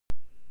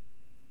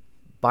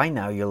By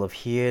now you'll have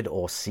heard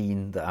or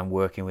seen that I'm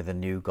working with a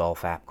new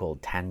golf app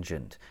called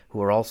Tangent,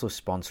 who are also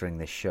sponsoring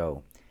this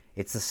show.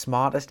 It's the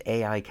smartest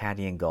AI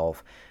caddy in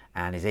golf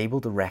and is able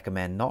to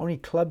recommend not only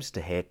clubs to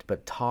hit,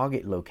 but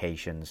target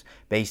locations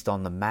based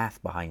on the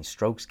math behind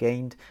strokes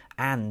gained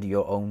and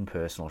your own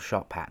personal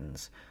shot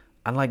patterns.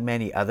 Unlike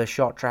many other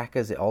shot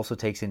trackers, it also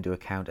takes into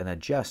account and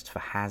adjusts for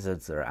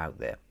hazards that are out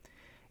there.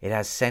 It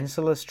has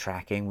sensorless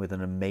tracking with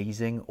an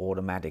amazing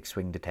automatic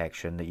swing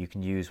detection that you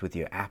can use with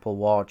your Apple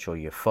Watch or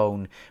your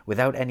phone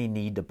without any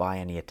need to buy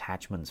any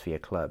attachments for your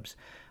clubs.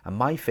 And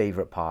my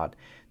favorite part,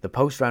 the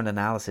post-round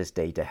analysis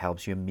data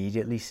helps you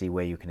immediately see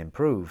where you can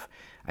improve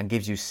and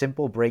gives you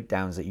simple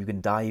breakdowns that you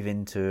can dive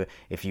into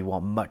if you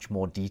want much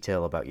more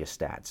detail about your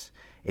stats.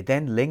 It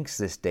then links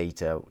this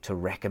data to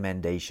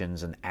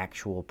recommendations and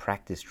actual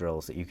practice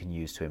drills that you can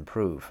use to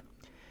improve.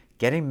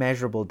 Getting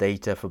measurable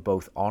data for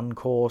both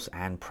on-course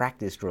and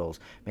practice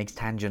drills makes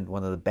Tangent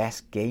one of the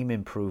best game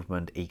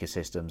improvement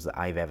ecosystems that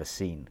I've ever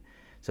seen.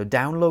 So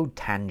download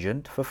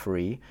Tangent for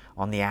free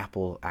on the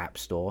Apple App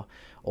Store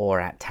or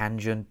at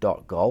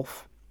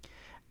tangent.golf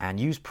and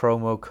use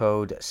promo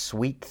code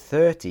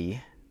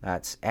SWEET30,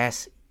 that's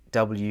SWEET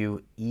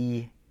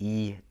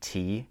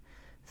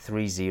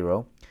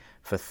 30,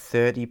 for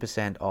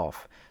 30%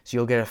 off. So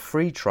you'll get a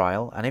free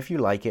trial, and if you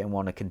like it and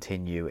want to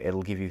continue,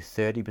 it'll give you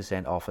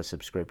 30% off a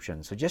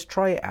subscription. So just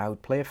try it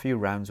out, play a few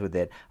rounds with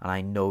it, and I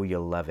know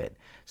you'll love it.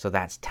 So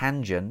that's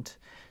Tangent,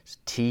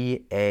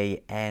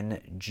 TANGENT,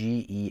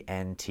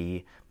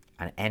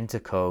 and enter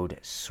code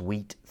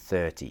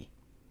SWEET30.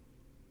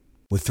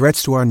 With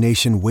threats to our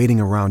nation waiting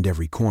around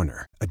every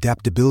corner,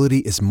 adaptability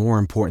is more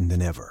important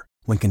than ever.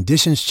 When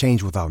conditions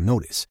change without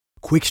notice,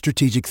 quick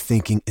strategic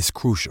thinking is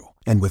crucial,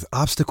 and with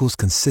obstacles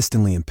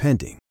consistently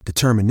impending,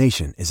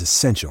 determination is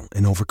essential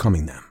in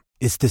overcoming them.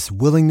 It's this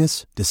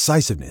willingness,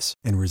 decisiveness,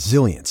 and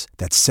resilience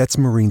that sets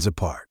Marines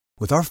apart.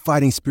 With our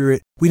fighting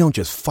spirit, we don't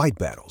just fight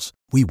battles,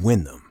 we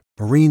win them.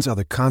 Marines are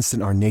the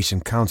constant our nation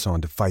counts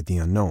on to fight the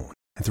unknown,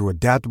 and through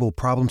adaptable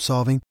problem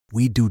solving,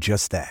 we do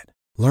just that.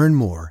 Learn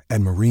more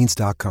at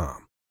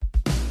marines.com.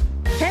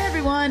 Hey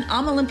everyone,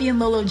 I'm Olympian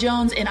Lolo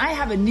Jones, and I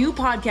have a new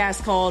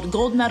podcast called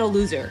Gold Medal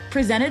Loser,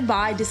 presented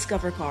by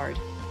Discover Card.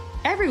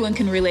 Everyone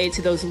can relate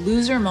to those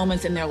loser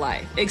moments in their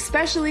life,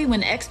 especially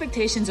when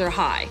expectations are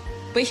high.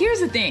 But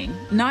here's the thing,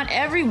 not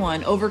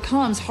everyone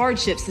overcomes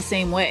hardships the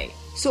same way.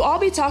 So I'll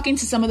be talking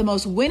to some of the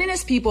most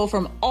winningest people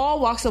from all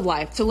walks of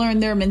life to learn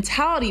their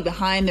mentality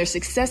behind their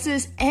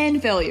successes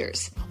and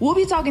failures. We'll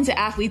be talking to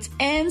athletes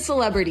and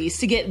celebrities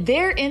to get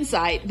their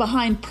insight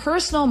behind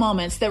personal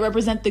moments that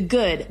represent the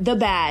good, the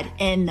bad,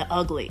 and the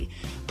ugly.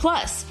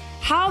 Plus,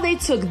 how they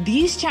took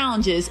these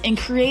challenges and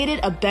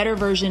created a better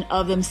version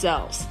of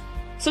themselves.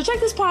 So check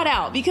this pod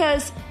out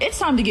because it's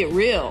time to get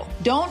real.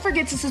 Don't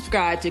forget to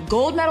subscribe to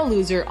Gold Medal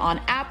Loser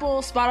on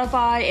Apple,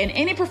 Spotify, and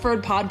any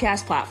preferred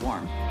podcast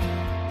platform.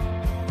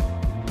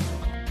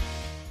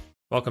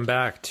 Welcome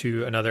back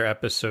to another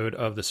episode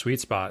of The Sweet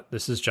Spot.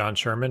 This is John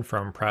Sherman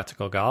from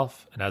Practical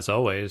Golf, and as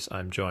always,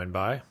 I'm joined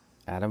by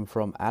Adam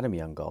from Adam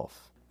Young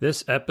Golf.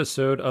 This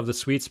episode of The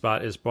Sweet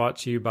Spot is brought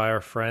to you by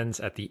our friends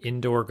at the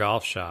Indoor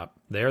Golf Shop.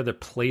 They're the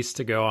place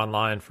to go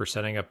online for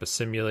setting up a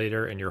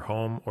simulator in your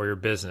home or your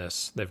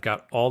business. They've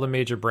got all the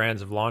major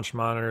brands of launch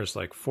monitors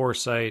like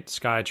Foresight,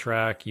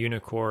 SkyTrack,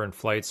 Unicore, and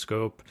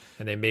FlightScope,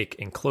 and they make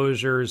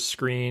enclosures,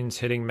 screens,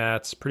 hitting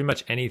mats, pretty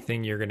much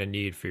anything you're going to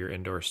need for your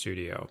indoor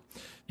studio.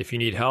 If you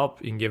need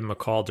help, you can give them a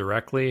call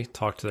directly,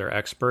 talk to their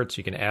experts.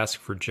 You can ask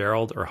for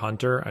Gerald or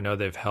Hunter. I know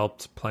they've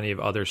helped plenty of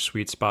other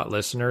Sweet Spot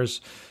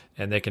listeners,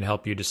 and they can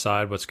help you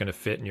decide what's going to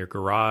fit in your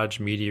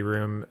garage, media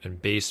room,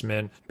 and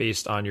basement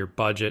based on your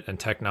budget and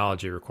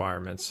technology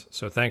requirements.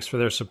 So thanks for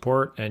their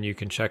support, and you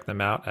can check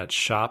them out at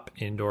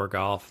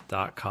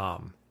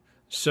shopindoorgolf.com.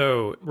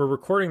 So we're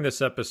recording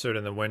this episode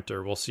in the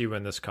winter. We'll see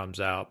when this comes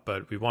out,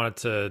 but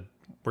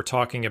we're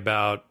talking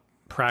about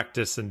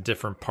practice in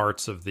different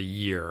parts of the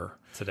year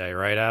today,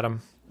 right,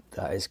 Adam?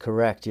 That is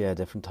correct, yeah.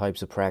 Different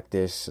types of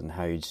practice and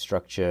how you'd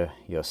structure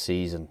your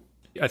season.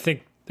 I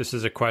think this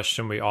is a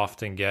question we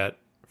often get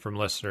from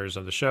listeners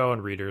of the show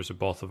and readers of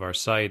both of our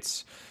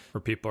sites,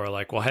 where people are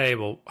like,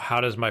 well,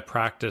 how does my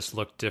practice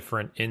look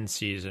different in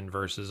season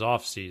versus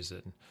off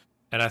season?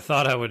 And I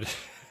thought I would,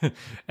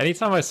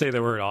 anytime I say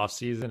the word off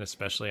season,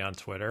 especially on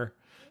Twitter,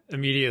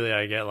 immediately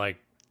I get like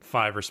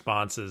 5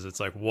 responses. It's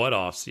like, what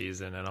off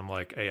season? And I'm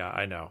like, yeah,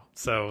 I know.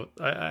 So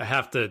I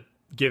have to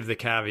give the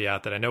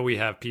caveat that I know we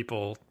have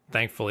people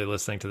thankfully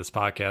listening to this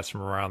podcast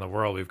from around the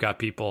world. We've got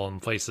people in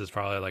places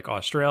probably like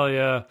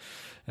Australia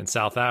and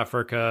South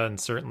Africa, and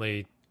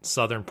certainly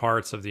southern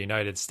parts of the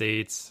United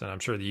States, and I'm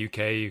sure the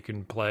UK you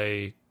can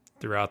play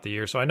throughout the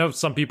year. So I know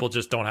some people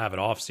just don't have an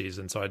off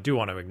season, so I do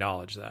want to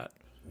acknowledge that.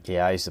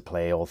 Yeah, I used to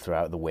play all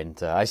throughout the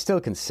winter. I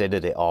still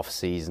considered it off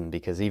season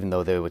because even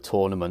though there were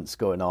tournaments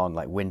going on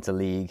like Winter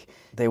League,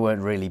 they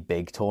weren't really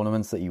big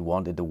tournaments that you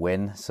wanted to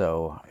win.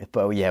 So,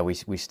 but yeah, we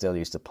still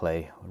used to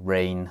play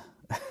rain,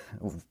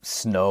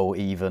 snow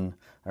even.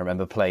 I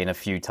remember playing a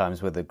few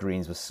times where the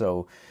greens were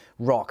so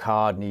rock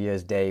hard. New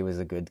Year's Day was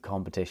a good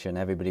competition.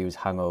 Everybody was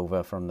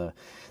hungover from the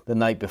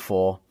night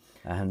before.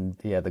 And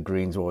yeah, the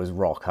greens were always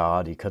rock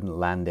hard. You couldn't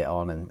land it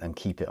on and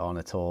keep it on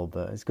at all.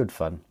 But it's good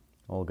fun.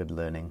 All good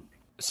learning.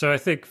 So I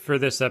think for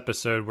this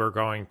episode, we're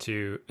going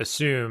to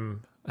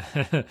assume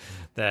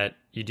that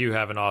you do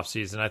have an off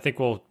season. I think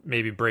we'll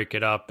maybe break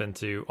it up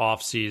into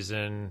off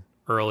season,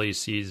 early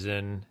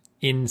season,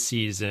 in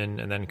season,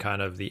 and then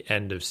kind of the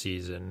end of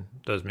season.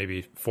 Those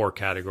maybe 4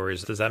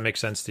 categories. Does that make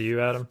sense to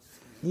you, Adam?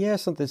 Yeah,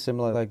 something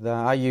similar like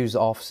that. I use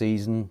off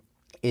season,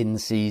 in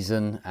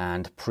season,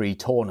 and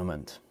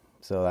pre-tournament.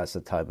 So that's the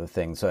type of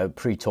thing. So a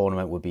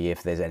pre-tournament would be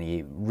if there's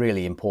any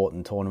really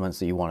important tournaments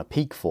that you want to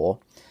peak for.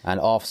 And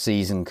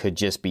off-season could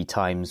just be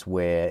times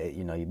where,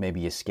 you know, maybe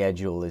your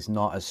schedule is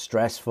not as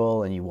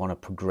stressful and you want to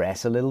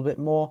progress a little bit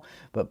more,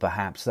 but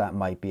perhaps that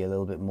might be a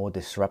little bit more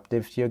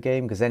disruptive to your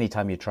game, because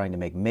anytime you're trying to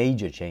make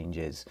major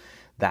changes,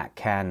 that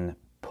can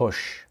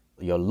push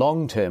your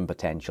long-term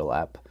potential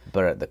up,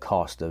 but at the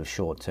cost of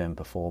short-term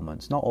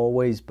performance. Not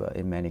always, but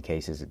in many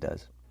cases it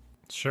does.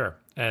 Sure.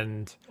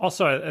 And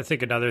also, I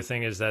think another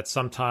thing is that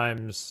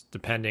sometimes,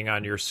 depending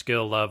on your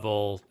skill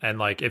level, and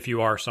like if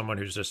you are someone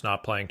who's just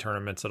not playing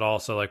tournaments at all,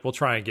 so like we'll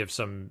try and give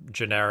some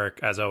generic,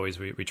 as always,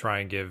 we try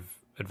and give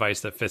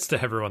advice that fits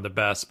to everyone the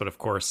best. But of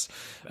course,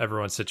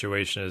 everyone's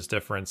situation is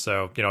different.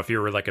 So, you know, if you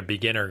were like a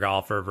beginner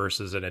golfer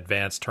versus an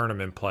advanced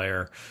tournament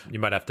player, you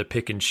might have to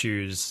pick and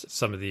choose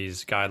some of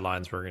these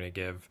guidelines we're going to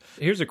give.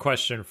 Here's a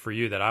question for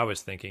you that I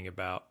was thinking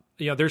about.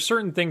 You know, there's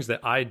certain things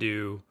that I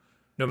do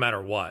no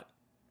matter what.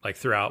 Like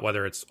throughout,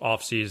 whether it's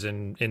off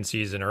season, in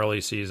season,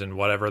 early season,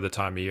 whatever the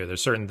time of year, there's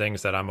certain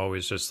things that I'm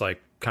always just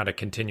like kind of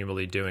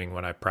continually doing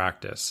when I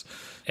practice.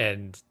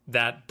 And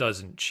that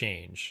doesn't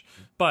change.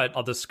 But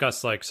I'll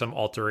discuss like some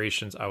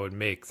alterations I would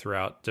make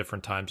throughout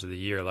different times of the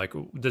year. Like,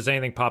 does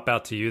anything pop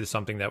out to you,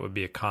 something that would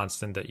be a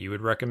constant that you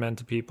would recommend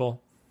to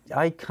people?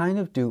 I kind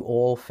of do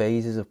all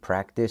phases of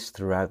practice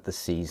throughout the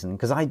season,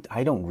 because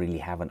I don't really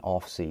have an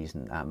off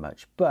season that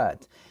much.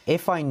 But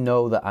if I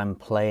know that I'm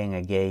playing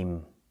a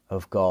game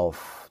of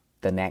golf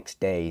the next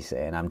day,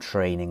 say, and I'm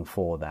training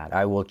for that,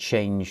 I will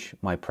change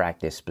my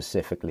practice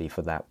specifically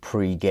for that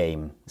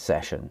pre-game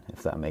session,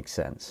 if that makes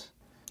sense.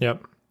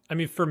 Yep. I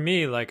mean, for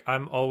me, like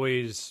I'm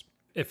always,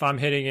 if I'm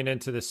hitting it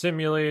into the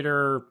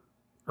simulator,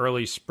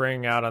 early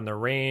spring out on the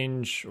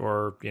range,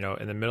 or, you know,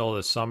 in the middle of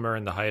the summer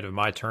in the height of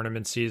my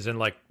tournament season,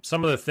 like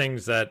some of the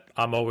things that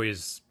I'm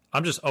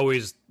just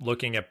always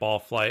looking at ball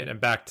flight, and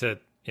back to,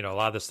 you know, a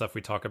lot of the stuff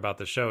we talk about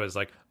the show is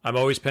like, I'm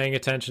always paying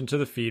attention to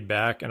the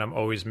feedback, and I'm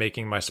always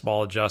making my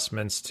small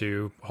adjustments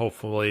to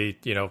hopefully,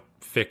 you know,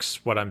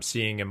 fix what I'm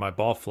seeing in my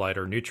ball flight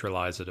or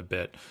neutralize it a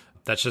bit.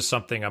 That's just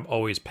something I'm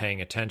always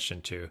paying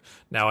attention to.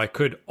 Now, I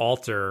could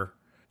alter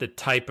the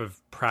type of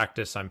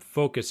practice I'm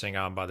focusing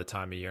on by the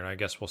time of year, and I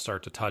guess we'll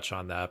start to touch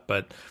on that.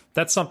 But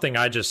that's something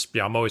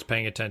I'm always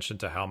paying attention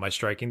to. How am I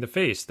striking the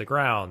face, the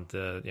ground,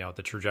 the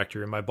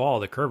trajectory of my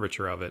ball, the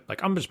curvature of it.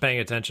 Like I'm just paying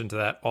attention to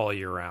that all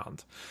year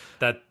round.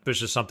 That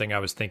was just something I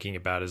was thinking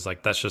about, is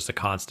like that's just a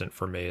constant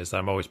for me, is that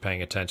I'm always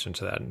paying attention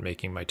to that and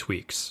making my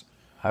tweaks.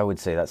 I would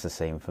say that's the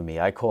same for me.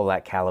 I call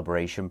that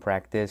calibration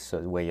practice,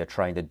 where you're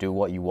trying to do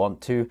what you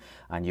want to,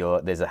 and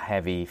there's a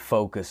heavy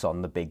focus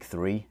on the big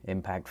 3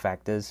 impact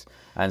factors.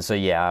 And so,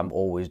 yeah, I'm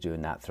always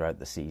doing that throughout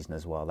the season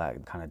as well.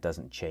 That kind of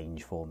doesn't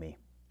change for me.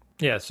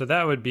 Yeah, so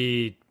that would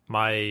be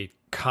my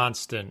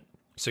constant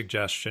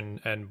suggestion.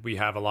 And we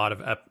have a lot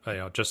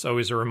of, just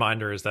always a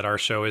reminder is that our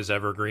show is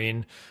evergreen.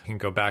 You can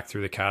go back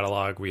through the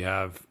catalog. We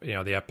have,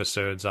 the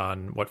episodes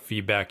on what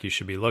feedback you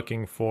should be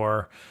looking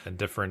for and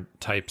different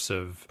types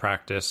of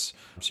practice.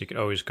 So you can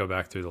always go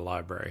back through the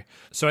library.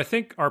 So I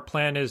think our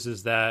plan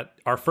is that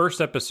our first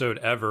episode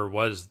ever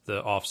was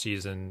the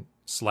off-season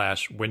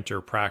 /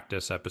 winter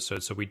practice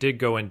episode. So we did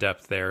go in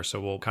depth there. So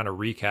we'll kind of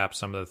recap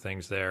some of the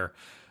things there.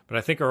 But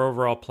I think our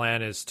overall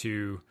plan is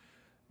to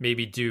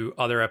maybe do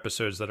other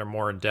episodes that are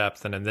more in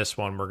depth. And in this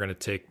one, we're going to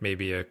take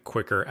maybe a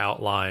quicker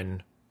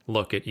outline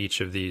look at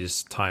each of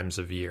these times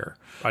of year.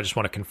 I just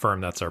want to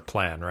confirm that's our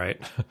plan,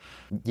 right?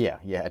 Yeah,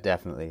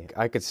 definitely.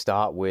 I could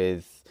start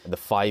with the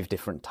 5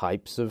 different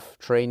types of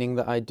training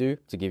that I do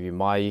to give you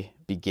my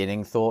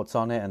beginning thoughts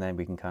on it, and then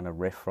we can kind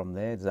of riff from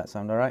there. Does that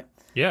sound all right?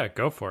 Yeah,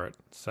 go for it.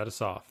 Set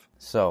us off.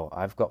 So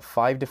I've got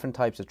 5 different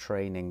types of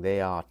training.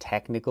 They are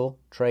technical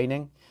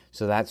training.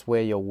 So that's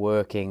where you're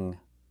working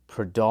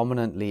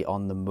predominantly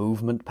on the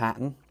movement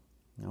pattern.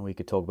 And we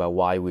could talk about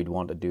why we'd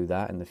want to do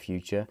that in the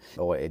future,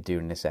 or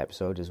during this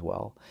episode as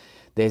well.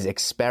 There's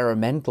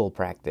experimental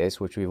practice,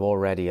 which we've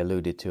already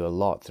alluded to a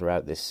lot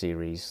throughout this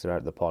series,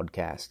 throughout the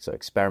podcast. So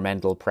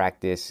experimental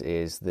practice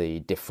is the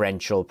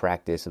differential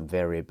practice and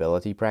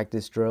variability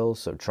practice drills.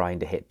 So trying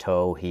to hit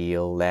toe,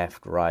 heel,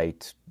 left,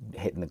 right,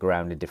 hitting the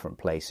ground in different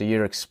places. So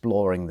you're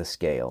exploring the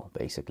scale,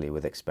 basically,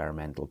 with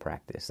experimental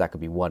practice. That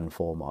could be one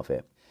form of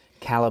it.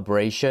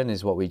 Calibration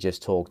is what we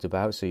just talked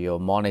about. So you're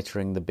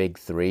monitoring the big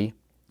 3.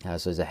 So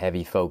there's a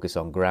heavy focus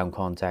on ground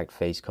contact,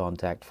 face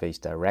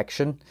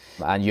direction.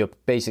 And you're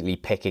basically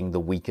picking the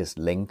weakest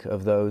link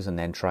of those and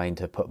then trying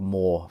to put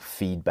more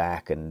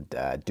feedback and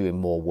doing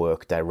more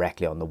work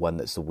directly on the one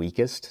that's the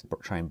weakest,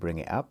 try and bring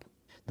it up.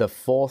 The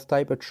fourth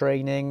type of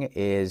training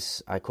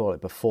is, I call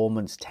it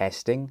performance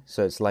testing.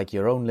 So it's like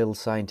your own little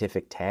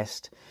scientific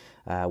test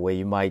where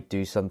you might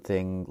do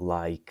something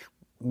like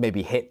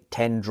maybe hit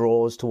 10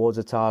 draws towards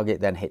a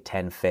target, then hit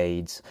 10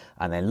 fades,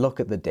 and then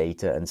look at the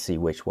data and see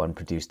which one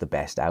produced the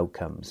best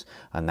outcomes.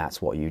 And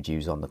that's what you'd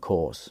use on the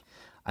course.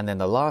 And then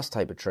the last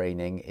type of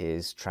training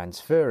is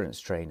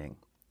transference training.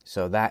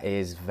 So that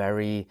is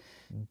very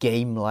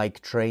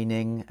game-like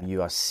training.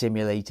 You are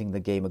simulating the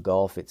game of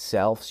golf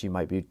itself. So you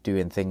might be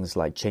doing things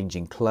like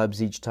changing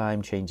clubs each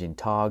time, changing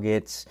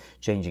targets,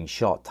 changing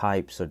shot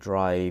types, so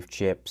drive,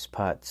 chips,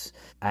 putts,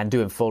 and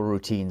doing full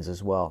routines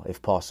as well,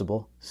 if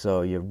possible.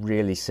 So you're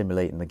really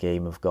simulating the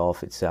game of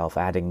golf itself,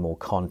 adding more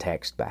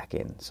context back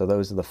in. So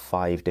those are the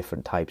 5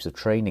 different types of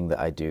training that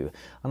I do.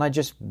 And I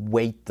just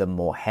weight them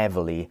more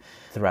heavily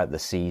throughout the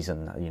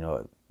season. You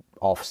know,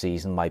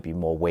 off-season might be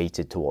more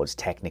weighted towards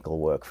technical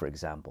work, for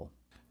example.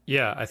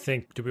 Yeah, I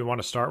think, do we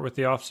want to start with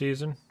the off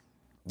season?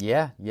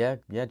 Yeah. Do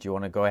you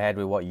want to go ahead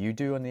with what you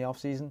do in the off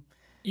season?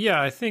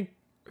 Yeah, I think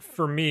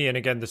for me, and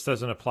again, this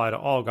doesn't apply to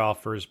all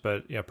golfers,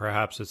 but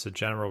perhaps it's a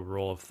general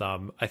rule of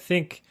thumb. I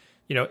think,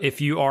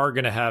 if you are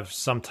going to have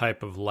some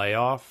type of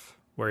layoff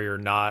where you're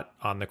not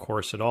on the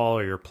course at all,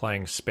 or you're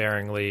playing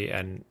sparingly,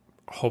 and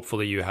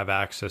hopefully you have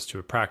access to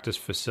a practice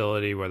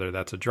facility, whether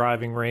that's a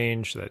driving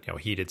range, that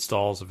heated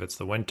stalls if it's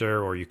the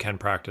winter, or you can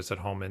practice at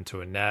home into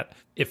a net.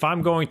 If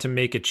I'm going to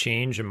make a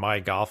change in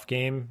my golf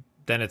game,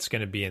 then it's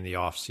going to be in the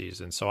off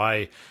season.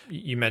 So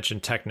you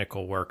mentioned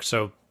technical work.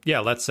 So yeah,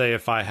 let's say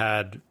if I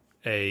had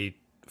a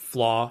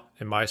flaw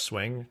in my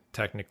swing,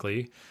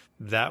 technically,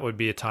 that would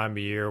be a time of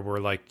year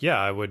where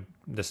I would,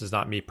 this is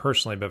not me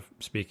personally, but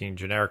speaking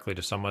generically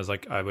to someone,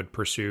 I would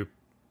pursue,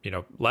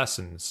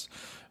 lessons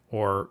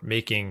or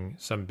making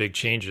some big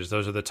changes.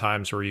 Those are the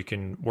times where you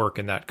can work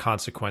in that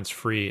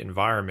consequence-free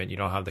environment. You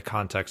don't have the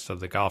context of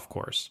the golf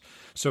course.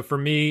 So for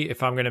me,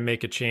 if I'm going to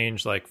make a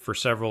change, like for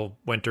several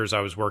winters,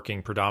 I was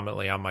working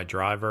predominantly on my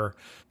driver,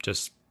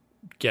 just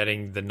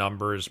getting the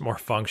numbers more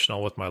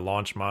functional with my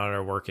launch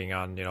monitor, working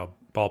on,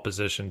 ball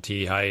position,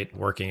 tee height,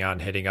 working on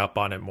hitting up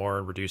on it more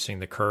and reducing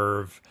the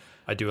curve.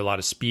 I do a lot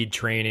of speed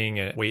training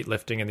and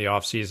weightlifting in the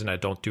off season. I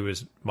don't do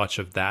as much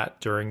of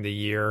that during the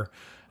year.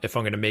 If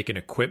I'm going to make an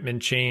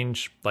equipment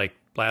change, like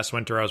last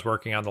winter I was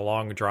working on the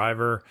long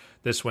driver.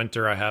 This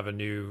winter I have a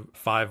new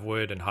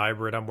 5-wood and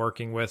hybrid I'm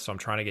working with, so I'm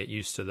trying to get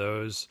used to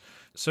those.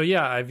 So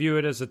yeah, I view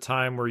it as a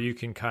time where you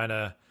can kind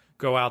of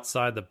go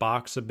outside the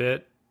box a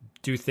bit,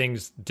 do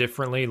things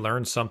differently,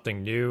 learn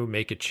something new,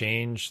 make a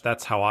change.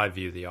 That's how I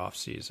view the off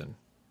season.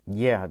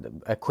 Yeah,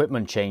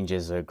 equipment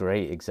changes are a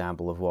great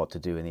example of what to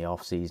do in the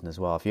off season as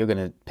well. If you're going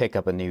to pick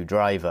up a new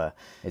driver,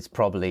 it's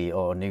probably,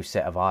 or a new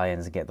set of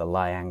irons and get the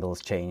lie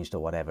angles changed or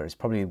whatever, it's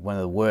probably one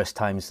of the worst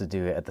times to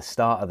do it at the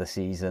start of the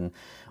season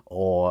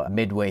or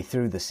midway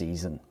through the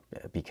season,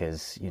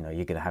 because you're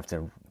going to have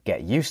to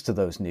get used to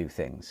those new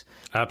things.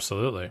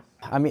 Absolutely.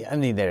 I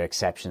mean, there are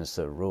exceptions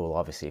to the rule.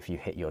 Obviously, if you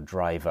hit your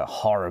driver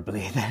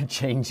horribly, then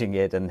changing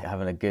it and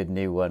having a good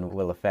new one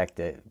will affect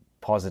it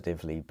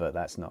positively, but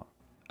that's not.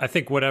 I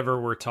think whatever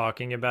we're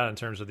talking about in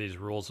terms of these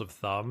rules of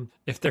thumb,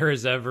 if there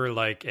is ever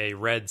like a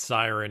red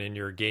siren in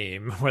your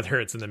game,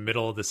 whether it's in the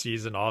middle of the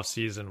season, off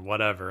season,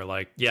 whatever,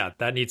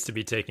 that needs to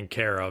be taken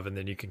care of. And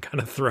then you can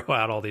kind of throw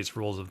out all these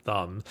rules of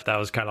thumb. That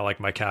was kind of like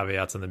my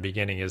caveats in the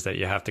beginning, is that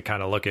you have to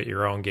kind of look at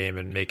your own game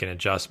and make an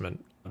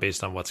adjustment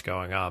based on what's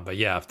going on. But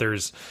yeah, if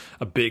there's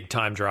a big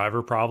time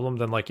driver problem,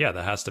 then that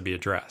has to be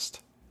addressed.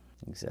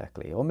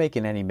 Exactly. Or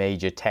making any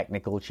major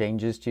technical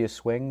changes to your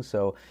swing.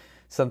 So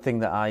something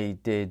that I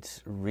did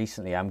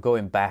recently, I'm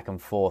going back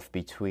and forth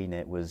between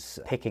it, was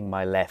picking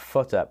my left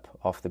foot up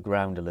off the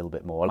ground a little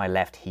bit more. My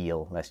left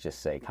heel, let's just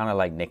say, kind of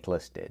like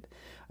Nicholas did.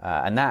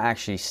 And that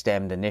actually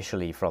stemmed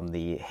initially from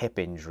the hip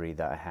injury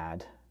that I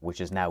had,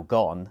 which is now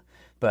gone.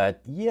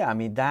 But yeah,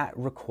 that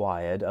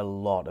required a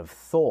lot of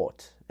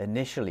thought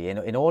initially.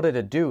 In order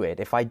to do it,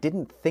 if I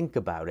didn't think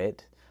about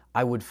it,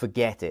 I would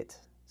forget it.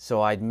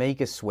 So I'd make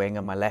a swing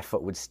and my left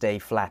foot would stay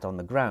flat on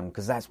the ground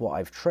because that's what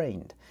I've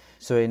trained.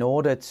 So in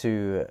order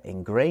to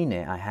ingrain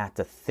it, I had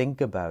to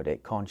think about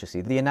it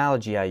consciously. The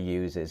analogy I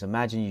use is,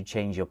 imagine you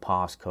change your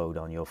passcode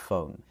on your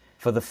phone.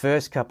 For the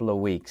first couple of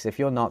weeks, if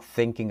you're not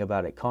thinking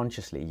about it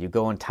consciously, you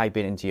go and type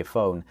it into your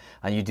phone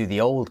and you do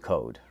the old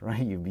code,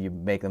 right? You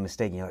make the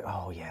mistake and you're like,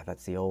 oh yeah,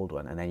 that's the old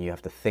one. And then you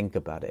have to think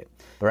about it.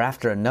 But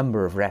after a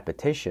number of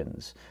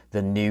repetitions,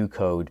 the new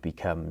code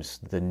becomes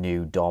the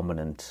new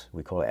dominant,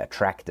 we call it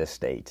attractor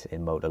state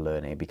in motor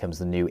learning. It becomes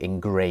the new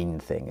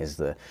ingrained thing, is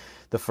the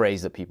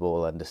phrase that people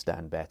will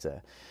understand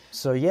better.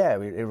 So yeah,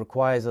 it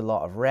requires a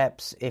lot of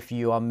reps. If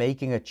you are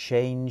making a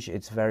change,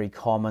 it's very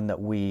common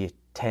that we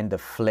tend to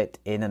flit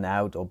in and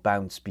out or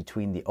bounce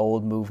between the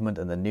old movement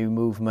and the new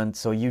movement.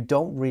 So you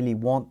don't really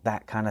want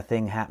that kind of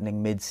thing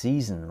happening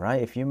mid-season,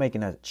 right? If you're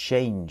making a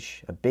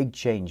change, a big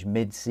change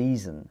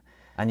mid-season,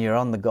 and you're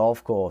on the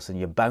golf course and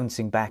you're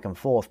bouncing back and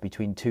forth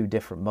between two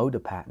different motor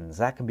patterns,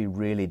 that can be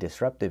really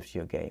disruptive to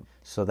your game.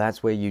 So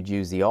that's where you'd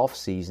use the off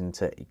season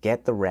to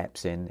get the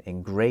reps in,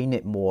 ingrain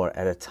it more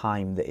at a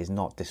time that is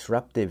not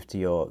disruptive to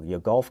your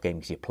golf game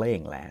because you're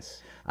playing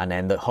less. And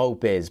then the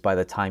hope is by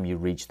the time you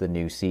reach the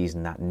new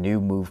season, that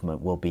new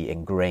movement will be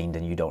ingrained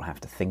and you don't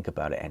have to think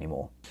about it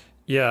anymore.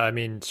 Yeah, I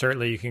mean,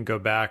 certainly you can go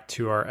back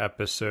to our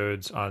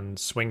episodes on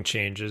swing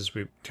changes.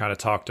 We kind of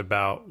talked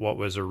about what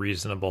was a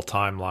reasonable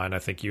timeline. I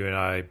think you and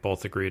I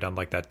both agreed on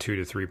like that 2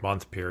 to 3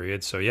 month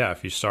period. So yeah,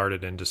 if you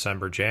started in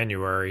December,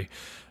 January,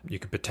 you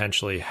could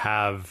potentially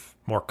have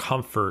more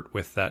comfort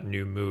with that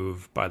new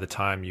move by the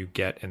time you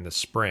get in the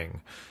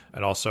spring.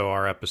 And also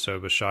our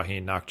episode with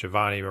Shaheen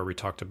Nakhjavani, where we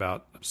talked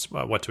about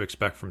what to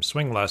expect from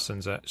swing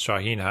lessons.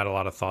 Shaheen had a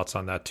lot of thoughts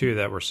on that too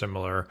that were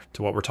similar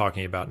to what we're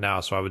talking about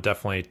now. So I would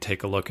definitely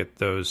take a look at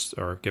those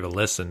or give a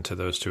listen to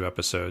those 2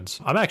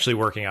 episodes. I'm actually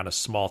working on a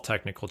small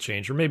technical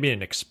change or maybe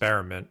an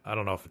experiment. I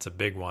don't know if it's a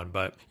big one,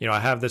 but I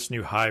have this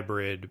new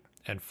hybrid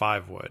and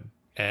 5-wood.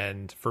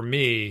 And for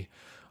me,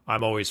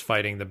 I'm always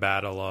fighting the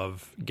battle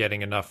of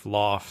getting enough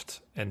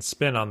loft and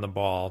spin on the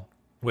ball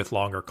with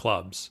longer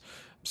clubs.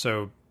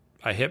 So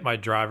I hit my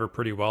driver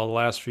pretty well the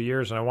last few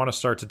years, and I want to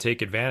start to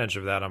take advantage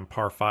of that on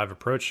par 5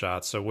 approach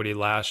shots. So Woody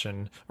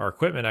Lashin, our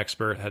equipment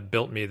expert, had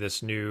built me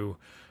this new,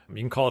 you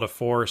can call it a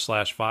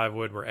 4/5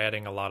 wood. We're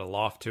adding a lot of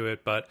loft to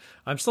it, but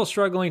I'm still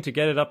struggling to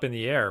get it up in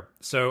the air.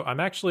 So I'm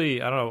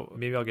actually, I don't know,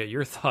 maybe I'll get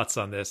your thoughts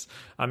on this.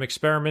 I'm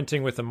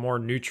experimenting with a more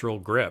neutral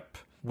grip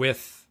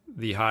with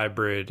the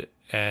hybrid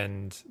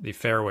and the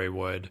fairway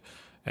wood,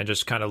 and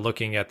just kind of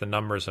looking at the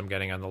numbers I'm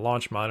getting on the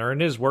launch monitor,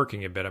 and it is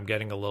working a bit. I'm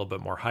getting a little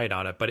bit more height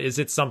on it, but is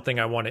it something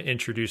I want to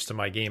introduce to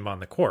my game on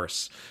the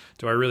course?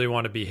 Do I really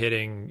want to be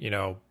hitting,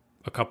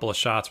 a couple of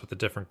shots with a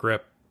different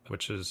grip,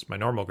 which is my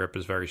normal grip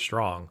is very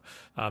strong.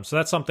 So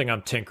that's something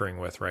I'm tinkering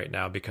with right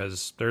now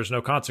because there's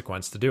no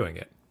consequence to doing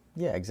it.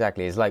 Yeah,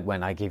 exactly. It's like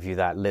when I give you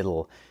that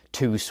little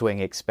 2-swing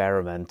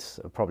experiment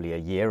probably a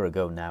year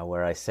ago now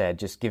where I said,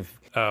 just give...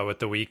 with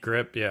the weak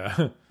grip,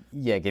 yeah.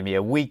 Yeah, give me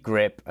a weak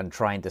grip and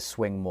trying to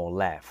swing more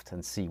left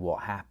and see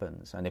what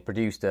happens. And it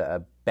produced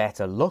a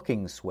better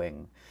looking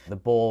swing. The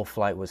ball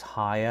flight was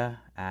higher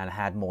and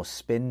had more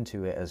spin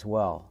to it as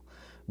well.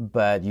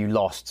 But you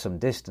lost some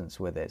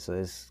distance with it. So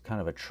there's kind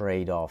of a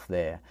trade-off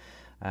there.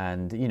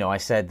 And, I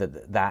said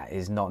that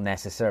is not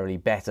necessarily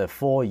better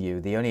for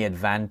you. The only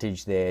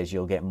advantage there is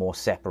you'll get more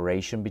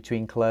separation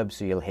between clubs,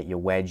 so you'll hit your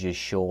wedges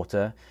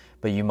shorter,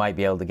 but you might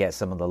be able to get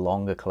some of the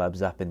longer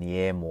clubs up in the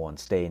air more and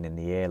staying in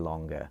the air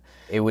longer.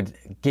 It would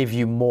give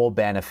you more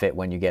benefit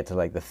when you get to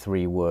like the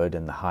 3-wood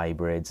and the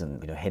hybrids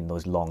and, hitting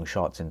those long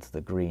shots into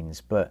the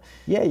greens. But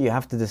yeah, you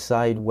have to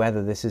decide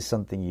whether this is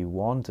something you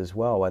want as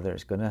well, whether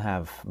it's going to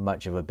have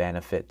much of a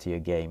benefit to your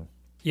game.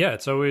 Yeah,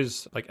 it's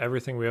always like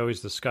everything we always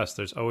discuss.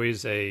 There's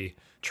always a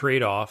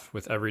trade-off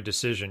with every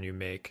decision you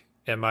make.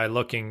 Am I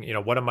looking,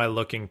 what am I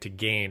looking to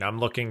gain? I'm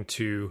looking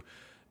to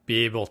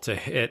be able to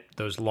hit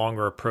those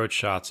longer approach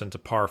shots into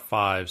par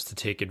 5s to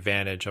take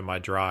advantage of my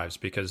drives,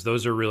 because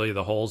those are really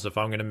the holes. If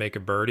I'm going to make a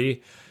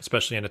birdie,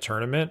 especially in a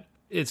tournament,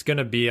 it's going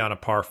to be on a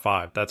par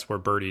 5. That's where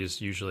birdies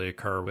usually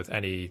occur with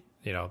any,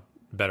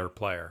 better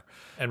player.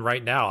 And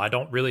right now I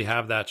don't really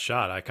have that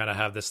shot. I kind of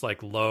have this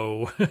like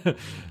low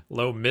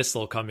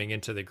missile coming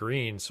into the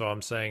green. So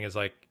I'm saying is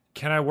like,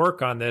 can I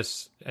work on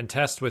this and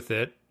test with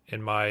it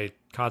in my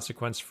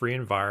consequence-free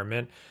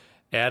environment,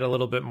 add a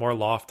little bit more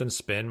loft and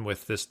spin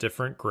with this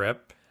different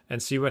grip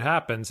and see what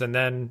happens? And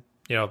then,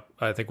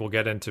 I think we'll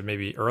get into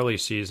maybe early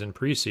season,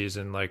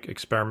 preseason, like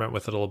experiment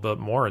with it a little bit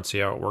more and see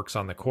how it works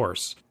on the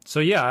course. So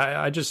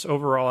yeah, I just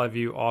overall, I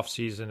view off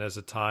season as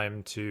a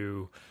time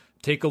to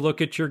take a look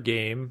at your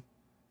game,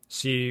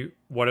 see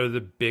what are the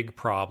big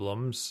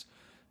problems,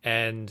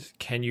 and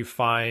can you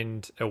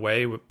find a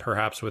way,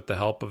 perhaps with the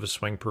help of a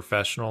swing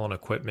professional, an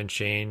equipment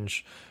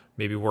change,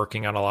 maybe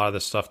working on a lot of the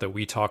stuff that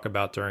we talk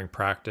about during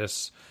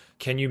practice,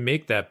 can you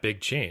make that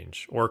big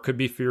change? Or it could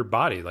be for your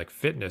body, like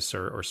fitness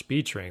or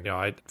speed training.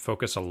 I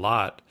focus a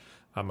lot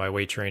on my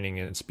weight training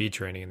and speed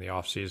training in the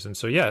off season.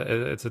 So yeah,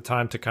 it's a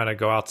time to kind of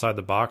go outside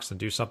the box and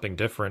do something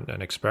different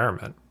and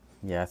experiment.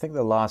 Yeah, I think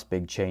the last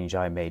big change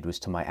I made was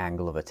to my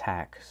angle of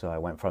attack. So I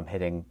went from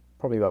hitting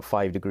probably about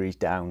 5 degrees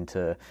down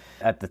to,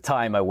 at the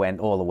time I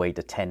went all the way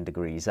to 10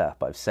 degrees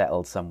up. I've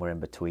settled somewhere in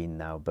between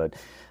now, but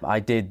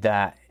I did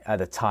that at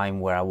a time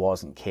where I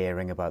wasn't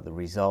caring about the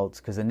results,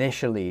 because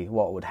initially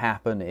what would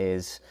happen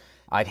is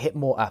I'd hit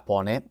more up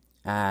on it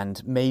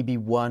and maybe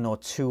 1 or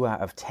 2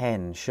 out of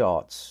 10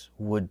 shots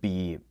would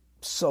be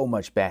so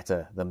much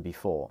better than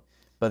before.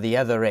 But the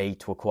other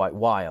 8 were quite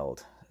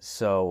wild.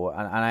 So,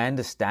 and I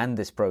understand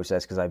this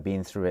process because I've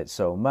been through it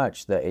so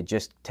much that it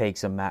just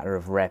takes a matter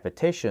of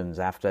repetitions.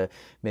 After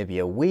maybe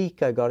a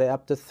week, I got it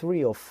up to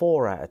 3 or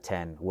 4 out of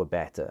 10 were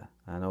better,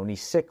 and only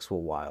 6 were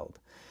wild.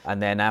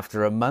 And then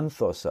after a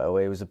month or so,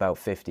 it was about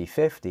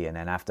 50-50. And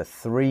then after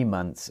 3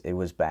 months, it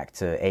was back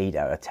to 8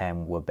 out of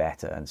 10 were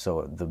better. And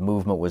so the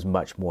movement was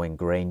much more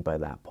ingrained by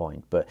that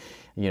point. But,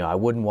 I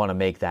wouldn't want to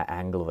make that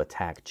angle of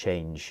attack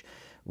change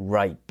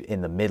right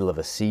in the middle of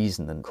a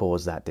season and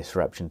cause that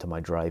disruption to my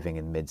driving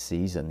in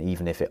mid-season,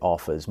 even if it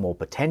offers more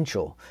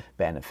potential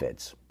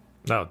benefits.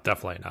 No,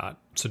 definitely not.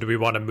 So do we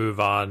want to move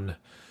on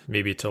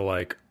maybe to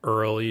like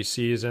early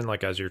season,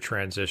 like as you're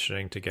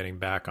transitioning to getting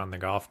back on the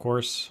golf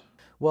course?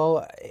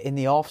 Well, in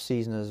the off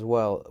season as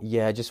well,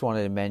 I just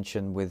wanted to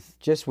mention with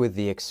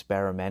the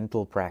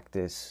experimental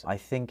practice, I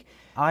think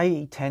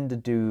I tend to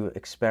do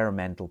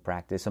experimental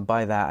practice, and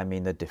by that I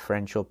mean the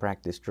differential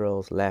practice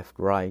drills, left,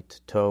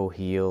 right, toe,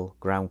 heel,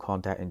 ground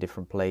contact in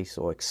different place,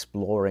 or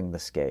exploring the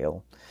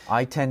scale.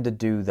 I tend to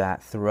do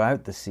that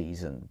throughout the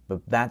season,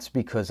 but that's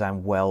because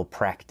I'm well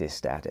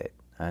practiced at it,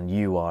 and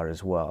you are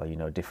as well,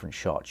 different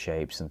shot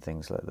shapes and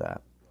things like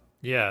that.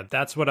 Yeah,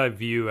 that's what I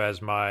view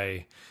as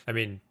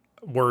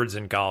words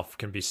in golf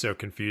can be so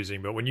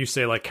confusing, but when you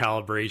say like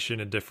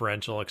calibration and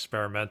differential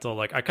experimental,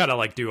 like I kind of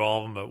like do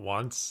all of them at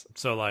once.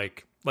 So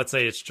like, let's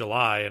say it's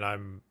July and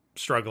I'm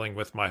struggling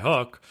with my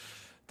hook,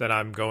 then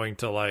I'm going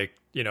to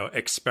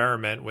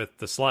experiment with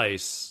the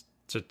slice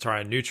to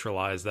try and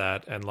neutralize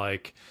that. And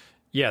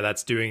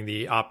that's doing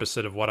the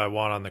opposite of what I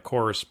want on the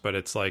course, but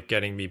it's like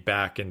getting me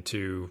back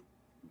into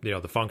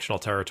the functional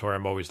territory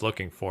I'm always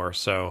looking for.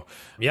 So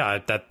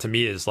that to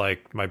me is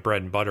like my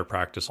bread and butter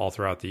practice all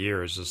throughout the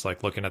years, is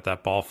like looking at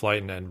that ball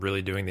flight and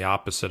really doing the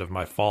opposite of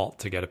my fault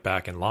to get it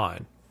back in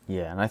line.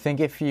 Yeah, and I think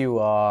if you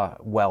are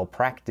well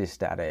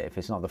practiced at it, if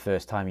it's not the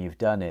first time you've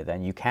done it,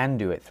 then you can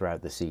do it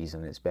throughout the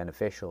season. It's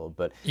beneficial.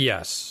 But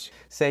yes,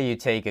 say you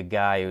take a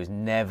guy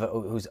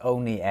who's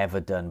only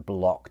ever done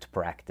blocked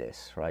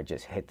practice, right?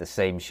 Just hit the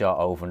same shot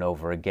over and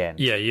over again.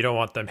 Yeah, you don't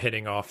want them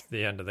hitting off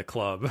the end of the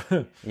club.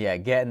 Yeah,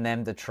 getting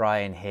them to try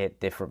and hit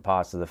different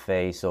parts of the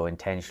face or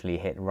intentionally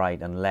hit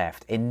right and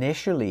left.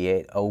 Initially,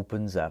 it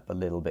opens up a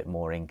little bit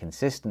more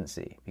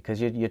inconsistency because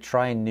you're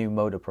trying new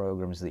motor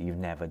programs that you've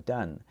never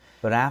done.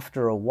 But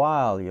after a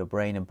while, your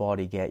brain and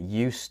body get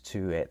used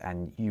to it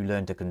and you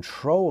learn to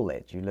control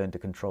it. You learn to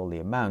control the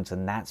amounts,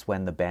 and that's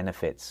when the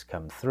benefits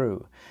come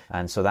through.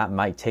 And so that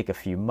might take a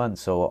few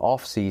months. So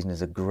off season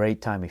is a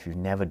great time if you've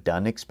never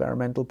done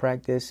experimental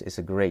practice. It's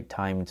a great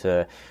time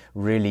to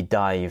really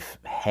dive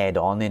head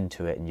on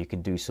into it, and you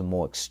can do some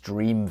more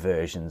extreme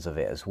versions of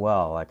it as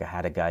well. Like I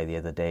had a guy the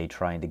other day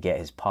trying to get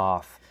his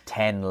path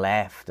 10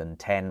 left and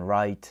 10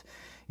 right.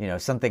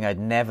 Something I'd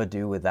never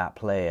do with that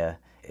player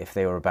if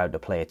they were about to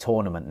play a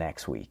tournament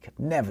next week. I'd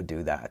never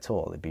do that at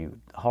all. It'd be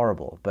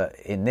horrible. But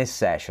in this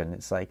session,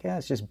 it's like,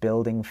 it's just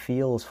building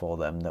feels for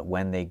them that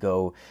when they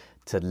go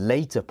to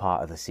later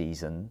part of the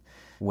season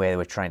where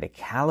we're trying to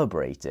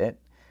calibrate it,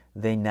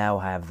 they now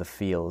have the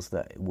feels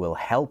that will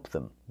help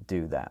them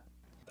do that.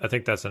 I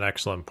think that's an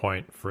excellent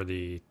point for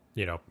the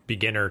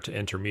beginner to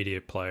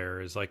intermediate player,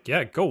 is like,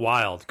 go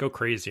wild, go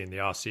crazy in the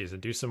off season,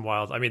 do some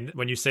wild. I mean,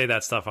 when you say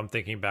that stuff, I'm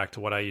thinking back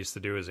to what I used to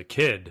do as a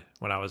kid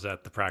when I was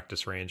at the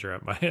practice range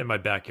or in my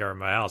backyard in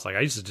my house. Like I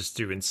used to just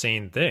do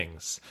insane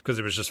things because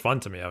it was just fun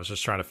to me. I was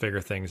just trying to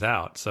figure things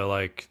out. So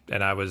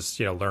and I was,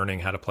 learning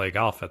how to play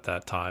golf at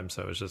that time.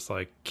 So it was just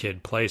like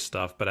kid play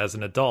stuff. But as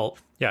an adult,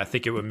 I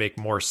think it would make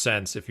more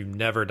sense if you've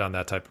never done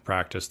that type of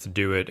practice to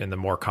do it in the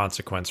more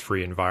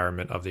consequence-free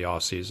environment of the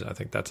off season. I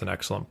think that's an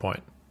excellent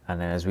point. And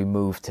then as we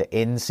move to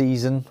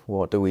in-season,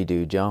 what do we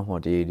do, John?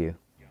 What do you do?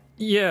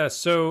 Yeah,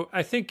 so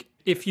I think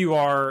if you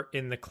are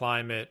in the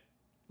climate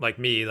like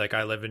me, like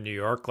I live in New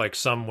York, like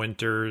some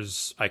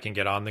winters I can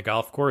get on the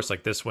golf course.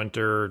 Like this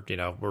winter,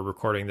 we're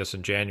recording this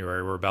in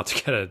January. We're about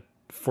to get a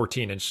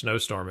 14-inch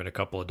snowstorm in a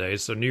couple of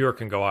days. So New York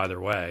can go either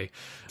way.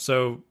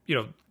 So,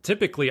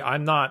 typically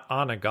I'm not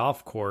on a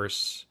golf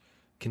course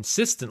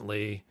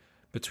consistently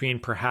between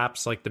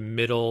perhaps like the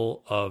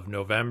middle of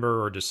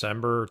November or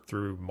December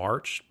through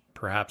March,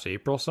 perhaps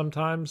April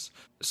sometimes.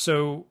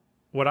 So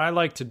what I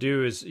like to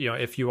do is,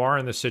 if you are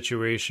in the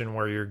situation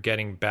where you're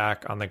getting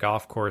back on the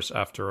golf course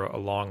after a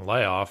long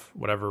layoff,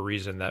 whatever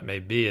reason that may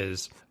be,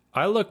 is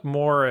I look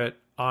more at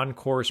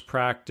on-course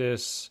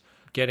practice,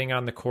 getting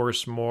on the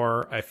course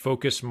more. I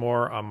focus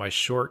more on my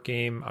short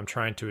game. I'm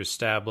trying to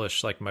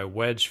establish like my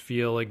wedge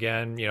feel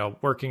again.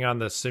 Working on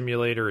the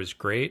simulator is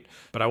great,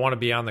 but I want to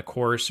be on the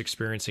course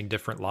experiencing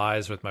different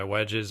lies with my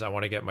wedges. I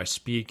want to get my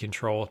speed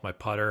control with my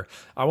putter.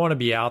 I want to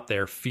be out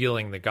there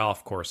feeling the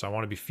golf course. I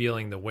want to be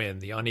feeling the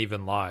wind, the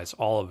uneven lies,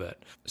 all of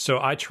it.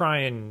 So I try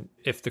and,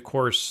 if the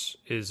course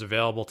is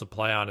available to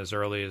play on as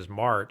early as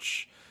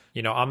March,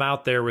 I'm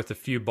out there with a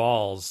few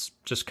balls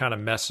just kind of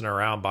messing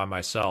around by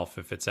myself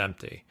if it's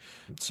empty.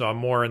 So I'm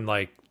more in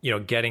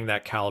getting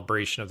that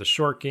calibration of the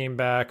short game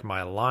back,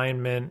 my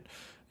alignment,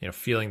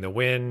 feeling the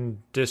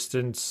wind,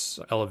 distance,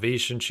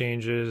 elevation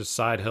changes,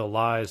 side hill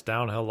lies,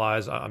 downhill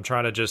lies. I'm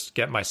trying to just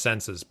get my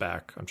senses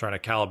back. I'm trying to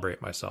calibrate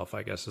myself,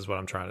 I guess is what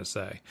I'm trying to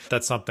say.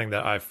 That's something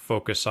that I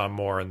focus on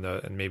more in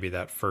maybe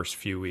that first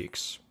few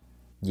weeks.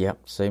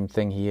 Yep, same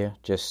thing here.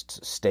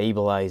 Just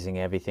stabilizing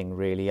everything,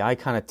 really. I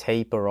kind of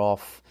taper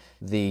off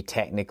the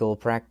technical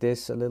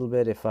practice a little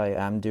bit if I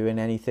am doing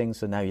anything.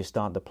 So now you're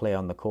starting to play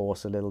on the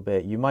course a little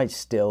bit. You might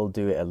still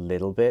do it a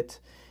little bit.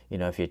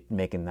 If you're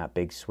making that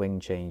big swing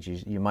change,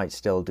 you might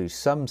still do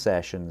some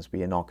sessions, but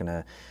you're not going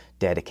to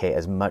dedicate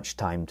as much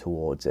time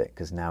towards it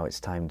because now it's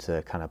time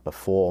to kind of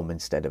perform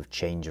instead of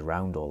change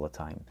around all the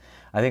time.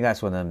 I think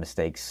that's one of the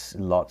mistakes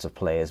lots of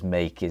players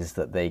make, is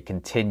that they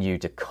continue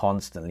to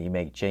constantly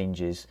make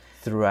changes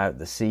throughout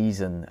the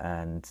season,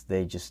 and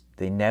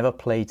they never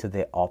play to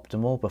their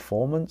optimal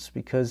performance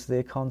because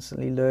they're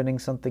constantly learning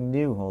something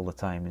new all the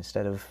time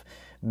instead of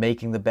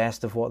making the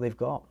best of what they've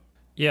got.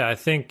 Yeah, I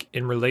think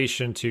in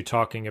relation to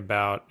talking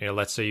about,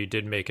 let's say you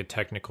did make a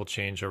technical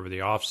change over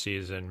the off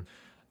season.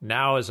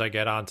 Now, as I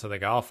get onto the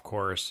golf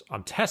course,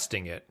 I'm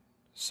testing it.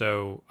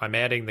 So I'm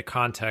adding the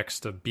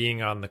context of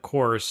being on the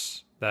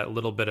course, that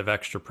little bit of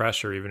extra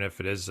pressure, even if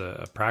it is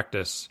a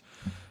practice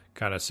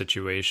kind of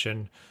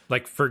situation.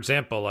 Like, for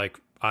example,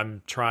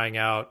 I'm trying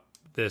out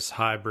this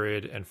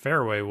hybrid and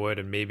fairway wood,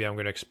 and maybe I'm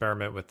going to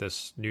experiment with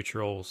this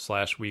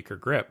neutral/weaker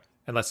grip.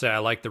 And let's say I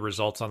like the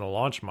results on the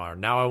launch monitor.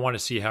 Now I want to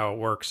see how it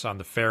works on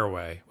the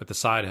fairway with the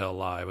side hill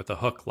lie, with the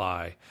hook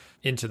lie,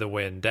 into the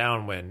wind,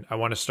 downwind. I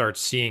want to start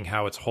seeing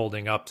how it's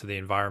holding up to the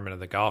environment of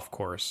the golf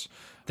course.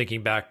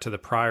 Thinking back to the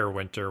prior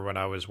winter when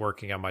I was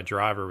working on my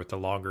driver with the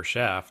longer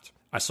shaft,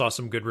 I saw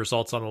some good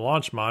results on the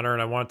launch monitor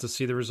and I wanted to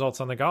see the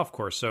results on the golf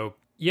course. So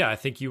yeah, I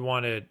think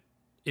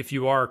if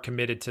you are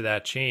committed to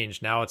that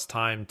change, now it's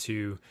time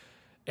to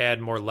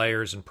add more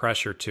layers and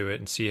pressure to it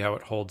and see how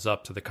it holds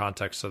up to the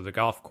context of the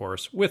golf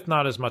course with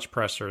not as much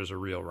pressure as a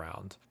real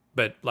round.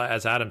 But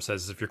as Adam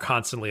says, if you're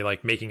constantly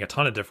making a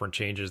ton of different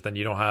changes, then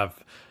you don't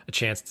have a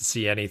chance to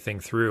see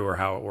anything through or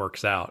how it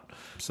works out.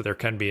 So there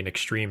can be an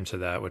extreme to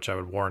that, which I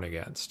would warn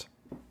against.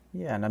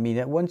 Yeah, and I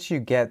mean, once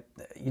you get,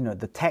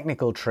 the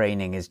technical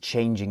training is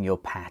changing your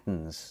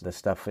patterns, the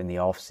stuff in the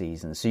off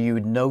season. So you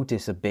would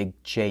notice a big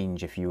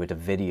change if you were to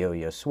video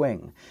your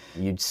swing.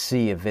 You'd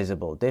see a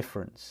visible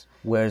difference.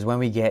 Whereas when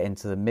we get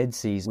into the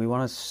mid-season, we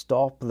want to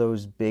stop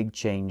those big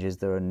changes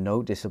that are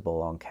noticeable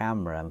on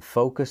camera and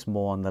focus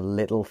more on the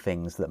little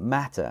things that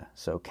matter.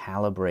 So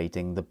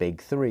calibrating the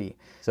big three.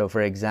 So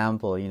for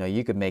example,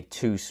 you could make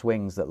two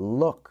swings that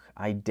look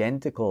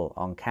identical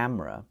on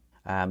camera,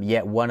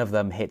 yet one of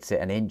them hits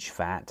it an inch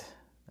fat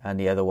and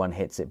the other one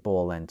hits it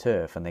ball and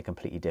turf, and they're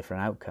completely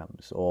different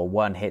outcomes. Or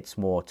one hits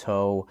more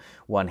toe,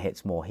 one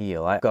hits more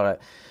heel. I've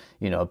got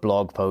a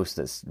blog post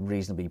that's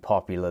reasonably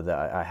popular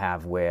that I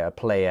have where a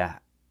player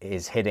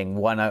is hitting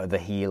one out of the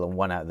heel and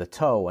one out of the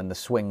toe, and the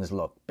swings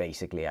look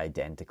basically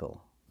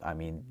identical. I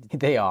mean,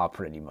 they are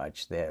pretty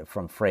much there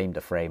from frame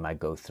to frame. I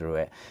go through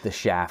it. The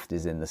shaft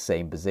is in the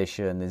same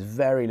position. There's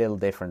very little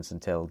difference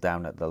until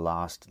down at the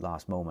last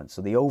moment.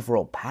 So the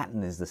overall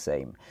pattern is the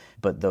same,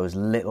 but those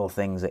little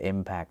things that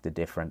impact are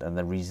different, and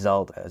the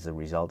result as a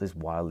result is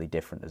wildly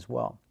different as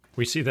well.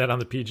 We see that on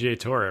the PGA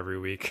Tour every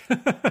week.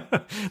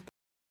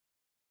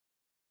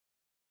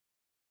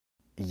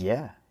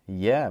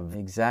 Yeah,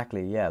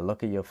 exactly. Yeah,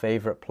 look at your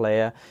favorite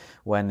player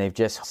when they've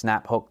just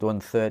snap hooked one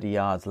 30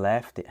 yards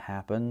left. It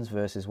happens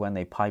versus when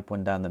they pipe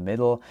one down the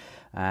middle,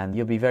 and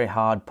you'll be very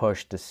hard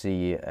pushed to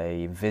see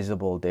a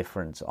visible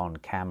difference on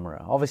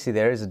camera. Obviously,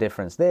 there is a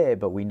difference there,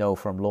 but we know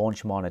from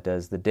launch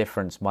monitors the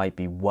difference might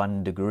be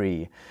 1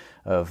 degree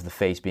of the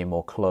face being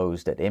more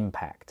closed at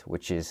impact,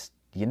 which is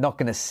you're not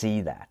going to see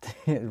that.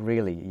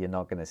 Really, you're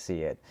not going to see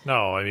it.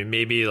 No, I mean,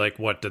 maybe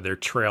did their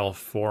trail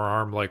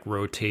forearm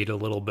rotate a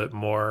little bit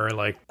more?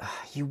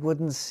 You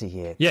wouldn't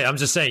see it. Yeah, I'm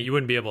just saying you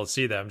wouldn't be able to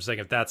see that. I'm just saying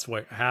if that's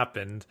what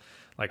happened,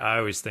 I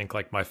always think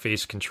my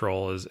face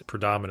control is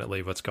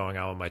predominantly what's going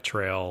on with my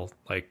trail,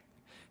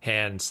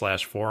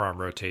 hand/forearm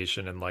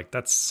rotation, and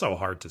that's so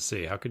hard to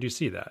see. How could you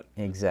see that?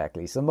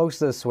 Exactly. So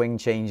most of the swing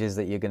changes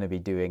that you're going to be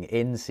doing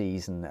in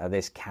season are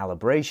this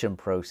calibration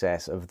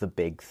process of the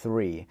big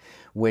three,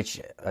 which,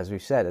 as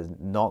we've said, is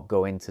not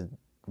going to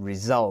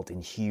result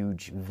in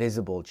huge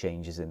visible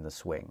changes in the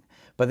swing,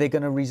 but they're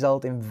going to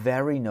result in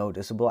very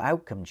noticeable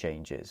outcome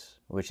changes,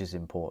 which is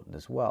important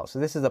as well. So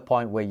this is the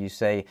point where you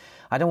say,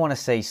 I don't want to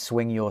say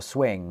swing your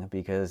swing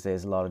because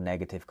there's a lot of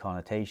negative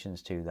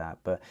connotations to that,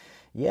 but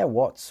yeah,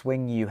 what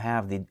swing you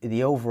have,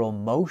 the overall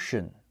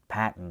motion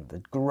pattern, the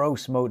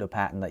gross motor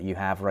pattern that you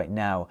have right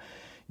now,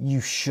 you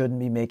shouldn't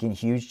be making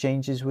huge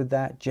changes with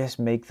that. Just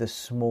make the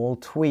small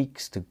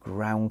tweaks to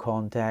ground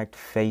contact,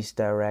 face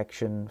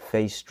direction,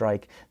 face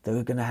strike.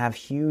 They're going to have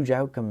huge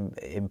outcome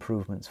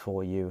improvements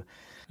for you.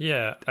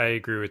 Yeah, I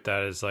agree with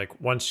that. Is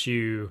once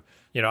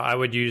I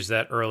would use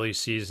that early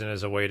season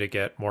as a way to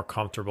get more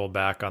comfortable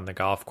back on the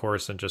golf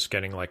course and just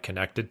getting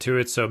connected to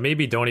it. So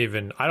maybe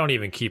I don't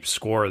even keep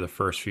score the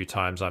first few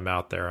times I'm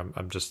out there.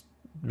 I'm just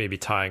maybe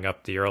tying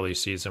up the early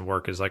season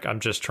work is I'm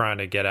just trying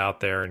to get out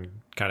there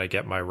and kind of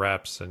get my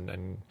reps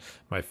and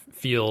my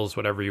feels,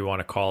 whatever you want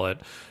to call it.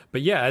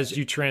 But yeah, as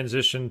you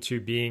transition to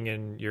being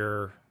in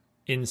your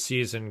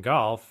in-season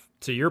golf,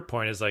 to your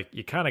point, is like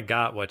you kind of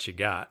got what you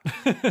got.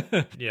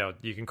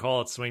 You can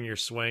call it swing your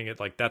swing. It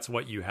like that's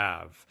what you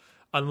have.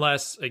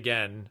 Unless,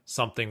 again,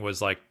 something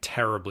was like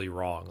terribly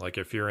wrong. Like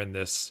if you're in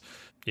this,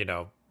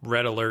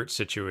 red alert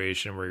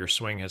situation where your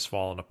swing has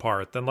fallen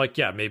apart, then like,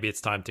 yeah, maybe it's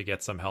time to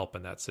get some help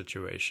in that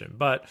situation.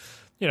 But,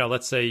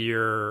 let's say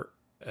you're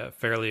a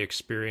fairly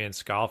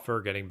experienced golfer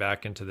getting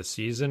back into the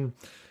season.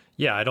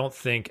 Yeah, I don't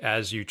think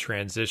as you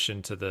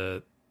transition to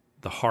the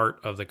heart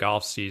of the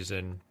golf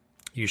season,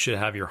 you should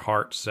have your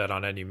heart set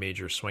on any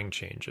major swing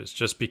changes,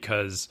 just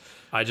because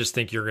I just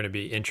think you're going to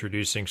be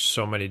introducing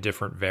so many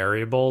different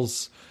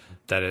variables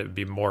that it would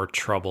be more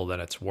trouble than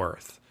it's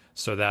worth.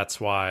 So that's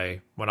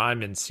why when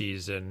I'm in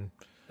season,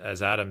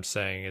 as Adam's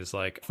saying, is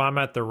like, if I'm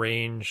at the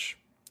range,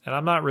 and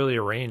I'm not really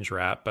a range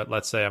rat, but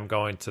let's say I'm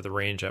going to the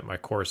range at my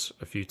course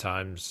a few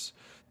times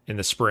in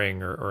the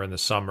spring or in the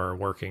summer,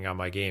 working on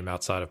my game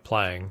outside of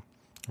playing,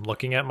 I'm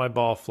looking at my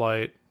ball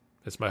flight.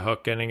 Is my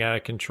hook getting out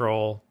of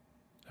control?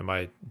 Am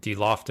I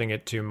de-lofting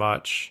it too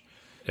much?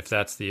 If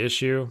that's the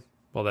issue,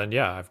 well then,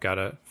 yeah, I've got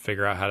to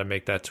figure out how to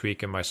make that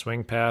tweak in my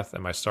swing path.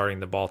 Am I starting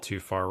the ball too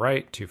far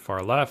right, too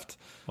far left?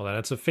 Well, then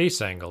it's a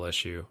face angle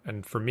issue.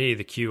 And for me,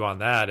 the cue on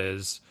that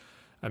is,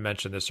 I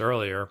mentioned this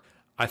earlier,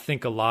 I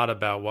think a lot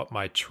about what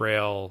my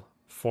trail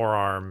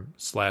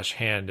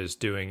forearm/hand is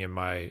doing in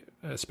my,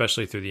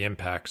 especially through the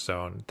impact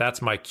zone.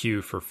 That's my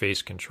cue for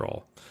face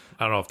control.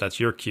 I don't know if that's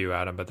your cue,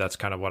 Adam, but that's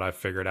kind of what I've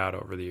figured out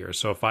over the years.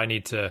 So if I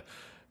need to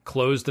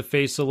close the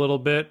face a little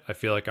bit, I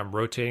feel like I'm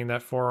rotating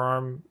that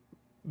forearm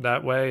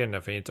that way. And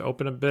if I need to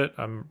open a bit,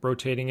 I'm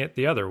rotating it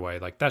the other way.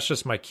 Like that's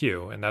just my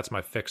cue and that's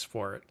my fix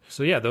for it.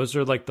 So yeah, those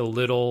are like the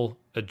little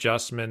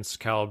adjustments,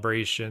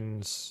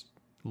 calibrations,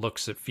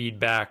 looks at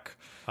feedback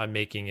I'm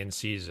making in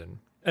season.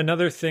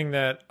 Another thing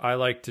that I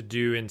like to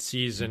do in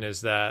season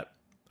is that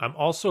I'm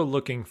also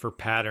looking for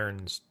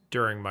patterns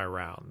during my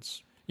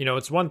rounds.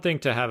 It's one thing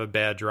to have a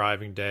bad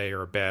driving day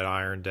or a bad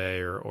iron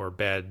day or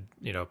bad,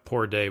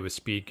 poor day with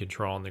speed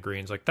control on the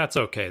greens. Like that's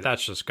okay.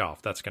 That's just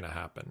golf. That's going to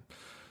happen.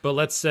 But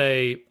let's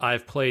say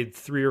I've played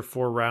 3 or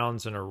 4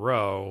 rounds in a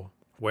row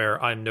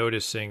where I'm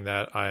noticing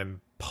that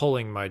I'm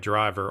pulling my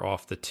driver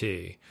off the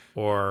tee,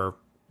 or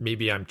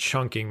maybe I'm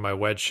chunking my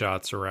wedge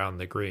shots around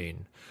the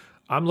green.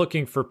 I'm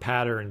looking for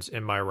patterns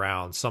in my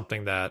rounds,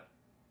 something that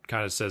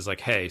kind of says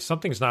like, hey,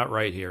 something's not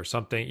right here.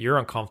 You're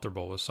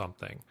uncomfortable with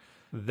something.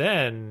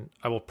 Then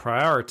I will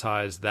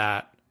prioritize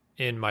that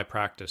in my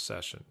practice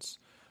sessions.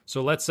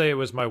 So let's say it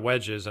was my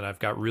wedges and I've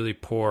got really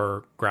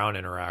poor ground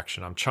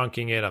interaction. I'm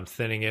chunking it, I'm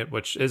thinning it,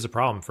 which is a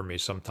problem for me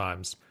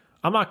sometimes.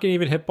 I'm not going to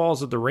even hit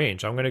balls at the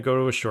range. I'm going to go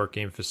to a short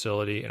game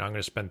facility and I'm going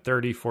to spend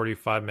 30,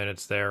 45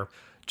 minutes there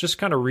just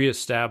kind of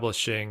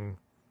reestablishing,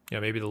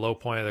 maybe the low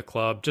point of the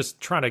club, just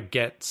trying to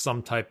get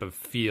some type of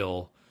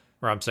feel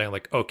where I'm saying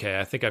like, okay,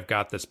 I think I've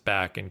got this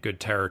back in good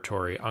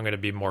territory. I'm going to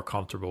be more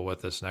comfortable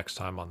with this next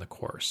time on the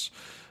course.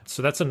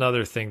 So that's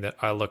another thing that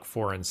I look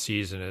for in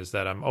season, is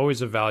that I'm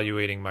always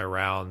evaluating my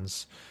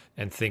rounds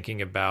and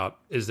thinking about,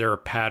 is there a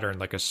pattern,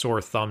 like a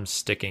sore thumb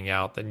sticking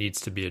out that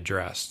needs to be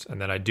addressed? And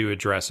then I do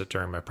address it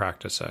during my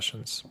practice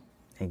sessions.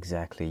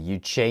 Exactly. You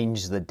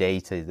change the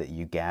data that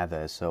you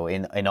gather. So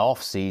in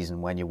off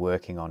season, when you're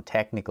working on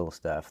technical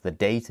stuff, the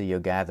data you're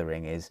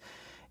gathering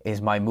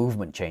is my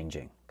movement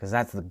changing? Because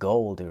that's the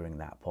goal during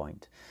that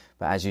point.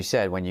 But as you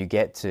said, when you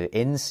get to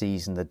in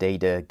season, the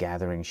data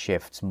gathering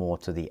shifts more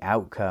to the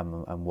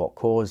outcome and what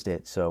caused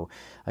it. So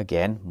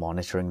again,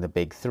 monitoring the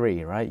big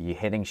 3, right? You're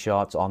hitting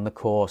shots on the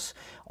course.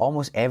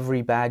 Almost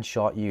every bad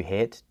shot you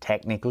hit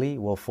technically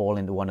will fall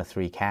into one of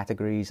 3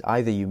 categories.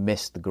 Either you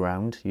missed the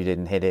ground, you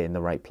didn't hit it in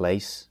the right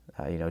place,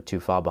 too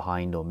far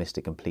behind, or missed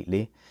it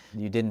completely.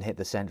 You didn't hit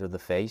the center of the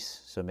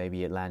face, so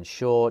maybe it lands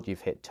short,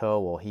 you've hit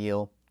toe or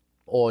heel.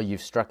 Or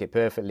you've struck it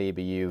perfectly,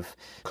 but you've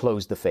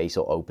closed the face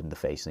or opened the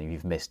face and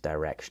you've missed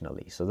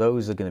directionally. So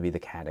those are going to be the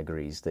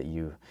categories that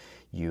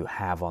you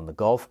have on the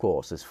golf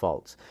course as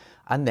faults.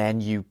 And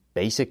then you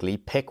basically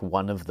pick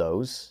one of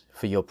those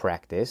for your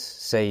practice.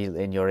 Say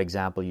in your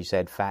example, you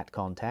said fat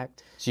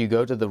contact. So you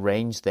go to the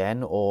range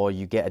then, or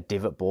you get a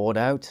divot board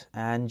out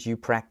and you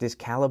practice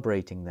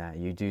calibrating that.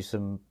 You do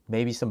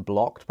maybe some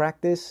blocked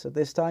practice at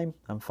this time.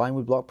 I'm fine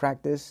with block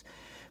practice.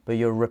 But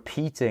you're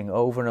repeating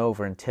over and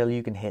over until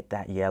you can hit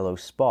that yellow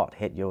spot,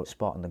 hit your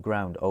spot on the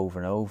ground over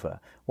and over.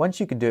 Once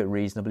you can do it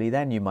reasonably,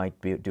 then you might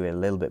do it a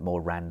little bit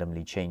more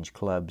randomly, change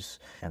clubs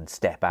and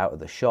step out of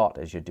the shot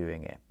as you're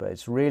doing it. But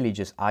it's really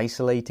just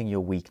isolating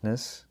your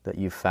weakness that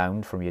you've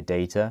found from your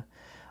data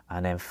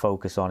and then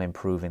focus on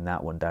improving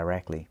that one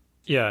directly.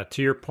 Yeah,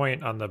 to your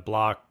point on the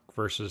block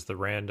versus the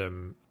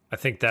random, I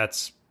think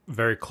that's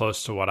very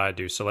close to what I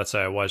do. So let's say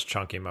I was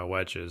chunking my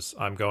wedges.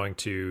 I'm going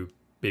to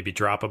maybe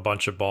drop a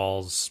bunch of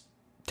balls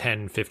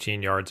 10,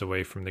 15 yards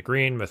away from the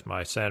green with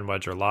my sand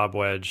wedge or lob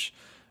wedge,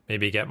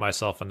 maybe get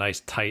myself a nice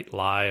tight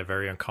lie, a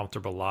very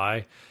uncomfortable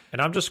lie. And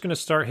I'm just going to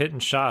start hitting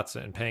shots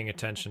and paying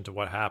attention to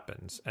what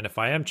happens. And if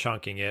I am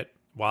chunking it,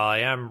 while I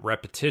am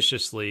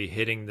repetitiously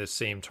hitting the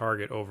same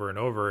target over and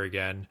over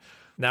again,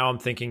 now I'm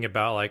thinking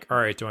about like, all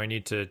right, do I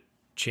need to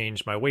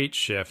change my weight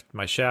shift,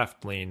 my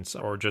shaft leans,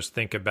 or just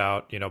think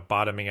about,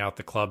 bottoming out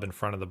the club in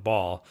front of the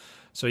ball?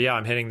 So yeah,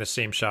 I'm hitting the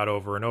same shot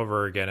over and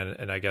over again.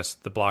 And I guess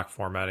the block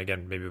format,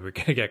 again, maybe we're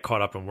going to get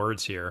caught up in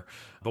words here.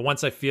 But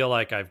once I feel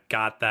like I've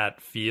got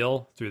that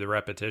feel through the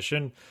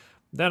repetition,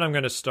 then I'm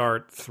going to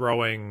start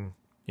throwing,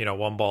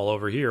 one ball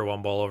over here,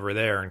 one ball over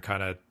there, and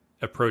kind of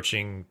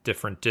approaching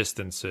different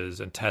distances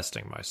and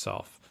testing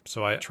myself.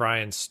 So I try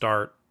and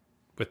start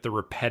with the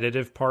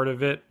repetitive part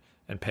of it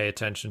and pay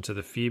attention to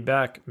the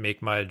feedback,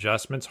 make my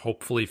adjustments,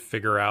 hopefully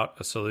figure out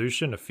a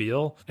solution, a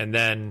feel, and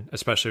then,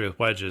 especially with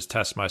wedges,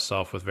 test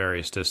myself with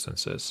various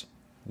distances.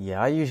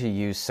 Yeah, I usually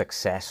use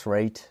success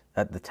rate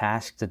at the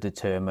task to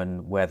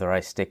determine whether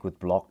I stick with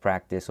block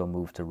practice or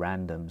move to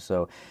random.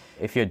 So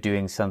if you're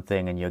doing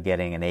something and you're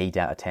getting an 8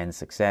 out of 10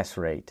 success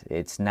rate,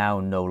 it's now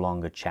no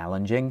longer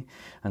challenging.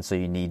 And so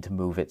you need to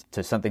move it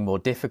to something more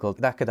difficult.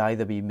 That could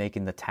either be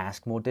making the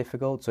task more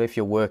difficult. So if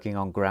you're working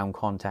on ground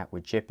contact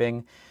with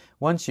chipping,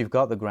 once you've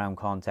got the ground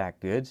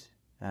contact good,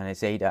 and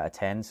it's 8 out of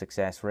 10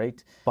 success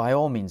rate, by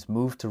all means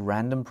move to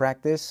random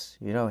practice,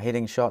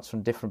 hitting shots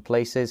from different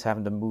places,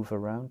 having to move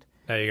around.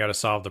 Now you got to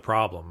solve the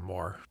problem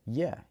more.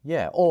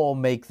 Yeah. Or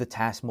make the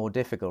task more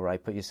difficult,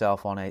 right? Put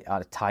yourself on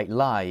a tight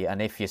lie,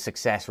 and if your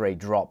success rate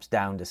drops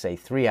down to, say,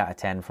 3 out of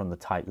 10 from the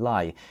tight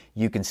lie,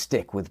 you can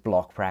stick with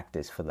block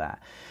practice for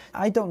that.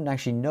 I don't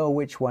actually know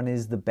which one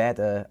is the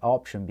better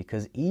option,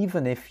 because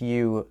even if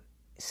you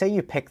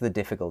pick the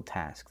difficult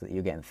task that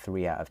you're getting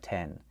 3 out of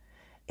 10,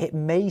 it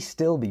may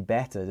still be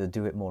better to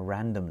do it more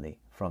randomly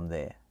from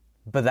there.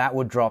 But that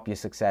would drop your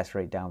success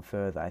rate down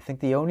further. I think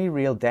the only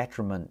real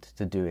detriment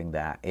to doing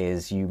that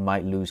is you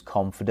might lose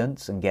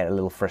confidence and get a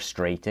little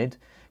frustrated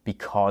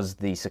because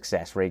the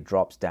success rate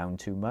drops down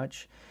too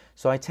much.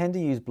 So I tend to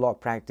use block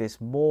practice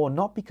more,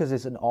 not because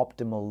it's an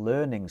optimal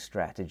learning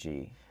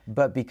strategy,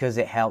 but because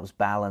it helps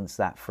balance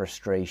that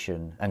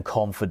frustration and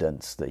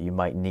confidence that you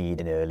might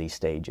need in early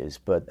stages.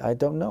 But I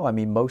don't know. I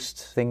mean,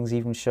 most things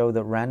even show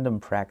that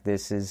random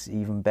practice is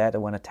even better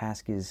when a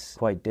task is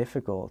quite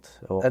difficult,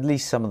 or at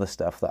least some of the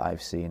stuff that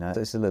I've seen.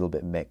 It's a little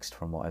bit mixed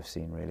from what I've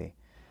seen, really.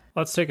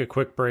 Let's take a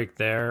quick break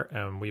there,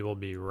 and we will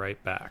be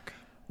right back.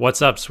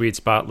 What's up, Sweet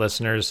Spot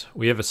listeners?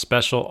 We have a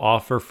special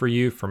offer for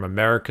you from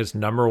America's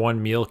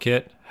 #1 meal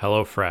kit,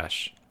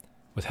 HelloFresh.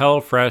 With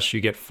HelloFresh, you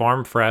get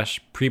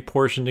farm-fresh,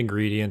 pre-portioned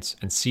ingredients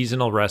and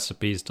seasonal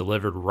recipes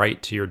delivered right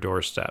to your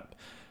doorstep.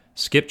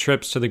 Skip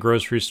trips to the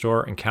grocery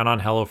store and count on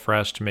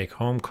HelloFresh to make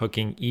home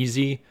cooking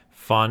easy,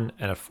 fun,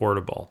 and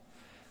affordable.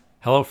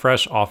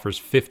 HelloFresh offers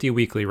 50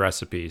 weekly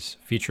recipes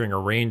featuring a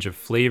range of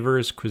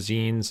flavors,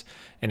 cuisines,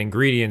 and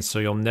ingredients so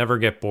you'll never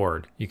get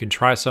bored. You can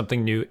try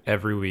something new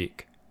every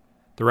week.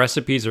 The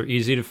recipes are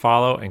easy to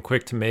follow and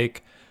quick to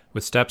make,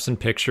 with steps and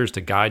pictures to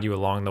guide you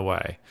along the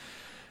way.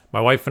 My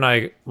wife and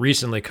I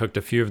recently cooked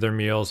a few of their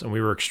meals, and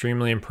we were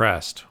extremely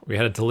impressed. We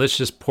had a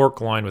delicious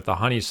pork loin with a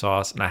honey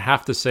sauce, and I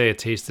have to say it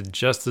tasted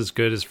just as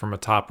good as from a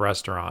top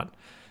restaurant.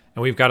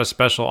 And we've got a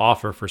special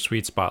offer for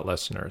Sweet Spot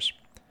listeners.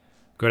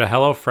 Go to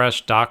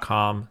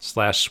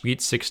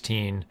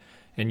HelloFresh.com/sweet16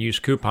 and use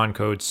coupon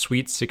code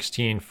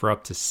SWEET16 for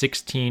up to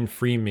 16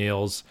 free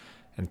meals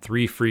and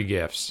 3 free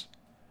gifts.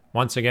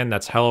 Once again,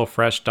 that's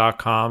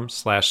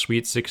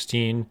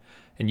HelloFresh.com/sweet16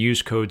 and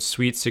use code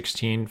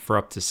SWEET16 for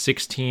up to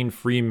 16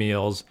 free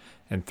meals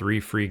and 3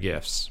 free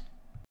gifts.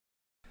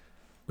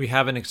 We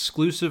have an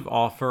exclusive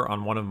offer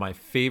on one of my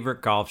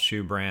favorite golf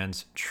shoe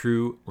brands,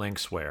 True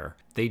Linkswear.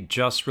 They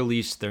just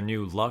released their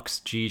new Luxe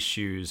G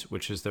shoes,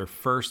 which is their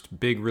first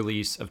big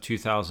release of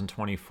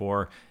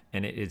 2024,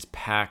 and it is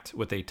packed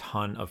with a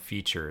ton of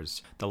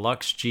features. The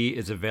Luxe G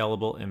is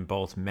available in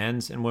both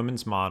men's and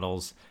women's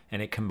models,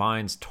 and it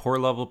combines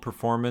tour-level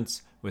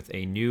performance with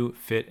a new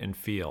fit and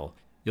feel.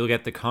 You'll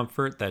get the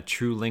comfort that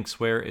True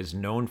Linkswear is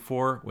known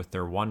for with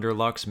their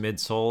Wonderlux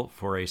midsole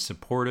for a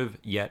supportive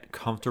yet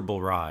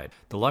comfortable ride.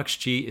 The Luxe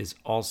G is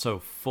also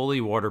fully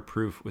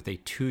waterproof with a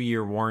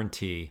 2-year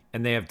warranty,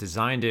 and they have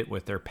designed it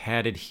with their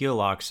padded heel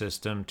lock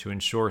system to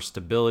ensure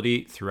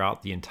stability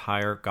throughout the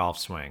entire golf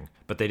swing.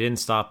 But they didn't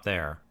stop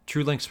there.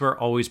 True Linkswear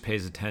always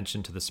pays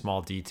attention to the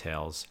small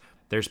details.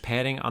 There's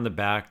padding on the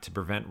back to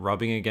prevent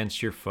rubbing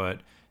against your foot,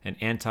 an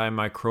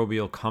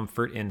antimicrobial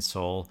comfort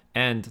insole,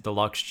 and the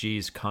Luxe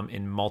G's come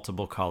in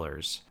multiple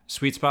colors.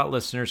 Sweet Spot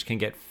listeners can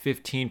get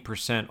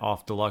 15%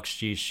 off Deluxe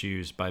G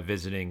shoes by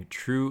visiting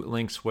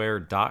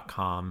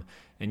truelinkswear.com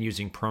and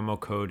using promo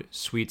code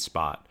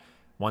SweetSpot.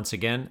 Once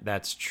again,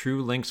 that's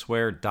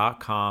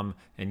truelinkswear.com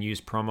and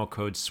use promo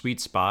code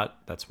SweetSpot,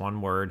 that's one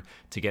word,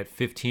 to get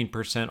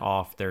 15%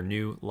 off their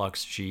new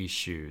Luxe G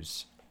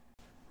shoes.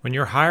 When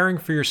you're hiring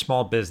for your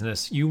small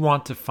business, you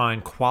want to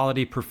find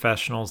quality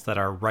professionals that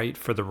are right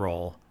for the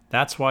role.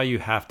 That's why you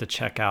have to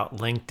check out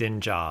LinkedIn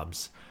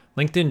Jobs.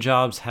 LinkedIn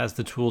Jobs has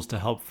the tools to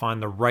help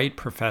find the right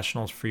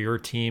professionals for your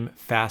team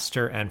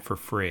faster and for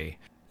free.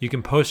 You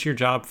can post your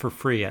job for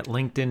free at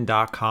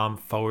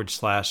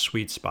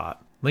linkedin.com/sweetspot.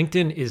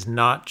 LinkedIn is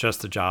not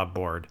just a job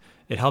board.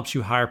 It helps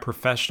you hire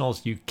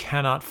professionals you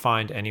cannot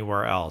find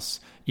anywhere else,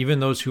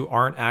 even those who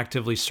aren't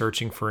actively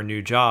searching for a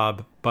new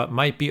job, but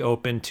might be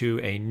open to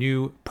a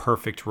new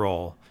perfect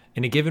role.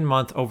 In a given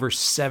month, over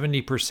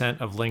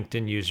 70% of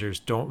LinkedIn users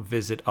don't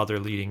visit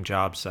other leading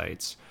job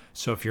sites.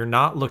 So if you're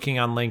not looking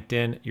on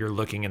LinkedIn, you're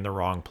looking in the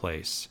wrong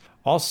place.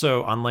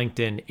 Also on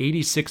LinkedIn,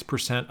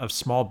 86% of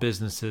small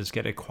businesses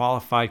get a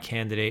qualified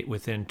candidate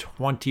within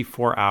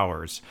 24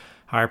 hours.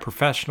 Hire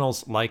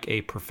professionals like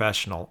a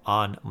professional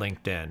on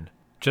LinkedIn.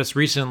 Just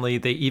recently,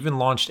 they even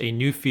launched a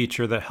new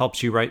feature that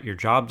helps you write your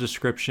job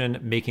description,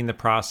 making the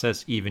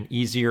process even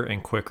easier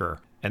and quicker.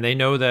 And they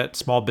know that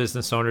small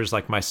business owners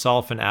like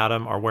myself and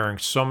Adam are wearing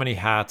so many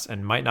hats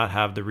and might not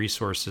have the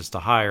resources to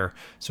hire,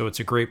 so it's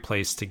a great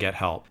place to get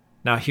help.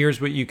 Now, here's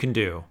what you can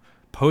do.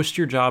 Post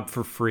your job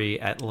for free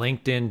at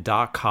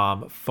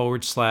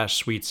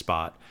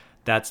linkedin.com/sweetspot.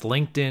 That's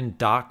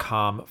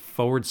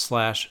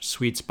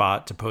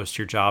linkedin.com/sweetspot to post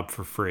your job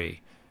for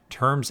free.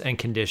 Terms and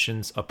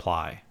conditions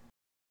apply.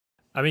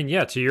 I mean,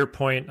 yeah, to your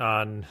point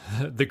on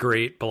the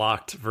great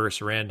blocked versus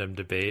random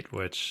debate,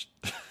 which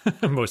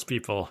most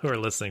people who are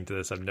listening to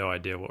this have no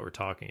idea what we're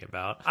talking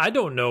about. I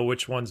don't know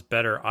which one's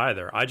better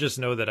either. I just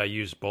know that I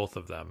use both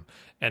of them.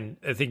 And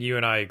I think you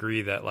and I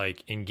agree that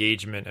like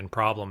engagement and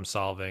problem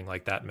solving,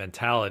 like that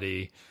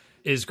mentality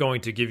is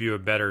going to give you a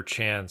better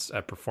chance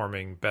at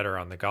performing better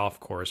on the golf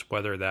course,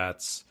 whether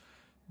that's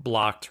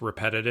blocked,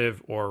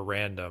 repetitive, or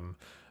random.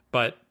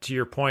 But to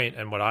your point,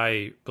 and what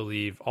I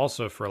believe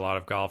also for a lot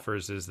of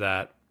golfers is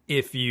that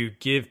if you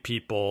give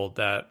people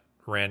that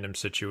random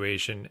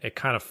situation, it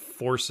kind of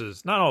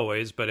forces, not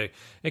always, but it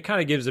kind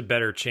of gives a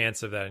better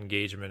chance of that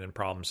engagement and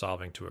problem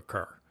solving to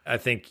occur. I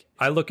think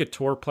I look at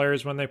tour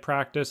players when they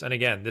practice, and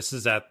again, this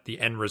is at the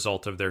end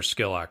result of their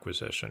skill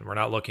acquisition. We're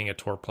not looking at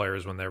tour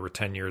players when they were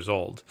 10 years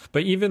old.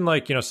 But even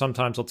like,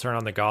 sometimes I'll turn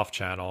on the Golf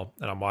Channel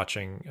and I'm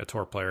watching a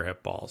tour player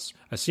hit balls.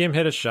 I see him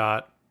hit a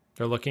shot.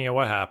 They're looking at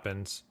what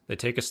happens. They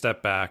take a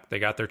step back. They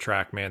got their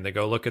TrackMan. They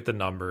go look at the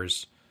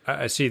numbers.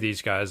 I see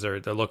these guys. They're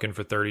looking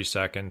for 30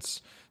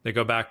 seconds. They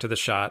go back to the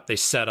shot. They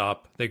set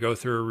up. They go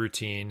through a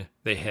routine.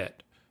 They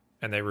hit.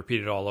 And they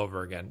repeat it all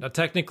over again. Now,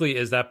 technically,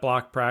 is that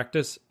block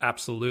practice?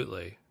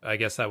 Absolutely. I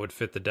guess that would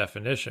fit the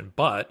definition.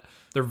 But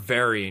they're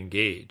very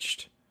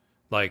engaged.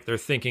 Like, they're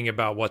thinking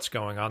about what's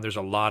going on. There's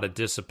a lot of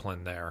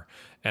discipline there.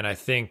 And I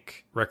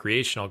think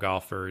recreational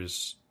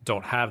golfers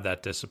don't have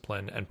that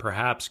discipline. And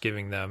perhaps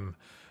giving them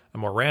a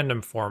more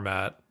random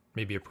format,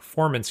 maybe a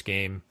performance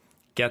game,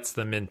 gets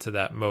them into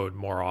that mode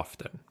more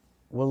often.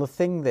 Well, the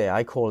thing there,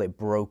 I call it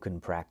broken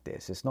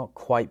practice. It's not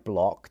quite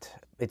blocked.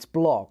 It's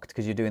blocked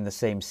because you're doing the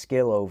same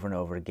skill over and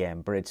over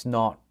again, but it's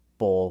not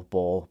ball,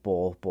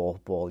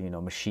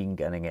 machine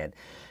gunning it.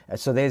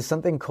 So there's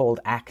something called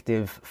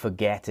active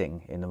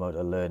forgetting in the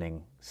motor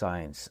learning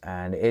science.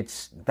 And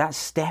it's that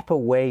step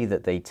away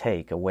that they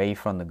take away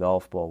from the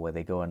golf ball where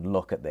they go and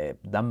look at their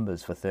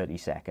numbers for 30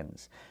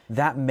 seconds.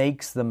 That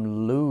makes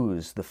them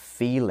lose the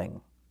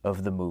feeling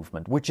of the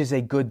movement, which is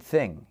a good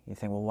thing. You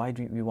think, well, why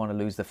do you want to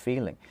lose the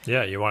feeling?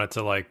 Yeah, you want it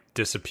to like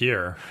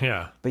disappear.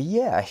 Yeah. But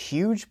yeah, a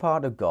huge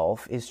part of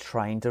golf is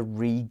trying to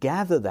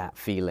regather that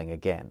feeling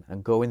again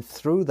and going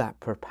through that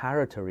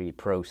preparatory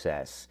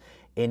process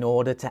in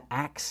order to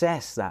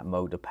access that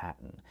motor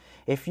pattern.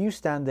 If you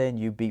stand there and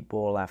you beat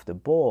ball after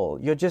ball,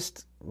 you're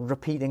just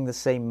repeating the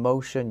same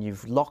motion.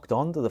 You've locked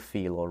onto the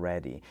feel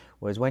already.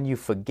 Whereas when you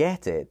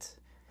forget it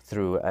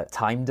through a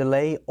time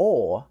delay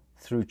or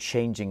through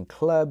changing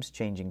clubs,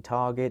 changing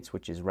targets,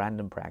 which is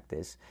random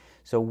practice.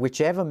 So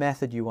whichever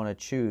method you want to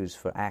choose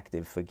for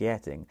active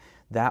forgetting,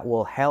 that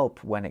will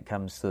help when it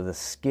comes to the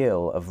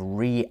skill of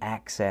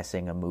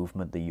re-accessing a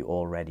movement that you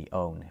already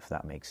own, if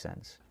that makes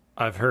sense.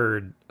 I've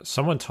heard,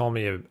 someone told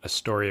me a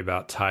story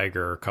about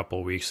Tiger a couple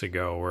of weeks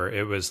ago where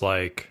it was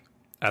like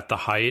at the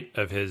height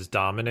of his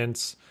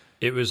dominance,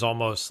 it was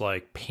almost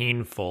like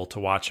painful to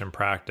watch him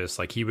practice.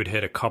 Like he would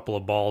hit a couple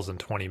of balls in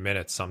 20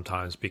 minutes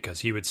sometimes because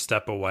he would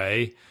step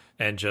away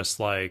and just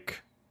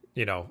like,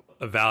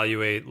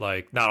 evaluate,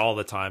 like not all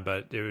the time,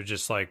 but it would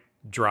just like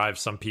drive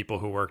some people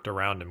who worked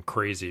around him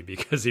crazy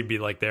because he'd be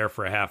like there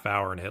for a half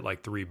hour and hit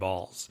like 3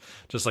 balls.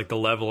 Just like the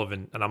level of,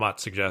 and I'm not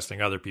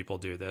suggesting other people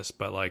do this,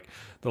 but like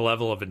the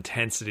level of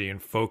intensity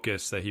and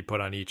focus that he put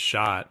on each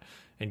shot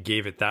and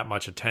gave it that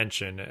much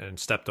attention and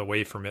stepped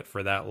away from it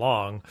for that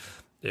long.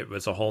 It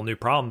was a whole new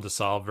problem to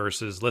solve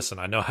versus, listen,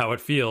 I know how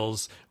it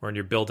feels when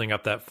you're building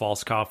up that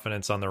false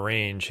confidence on the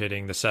range,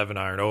 hitting the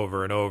 7-iron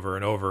over and over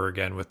and over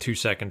again with 2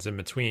 seconds in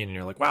between. And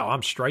you're like, wow,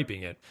 I'm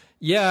striping it.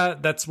 Yeah,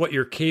 that's what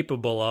you're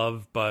capable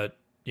of. But,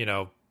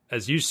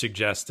 as you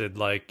suggested,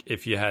 like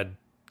if you had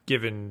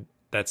given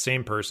that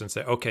same person,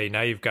 say, okay,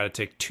 now you've got to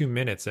take 2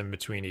 minutes in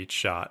between each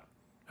shot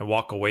and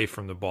walk away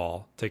from the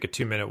ball, take a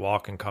 2-minute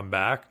walk and come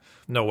back.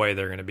 No way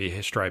they're going to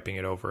be striping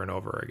it over and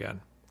over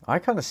again. I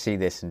kind of see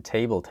this in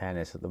table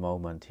tennis at the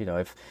moment.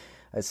 If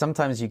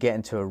sometimes you get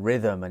into a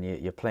rhythm and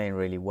you're playing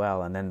really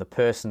well, and then the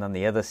person on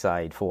the other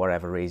side, for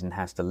whatever reason,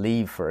 has to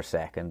leave for a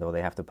second, or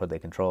they have to put their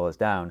controllers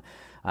down,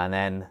 and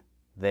then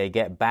they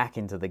get back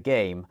into the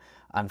game,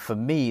 And for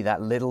me,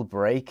 that little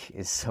break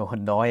is so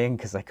annoying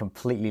because I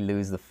completely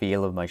lose the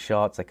feel of my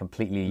shots. I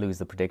completely lose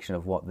the prediction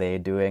of what they're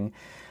doing.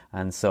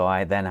 And so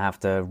I then have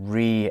to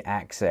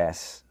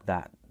re-access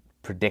that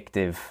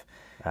predictive,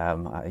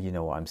 you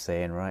know what I'm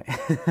saying, right?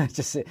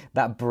 Just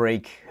that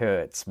break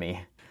hurts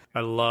me. I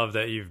love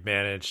that you've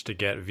managed to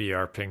get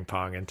VR ping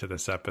pong into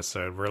this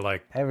episode. We're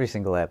like every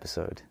single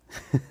episode.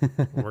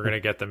 We're going to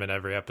get them in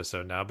every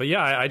episode now. But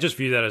yeah, I just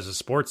view that as a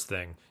sports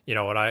thing. You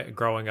know,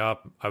 growing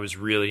up, I was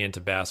really into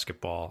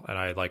basketball and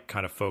I like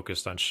kind of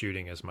focused on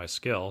shooting as my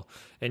skill.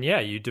 And yeah,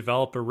 you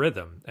develop a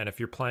rhythm. And if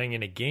you're playing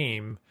in a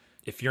game,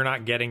 if you're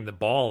not getting the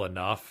ball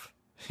enough,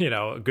 you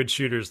know, good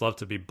shooters love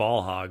to be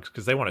ball hogs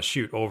because they want to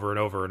shoot over and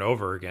over and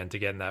over again to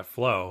get in that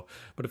flow.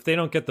 But if they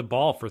don't get the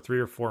ball for 3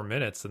 or 4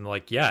 minutes, then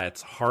like, yeah,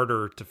 it's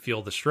harder to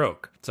feel the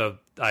stroke. So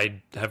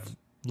I have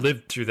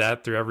lived through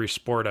that through every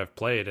sport I've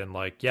played. And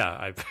like, yeah,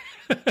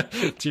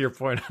 I've, to your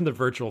point on the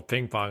virtual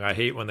ping pong, I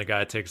hate when the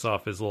guy takes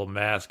off his little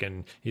mask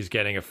and he's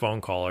getting a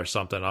phone call or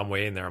something. I'm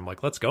waiting there. I'm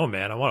like, let's go,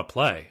 man. I want to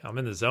play. I'm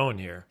in the zone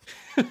here.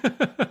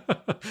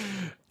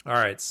 All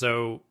right.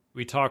 So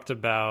we talked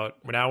about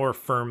now we're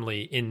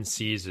firmly in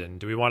season.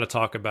 Do we want to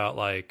talk about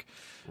like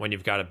when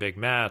you've got a big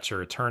match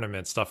or a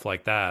tournament, stuff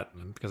like that?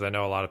 Because I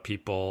know a lot of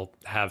people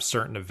have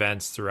certain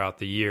events throughout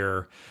the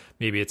year.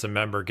 Maybe it's a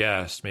member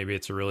guest, maybe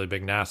it's a really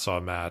big Nassau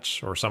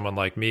match, or someone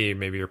like me,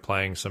 maybe you're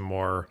playing some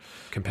more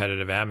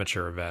competitive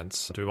amateur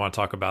events. Do we want to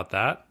talk about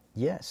that?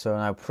 Yeah, so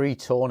now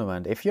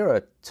pre-tournament, if you're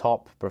a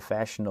top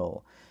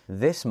professional,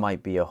 this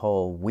might be a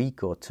whole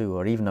week or two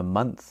or even a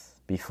month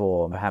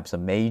before perhaps a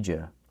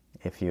major,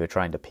 if you're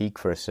trying to peak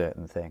for a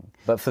certain thing.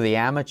 But for the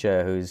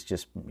amateur who's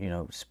just, you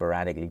know,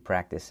 sporadically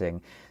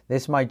practicing,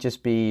 this might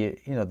just be,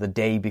 you know, the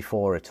day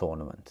before a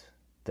tournament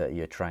that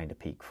you're trying to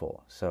peak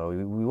for. So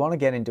we want to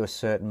get into a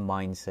certain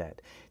mindset.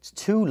 It's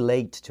too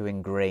late to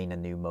ingrain a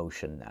new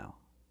motion now.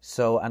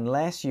 So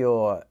unless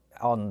you're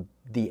on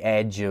the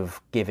edge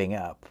of giving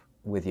up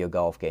with your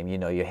golf game, you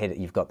know,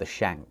 you've got the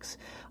shanks,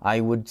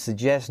 I would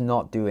suggest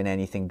not doing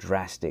anything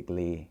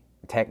drastically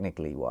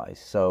technically wise.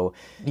 So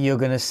you're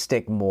going to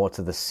stick more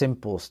to the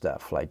simple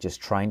stuff, like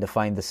just trying to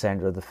find the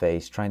center of the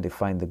face, trying to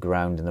find the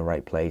ground in the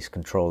right place,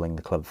 controlling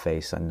the club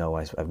face. I know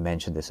I've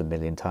mentioned this a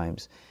million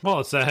times.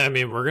 Well, it's, I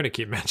mean, we're going to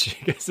keep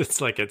mentioning because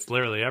it's like it's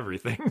literally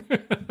everything.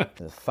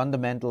 The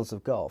fundamentals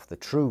of golf, the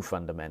true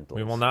fundamentals.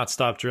 We will not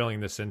stop drilling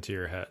this into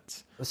your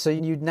heads. So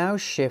you'd now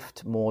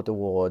shift more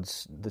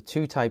towards the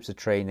two types of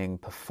training,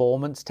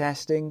 performance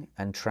testing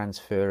and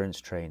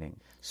transference training.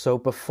 So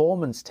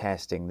performance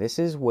testing, this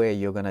is where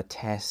you're going to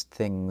test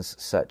things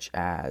such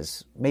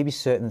as maybe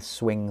certain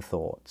swing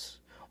thoughts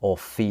or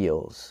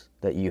feels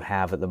that you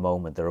have at the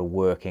moment that are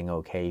working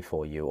okay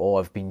for you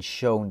or have been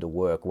shown to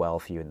work well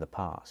for you in the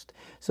past.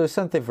 So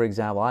something, for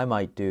example, I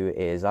might do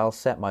is I'll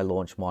set my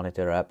launch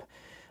monitor up,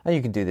 and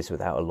you can do this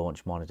without a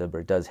launch monitor, but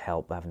it does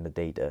help having the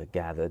data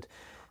gathered.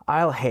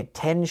 I'll hit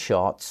 10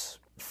 shots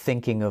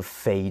thinking of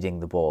fading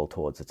the ball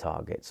towards the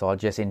target. So I'll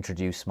just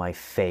introduce my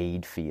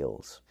fade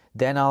feels.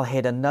 Then I'll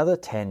hit another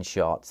 10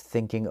 shots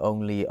thinking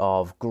only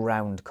of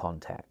ground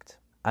contact.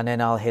 And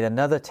then I'll hit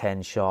another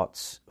 10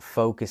 shots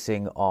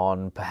focusing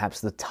on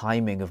perhaps the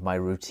timing of my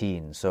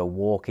routine. So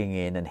walking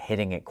in and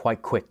hitting it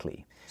quite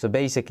quickly. So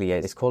basically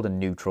it's called a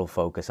neutral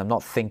focus. I'm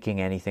not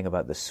thinking anything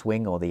about the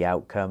swing or the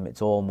outcome.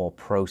 It's all more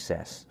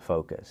process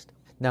focused.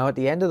 Now at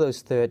the end of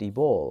those 30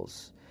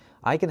 balls,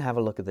 I can have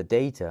a look at the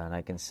data and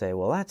I can say,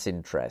 well, that's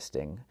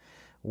interesting.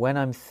 When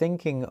I'm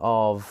thinking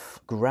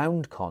of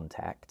ground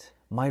contact,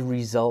 my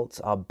results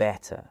are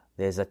better.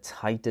 There's a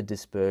tighter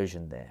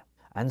dispersion there.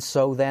 And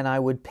so then I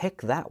would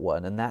pick that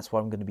one, and that's what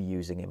I'm going to be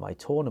using in my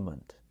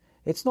tournament.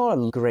 It's not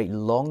a great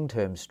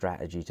long-term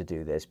strategy to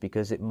do this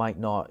because it might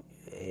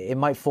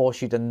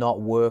force you to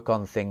not work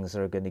on things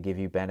that are going to give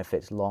you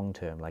benefits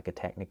long-term, like a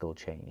technical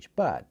change.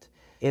 But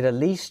it at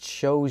least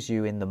shows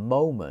you in the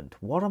moment,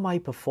 what am I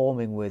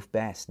performing with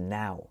best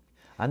now?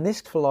 And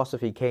this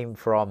philosophy came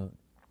from,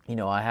 you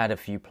know, I had a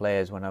few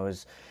players when I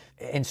was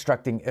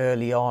instructing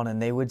early on,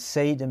 and they would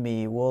say to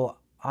me, well,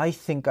 I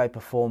think I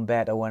perform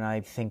better when I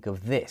think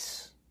of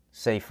this.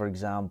 Say, for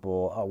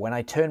example, when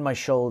I turn my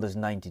shoulders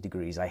 90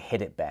 degrees, I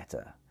hit it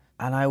better.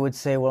 And I would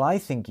say, well, I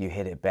think you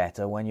hit it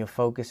better when you're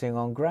focusing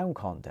on ground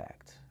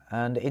contact.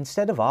 And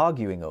instead of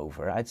arguing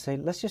over it, I'd say,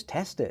 let's just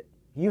test it.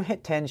 You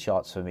hit 10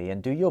 shots for me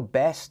and do your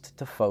best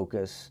to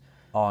focus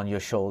on your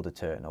shoulder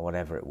turn or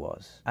whatever it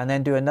was. And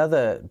then do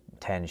another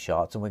 10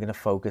 shots and we're going to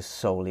focus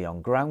solely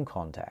on ground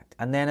contact.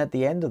 And then at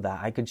the end of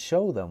that, I could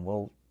show them,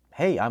 well,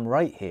 hey, I'm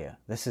right here.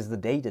 This is the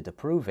data to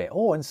prove it.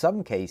 Or in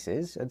some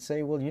cases, I'd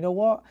say, well, you know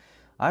what?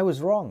 I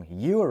was wrong.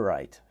 You were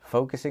right.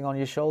 Focusing on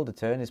your shoulder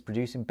turn is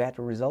producing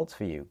better results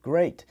for you.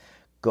 Great.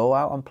 Go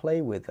out and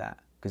play with that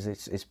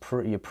because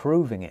you're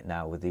proving it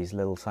now with these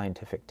little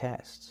scientific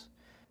tests.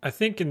 I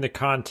think in the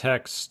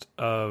context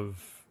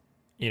of,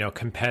 you know,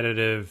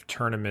 competitive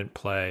tournament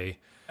play,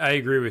 I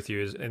agree with you.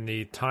 Is in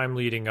the time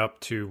leading up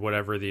to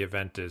whatever the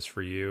event is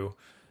for you.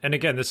 And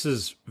again, this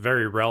is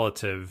very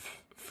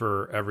relative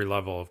for every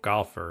level of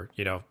golfer.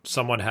 You know,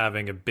 someone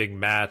having a big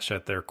match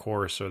at their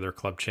course or their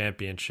club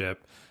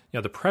championship, you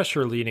know, the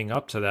pressure leading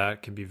up to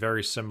that can be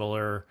very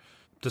similar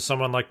to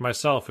someone like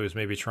myself who's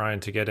maybe trying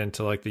to get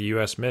into like the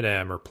US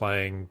Mid-Am or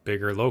playing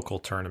bigger local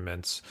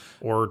tournaments,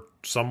 or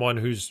someone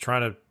who's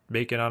trying to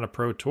make it on a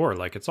pro tour.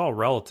 Like, it's all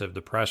relative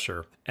to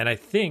pressure. And I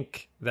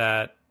think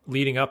that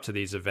leading up to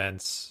these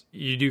events,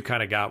 you do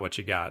kind of got what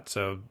you got.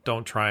 So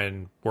don't try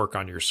and work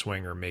on your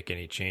swing or make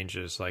any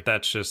changes. Like,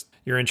 that's just,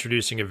 you're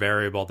introducing a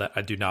variable that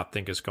I do not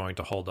think is going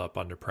to hold up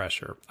under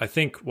pressure. I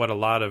think what a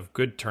lot of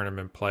good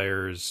tournament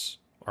players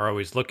are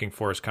always looking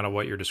for is kind of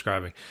what you're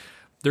describing.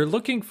 They're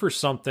looking for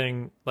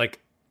something like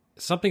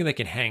something they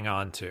can hang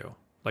on to,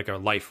 like a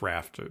life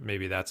raft.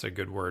 Maybe that's a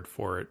good word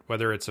for it,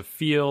 whether it's a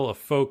feel, a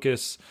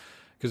focus,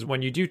 because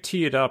when you do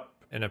tee it up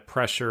in a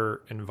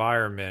pressure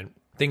environment,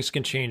 things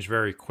can change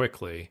very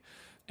quickly.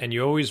 And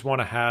you always want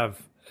to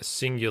have a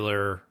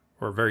singular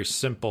or very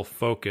simple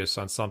focus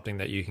on something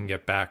that you can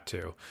get back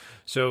to.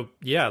 So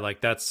yeah,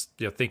 like that's,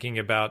 you know, thinking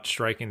about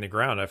striking the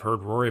ground. I've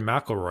heard Rory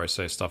McIlroy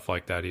say stuff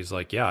like that. He's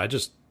like, yeah, I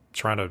just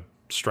trying to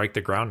strike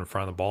the ground in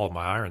front of the ball with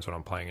my irons when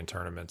I'm playing in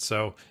tournaments.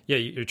 So yeah,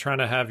 you're trying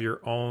to have your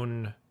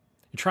own,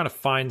 you're trying to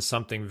find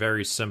something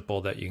very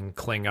simple that you can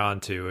cling on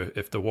to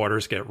if the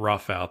waters get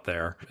rough out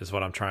there, is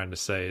what I'm trying to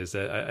say. Is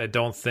that I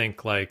don't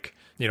think, like,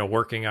 you know,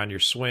 working on your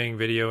swing,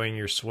 videoing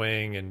your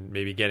swing, and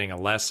maybe getting a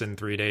lesson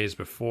 3 days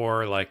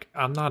before, like,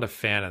 I'm not a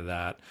fan of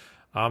that.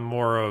 I'm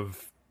more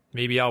of,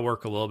 maybe I'll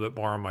work a little bit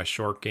more on my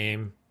short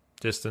game,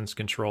 distance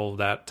control,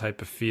 that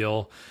type of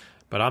feel.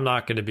 But I'm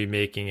not going to be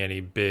making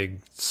any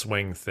big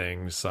swing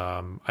things.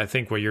 I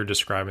think what you're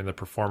describing, the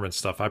performance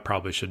stuff, I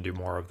probably should do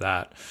more of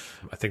that.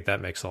 I think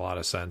that makes a lot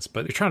of sense.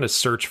 But you're trying to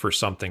search for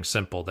something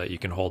simple that you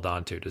can hold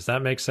on to. Does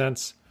that make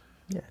sense?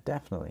 Yeah,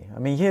 definitely. I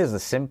mean, here's the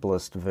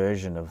simplest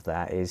version of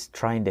that, is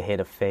trying to hit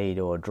a fade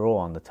or a draw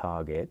on the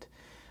target.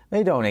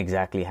 They don't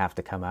exactly have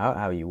to come out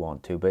how you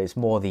want to, but it's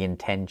more the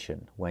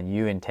intention. When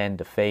you intend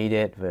to fade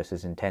it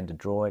versus intend to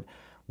draw it,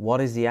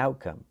 what is the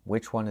outcome?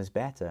 Which one is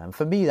better? And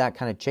for me, that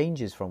kind of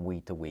changes from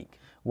week to week.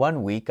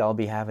 One week, I'll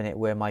be having it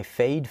where my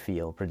fade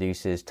feel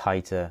produces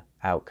tighter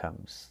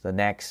outcomes. The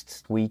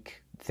next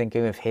week,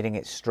 thinking of hitting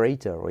it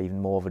straighter or even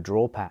more of a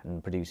draw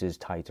pattern produces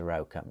tighter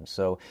outcomes.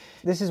 So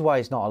this is why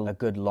it's not a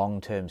good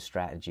long-term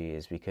strategy,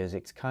 is because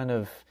it's kind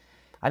of,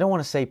 I don't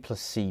want to say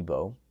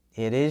placebo.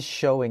 It is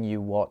showing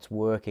you what's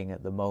working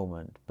at the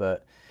moment,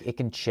 but it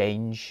can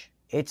change.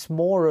 It's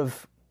more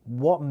of,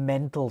 what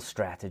mental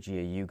strategy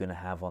are you going to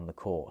have on the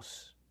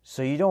course?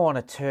 So you don't want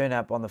to turn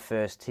up on the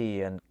first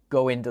tee and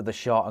go into the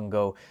shot and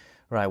go,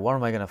 right, what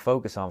am I going to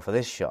focus on for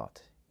this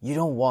shot? You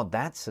don't want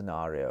that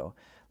scenario.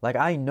 Like,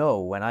 I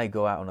know when I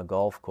go out on a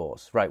golf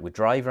course, right, with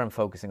driver, I'm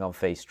focusing on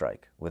face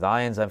strike. With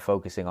irons, I'm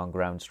focusing on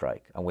ground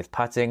strike. And with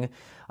putting,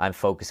 I'm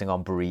focusing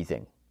on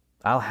breathing.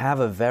 I'll have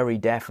a very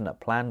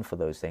definite plan for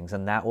those things,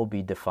 and that will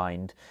be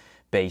defined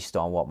based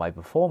on what my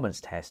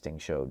performance testing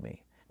showed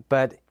me.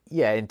 But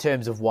yeah, in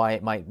terms of why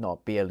it might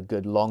not be a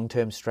good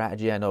long-term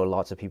strategy, I know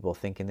lots of people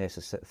thinking this,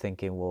 is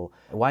thinking, well,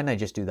 why don't I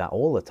just do that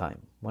all the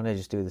time? Why don't I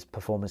just do this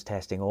performance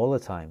testing all the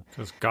time?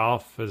 Because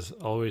golf is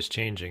always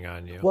changing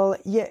on you. Well,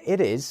 yeah,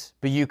 it is.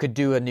 But you could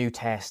do a new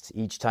test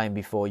each time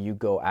before you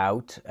go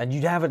out, and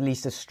you'd have at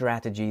least a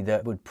strategy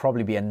that would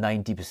probably be a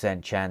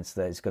 90% chance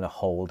that it's going to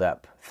hold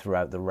up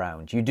throughout the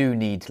round. You do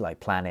need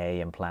like plan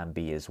A and plan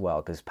B as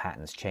well, because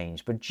patterns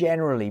change. But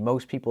generally,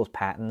 most people's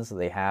patterns that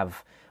they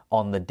have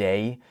on the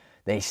day,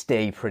 they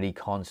stay pretty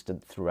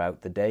constant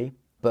throughout the day.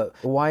 But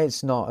why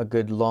it's not a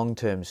good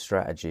long-term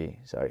strategy,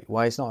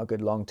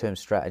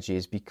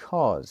 is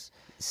because,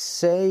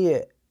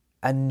 say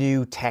a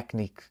new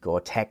technique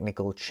or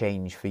technical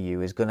change for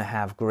you is going to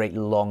have great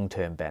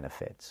long-term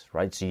benefits,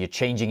 right? So you're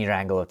changing your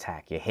angle of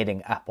attack, you're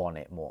hitting up on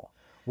it more.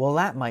 Well,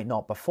 that might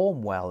not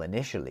perform well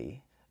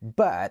initially,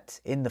 but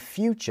in the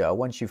future,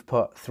 once you've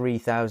put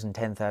 3,000,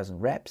 10,000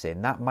 reps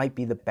in, that might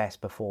be the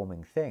best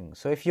performing thing.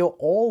 So if you're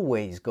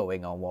always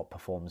going on what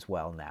performs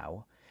well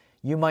now,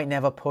 you might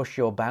never push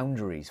your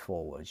boundaries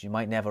forwards. You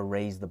might never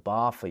raise the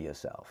bar for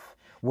yourself.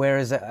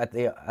 Whereas at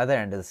the other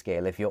end of the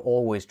scale, if you're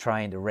always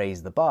trying to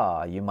raise the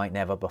bar, you might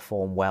never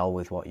perform well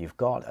with what you've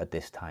got at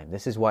this time.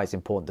 This is why it's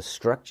important to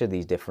structure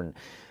these different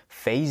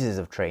phases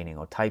of training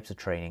or types of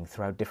training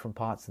throughout different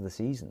parts of the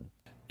season.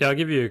 Yeah, I'll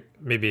give you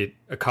maybe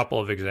a couple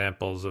of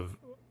examples of,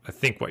 I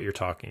think, what you're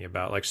talking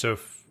about. Like, so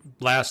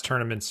last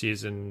tournament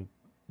season,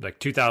 like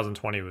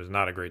 2020 was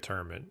not a great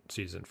tournament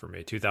season for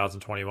me.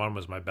 2021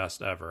 was my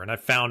best ever. And I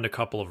found a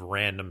couple of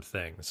random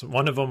things.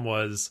 One of them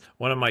was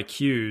one of my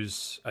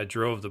cues. I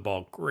drove the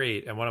ball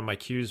great. And one of my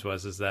cues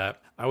is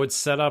that I would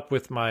set up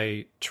with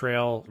my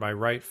trail, my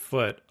right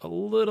foot a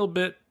little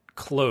bit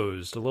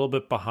closed, a little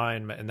bit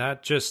behind. And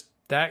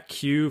that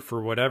cue,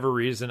 for whatever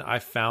reason, I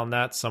found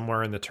that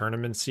somewhere in the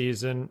tournament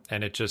season,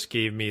 and it just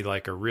gave me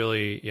like a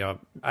really,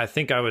 I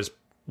think I was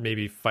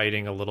maybe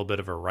fighting a little bit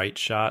of a right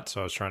shot,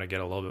 so I was trying to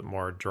get a little bit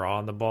more draw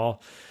on the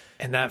ball.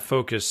 And that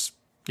focus,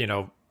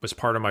 was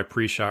part of my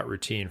pre-shot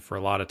routine for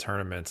a lot of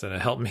tournaments, and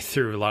it helped me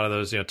through a lot of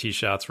those, tee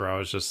shots where I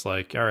was just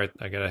like, all right,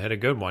 I gotta hit a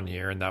good one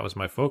here, and that was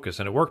my focus,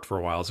 and it worked for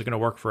a while. Is it gonna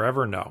work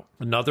forever? No.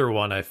 Another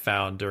one I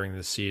found during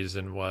the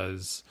season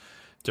was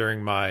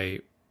during my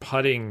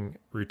putting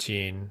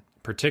routine,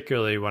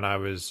 particularly when I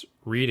was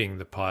reading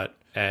the putt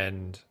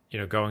and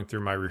going through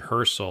my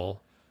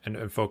rehearsal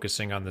and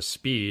focusing on the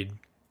speed,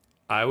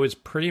 I was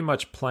pretty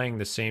much playing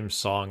the same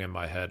song in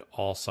my head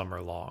all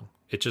summer long.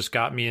 It just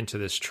got me into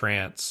this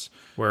trance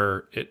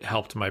where it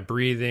helped my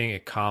breathing,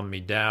 it calmed me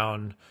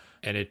down,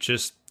 and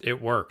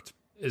it worked.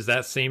 Is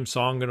that same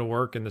song going to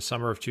work in the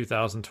summer of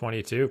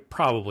 2022?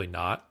 Probably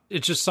not.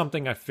 It's just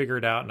something I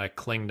figured out and I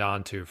clinged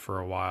on to for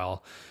a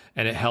while,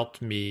 and it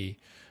helped me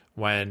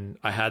when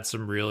I had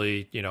some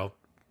really,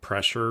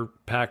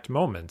 pressure-packed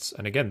moments.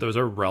 And again, those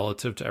are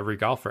relative to every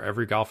golfer.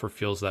 Every golfer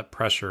feels that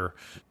pressure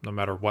no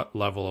matter what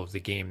level of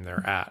the game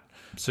they're at.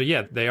 So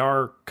yeah, they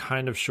are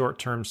kind of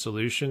short-term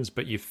solutions,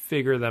 but you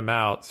figure them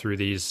out through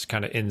these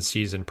kind of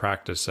in-season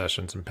practice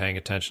sessions and paying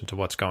attention to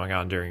what's going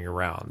on during your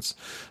rounds.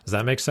 Does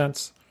that make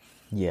sense?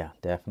 Yeah,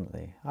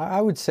 definitely. I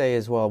would say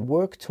as well,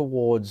 work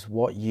towards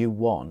what you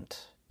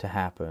want to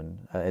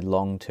happen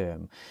long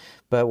term.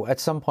 But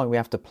at some point we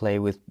have to play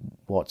with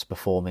what's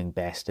performing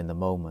best in the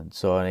moment.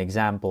 So an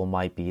example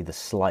might be the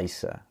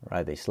slicer,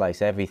 right? They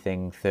slice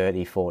everything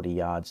 30, 40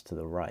 yards to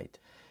the right.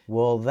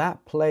 Well,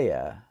 that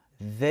player,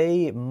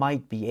 they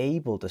might be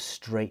able to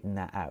straighten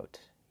that out.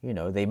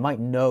 They might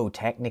know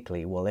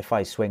technically, well, if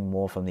I swing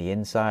more from the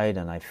inside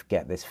and I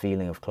get this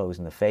feeling of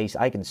closing the face,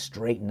 I can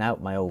straighten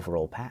out my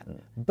overall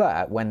pattern.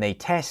 But when they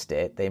test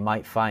it, they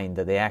might find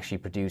that they actually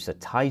produce a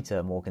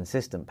tighter, more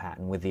consistent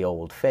pattern with the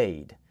old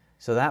fade.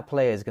 So that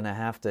player is going to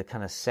have to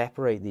kind of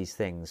separate these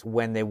things.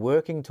 When they're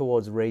working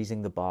towards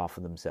raising the bar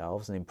for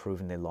themselves and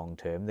improving their long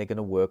term, they're going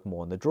to work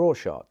more on the draw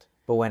shot.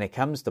 But when it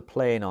comes to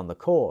playing on the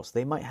course,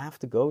 they might have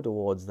to go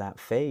towards that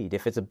fade.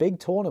 If it's a big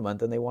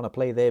tournament and they want to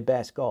play their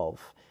best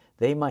golf,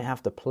 they might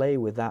have to play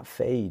with that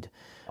fade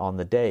on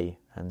the day.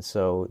 And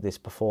so this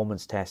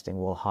performance testing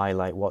will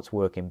highlight what's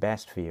working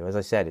best for you. As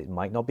I said, it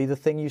might not be the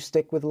thing you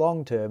stick with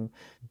long term,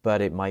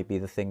 but it might be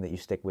the thing that you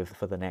stick with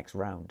for the next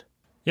round.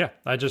 Yeah,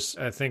 I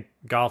think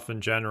golf in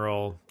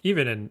general,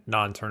 even in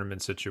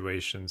non-tournament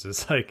situations,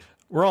 is like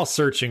we're all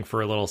searching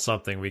for a little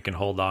something we can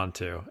hold on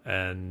to.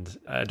 And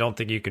I don't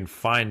think you can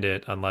find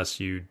it unless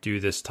you do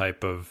this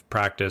type of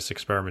practice,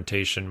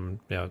 experimentation.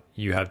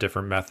 You have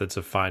different methods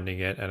of finding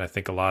it. And I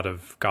think a lot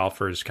of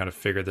golfers kind of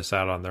figure this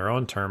out on their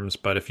own terms.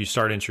 But if you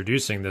start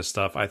introducing this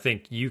stuff, I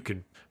think you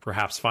could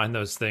perhaps find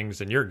those things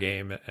in your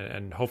game,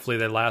 and hopefully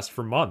they last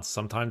for months.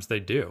 Sometimes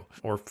they do,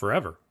 or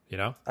forever.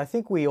 I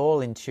think we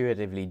all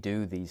intuitively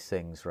do these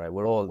things, right?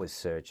 We're always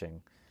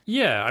searching.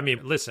 Yeah, I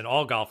mean, listen,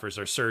 all golfers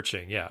are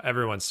searching. Yeah,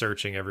 everyone's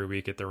searching every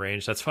week at the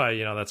range. That's why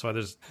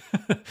there's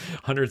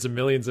hundreds of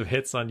millions of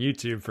hits on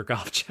YouTube for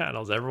golf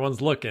channels.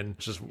 Everyone's looking.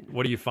 It's just,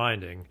 what are you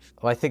finding?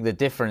 Well, I think the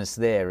difference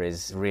there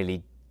is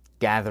really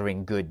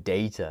gathering good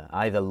data,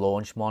 either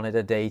launch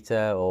monitor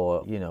data or,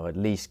 at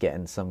least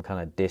getting some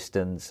kind of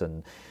distance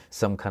and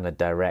some kind of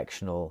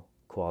directional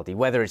quality,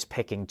 whether it's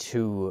picking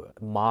two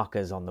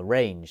markers on the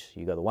range.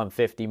 You got the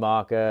 150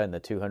 marker and the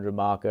 200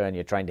 marker, and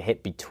you're trying to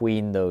hit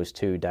between those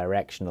two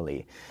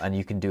directionally. And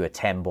you can do a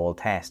 10-ball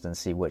test and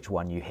see which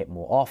one you hit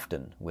more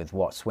often with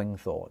what swing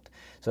thought.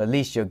 So at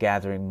least you're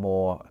gathering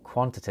more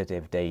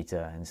quantitative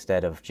data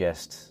instead of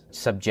just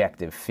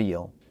subjective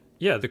feel.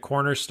 Yeah, the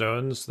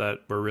cornerstones that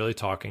we're really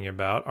talking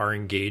about are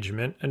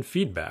engagement and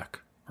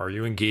feedback. Are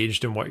you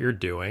engaged in what you're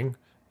doing?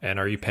 And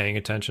are you paying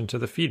attention to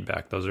the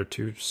feedback? Those are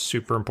two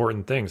super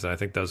important things. And I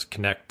think those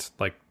connect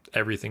like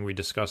everything we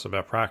discuss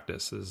about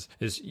practice is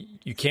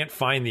you can't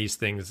find these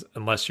things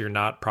unless you're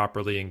not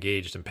properly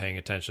engaged and paying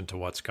attention to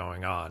what's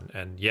going on.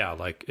 And yeah,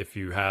 like if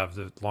you have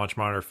the launch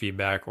monitor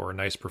feedback or a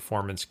nice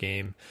performance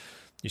game,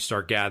 you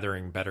start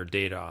gathering better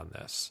data on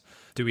this.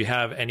 Do we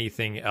have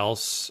anything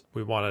else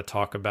we want to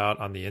talk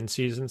about on the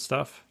in-season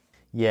stuff?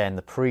 Yeah, in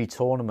the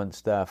pre-tournament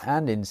stuff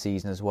and in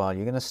season as well,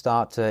 you're going to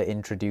start to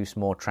introduce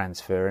more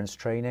transference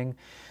training.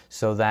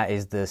 So that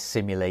is the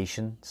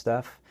simulation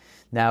stuff.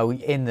 Now,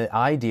 in the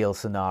ideal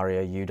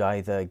scenario, you'd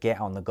either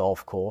get on the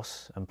golf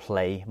course and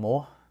play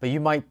more, but you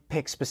might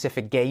pick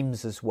specific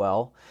games as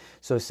well.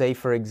 So say,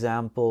 for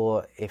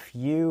example, if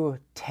you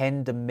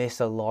tend to miss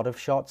a lot of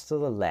shots to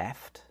the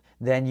left,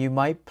 then you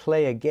might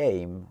play a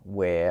game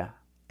where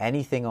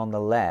anything on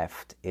the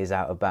left is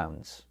out of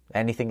bounds.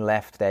 Anything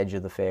left edge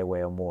of the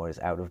fairway or more is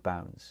out of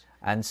bounds.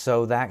 And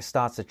so that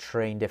starts to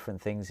train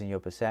different things in your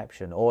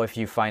perception. Or if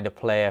you find a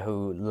player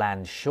who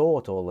lands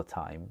short all the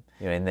time,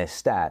 in their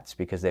stats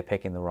because they're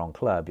picking the wrong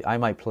club, I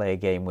might play a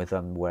game with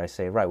them where I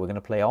say, right, we're going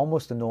to play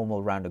almost a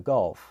normal round of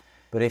golf.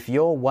 But if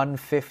you're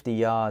 150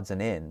 yards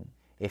and in,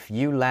 if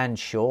you land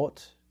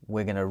short,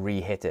 we're going to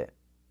re-hit it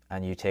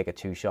and you take a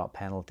 2-shot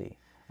penalty.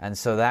 And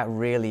so that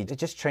really, it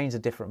just trains a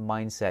different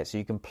mindset. So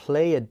you can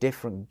play a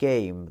different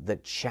game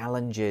that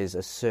challenges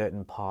a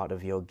certain part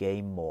of your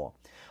game more.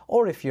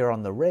 Or if you're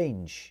on the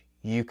range,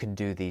 you can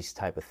do these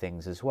type of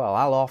things as well.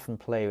 I'll often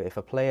play, if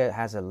a player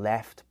has a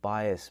left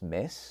bias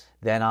miss,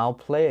 then I'll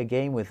play a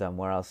game with them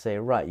where I'll say,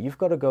 right, you've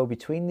got to go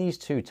between these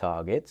two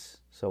targets.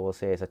 So we'll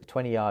say it's a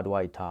 20-yard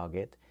wide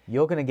target.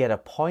 You're going to get a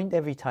point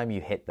every time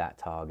you hit that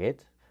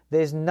target.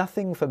 There's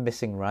nothing for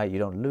missing right. You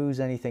don't lose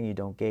anything, you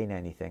don't gain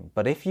anything.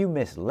 But if you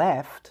miss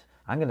left,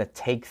 I'm going to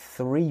take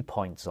 3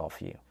 points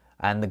off you.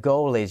 And the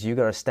goal is you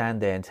got to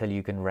stand there until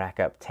you can rack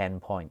up 10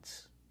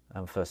 points.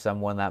 And for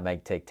someone that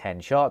might take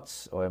 10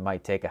 shots, or it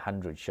might take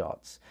 100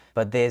 shots.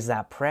 But there's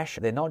that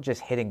pressure. They're not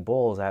just hitting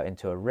balls out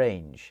into a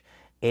range.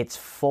 It's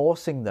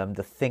forcing them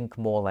to think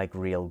more like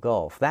real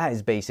golf. That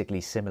is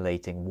basically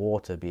simulating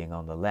water being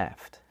on the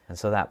left. And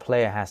so that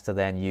player has to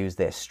then use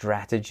their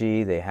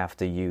strategy. They have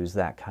to use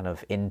that kind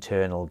of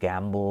internal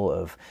gamble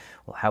of,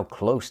 well, how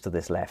close to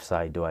this left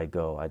side do I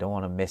go? I don't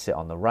want to miss it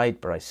on the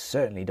right, but I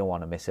certainly don't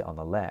want to miss it on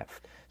the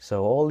left.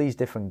 So all these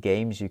different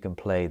games you can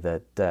play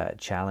that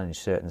challenge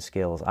certain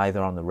skills, either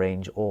on the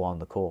range or on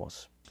the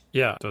course.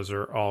 Yeah, those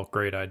are all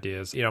great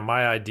ideas. You know,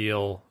 my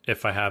ideal,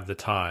 if I have the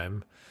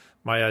time,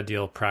 my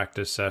ideal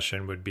practice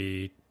session would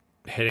be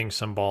hitting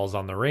some balls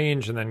on the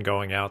range and then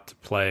going out to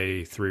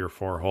play 3 or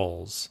 4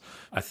 holes.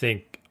 I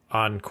think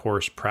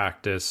on-course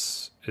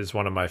practice is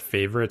one of my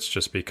favorites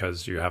just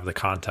because you have the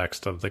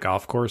context of the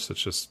golf course.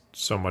 It's just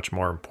so much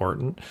more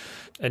important.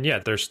 And yeah,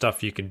 there's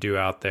stuff you can do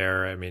out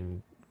there. I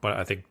mean, but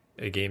I think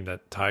a game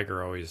that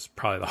Tiger always,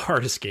 probably the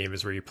hardest game,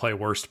 is where you play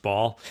worst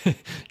ball.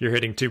 You're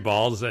hitting 2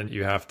 balls and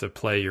you have to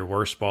play your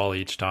worst ball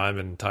each time.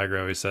 And Tiger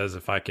always says,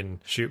 if I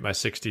can shoot my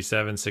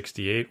 67,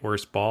 68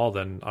 worst ball,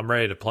 then I'm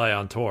ready to play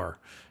on tour.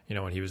 You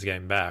know, when he was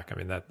getting back. I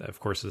mean, that of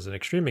course is an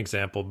extreme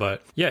example,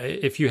 but yeah,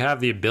 if you have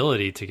the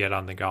ability to get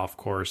on the golf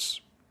course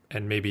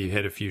and maybe you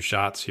hit a few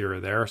shots here or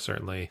there,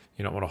 certainly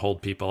you don't want to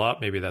hold people up.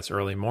 Maybe that's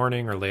early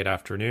morning or late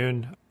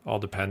afternoon. All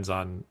depends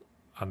on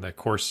the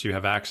course you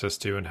have access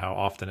to and how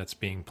often it's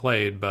being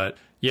played. But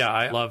yeah,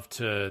 I love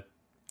to,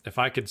 if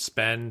I could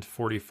spend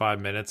 45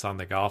 minutes on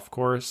the golf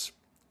course,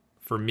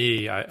 for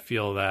me, I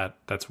feel that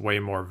that's way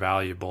more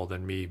valuable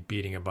than me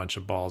beating a bunch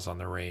of balls on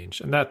the range.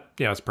 And that,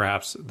 you know, is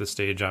perhaps the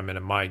stage I'm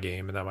in my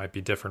game, and that might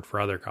be different for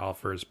other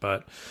golfers,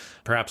 but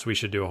perhaps we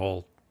should do a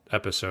whole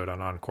episode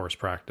on course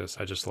practice.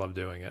 I just love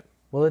doing it.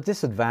 Well, the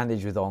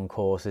disadvantage with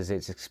on-course is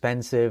it's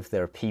expensive.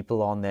 There are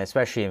people on there,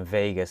 especially in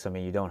Vegas. I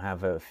mean, you don't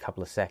have a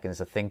couple of seconds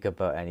to think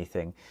about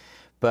anything.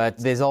 But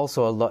there's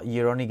also a lot,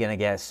 you're only going to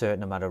get a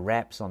certain amount of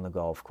reps on the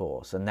golf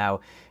course. And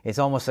now it's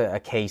almost a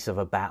case of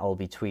a battle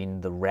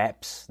between the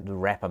reps, the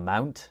rep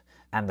amount,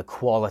 and the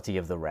quality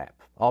of the rep.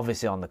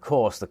 Obviously on the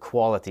course, the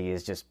quality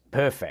is just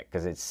perfect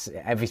because it's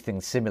everything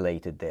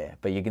simulated there,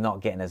 but you're not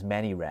getting as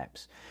many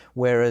reps.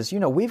 Whereas, you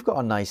know, we've got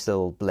a nice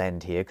little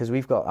blend here because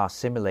we've got our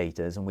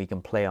simulators and we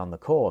can play on the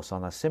course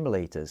on our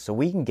simulators. So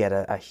we can get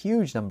a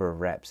huge number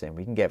of reps in.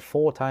 We can get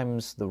 4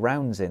 times the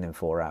rounds in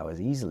 4 hours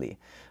easily.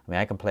 I mean,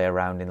 I can play a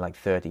round in like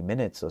 30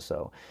 minutes or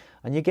so.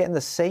 And you're getting the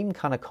same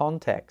kind of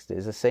context.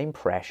 There's the same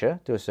pressure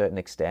to a certain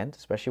extent,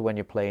 especially when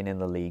you're playing in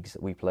the leagues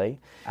that we play.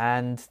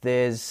 And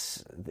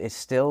it's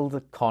still the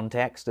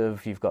context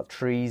of you've got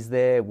trees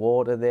there,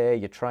 water there,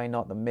 you're trying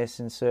not to miss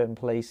in certain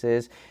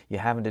places,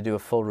 you're having to do a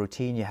full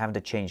routine, you're having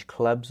to change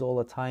clubs all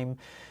the time.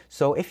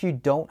 So if you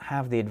don't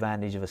have the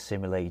advantage of a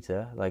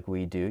simulator like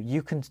we do,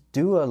 you can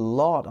do a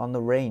lot on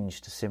the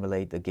range to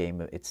simulate the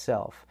game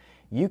itself.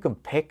 You can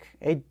pick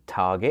a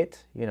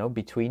target, you know,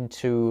 between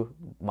 2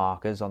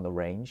 markers on the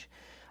range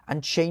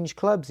and change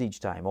clubs each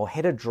time, or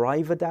hit a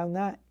driver down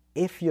that.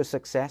 If you're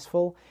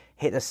successful,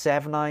 hit a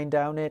 7-iron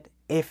down it.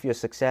 If you're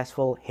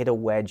successful, hit a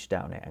wedge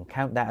down it and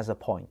count that as a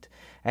point.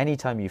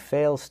 Anytime you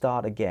fail,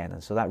 start again.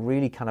 And so that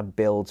really kind of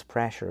builds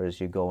pressure as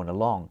you're going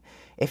along.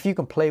 If you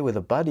can play with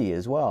a buddy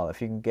as well,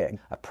 if you can get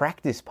a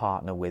practice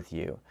partner with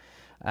you,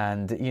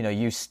 and, you know,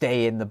 you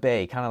stay in the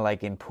bay, kind of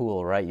like in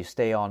pool, right? You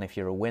stay on if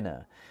you're a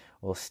winner.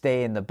 Will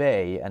stay in the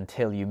bay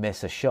until you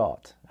miss a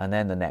shot, and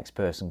then the next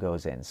person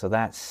goes in. So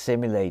that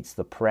simulates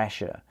the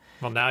pressure.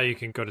 Well, now you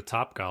can go to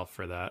Topgolf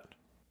for that.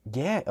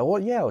 Yeah,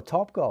 or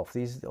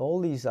Topgolf. All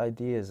these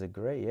ideas are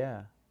great.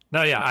 Yeah.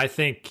 No, yeah, I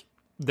think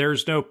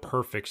there's no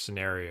perfect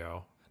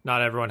scenario.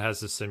 Not everyone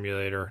has a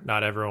simulator.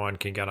 Not everyone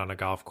can get on a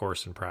golf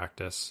course and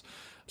practice.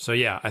 So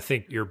yeah, I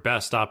think your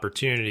best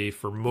opportunity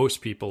for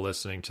most people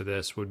listening to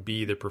this would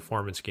be the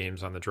performance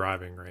games on the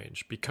driving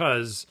range.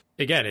 Because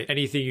again,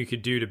 anything you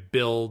could do to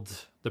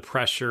build the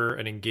pressure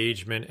and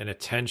engagement and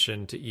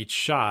attention to each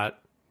shot,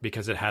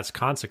 because it has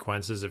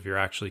consequences if you're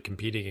actually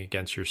competing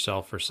against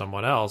yourself or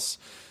someone else.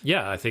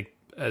 Yeah, I think,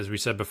 as we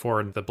said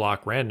before, the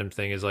block random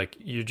thing is like,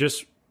 you're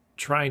just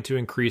trying to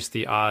increase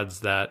the odds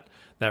that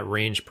that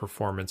range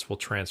performance will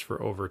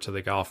transfer over to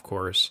the golf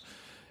course.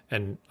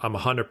 And I'm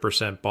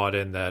 100% bought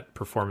in that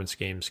performance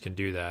games can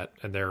do that.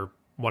 And they're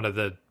one of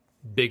the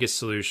biggest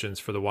solutions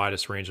for the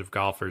widest range of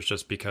golfers,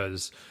 just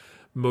because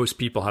most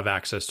people have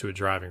access to a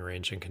driving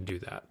range and can do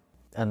that.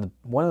 And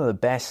one of the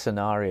best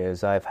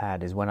scenarios I've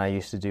had is when I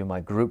used to do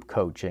my group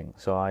coaching.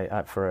 So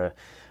I for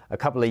a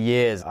couple of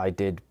years, I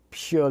did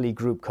purely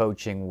group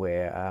coaching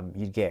where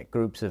you'd get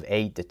groups of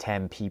 8 to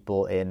 10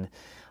 people in.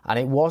 And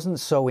it wasn't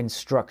so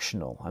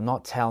instructional. I'm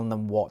not telling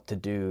them what to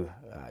do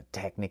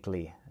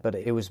technically, but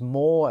it was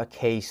more a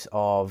case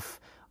of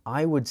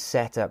I would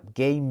set up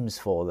games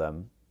for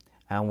them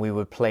and we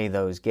would play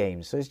those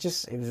games. So it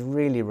was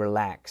really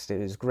relaxed. It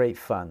was great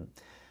fun.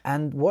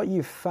 And what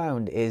you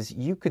found is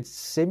you could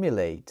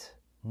simulate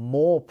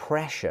more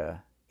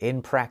pressure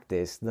in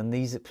practice than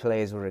these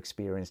players were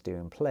experienced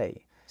doing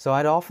play. So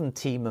I'd often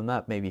team them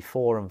up, maybe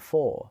 4 and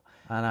 4.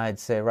 And I'd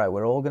say, right,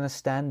 we're all going to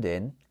stand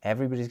in.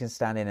 Everybody's going to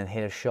stand in and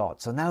hit a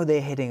shot. So now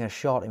they're hitting a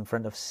shot in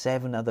front of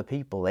 7 other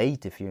people,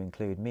 8 if you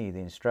include me, the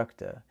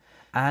instructor.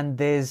 And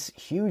there's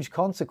huge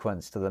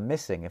consequence to them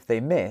missing. If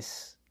they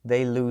miss,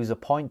 they lose a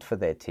point for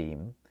their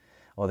team,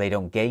 or they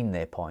don't gain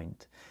their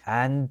point.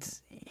 And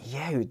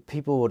yeah,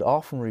 people would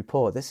often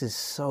report, this is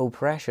so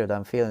pressured.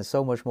 I'm feeling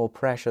so much more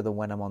pressure than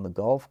when I'm on the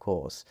golf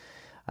course.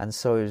 And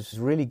so it was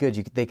really good.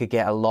 They could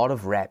get a lot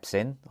of reps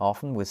in,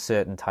 often with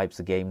certain types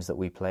of games that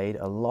we played,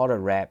 a lot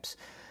of reps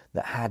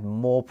that had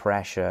more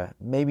pressure,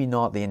 maybe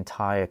not the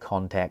entire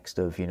context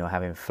of,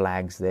 having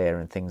flags there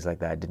and things like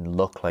that. It didn't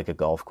look like a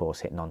golf course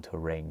hitting onto a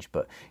range,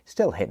 but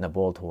still hitting a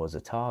ball towards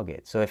a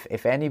target. So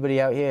if anybody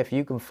out here, if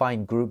you can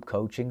find group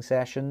coaching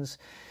sessions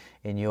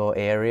in your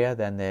area,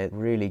 then they're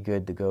really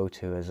good to go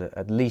to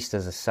at least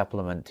as a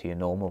supplement to your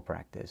normal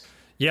practice.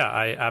 Yeah,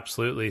 I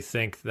absolutely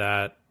think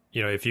that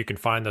if you can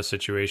find those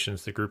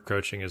situations, the group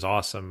coaching is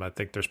awesome. I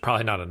think there's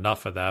probably not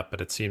enough of that, but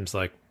it seems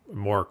like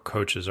more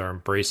coaches are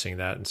embracing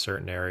that in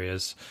certain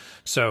areas.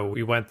 So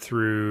we went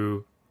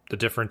through the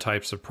different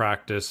types of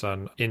practice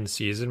on in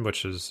season,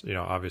 which is,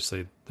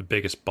 obviously the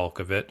biggest bulk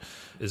of it.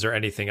 Is there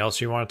anything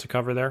else you wanted to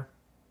cover there?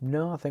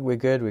 No, I think we're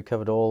good. We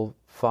covered all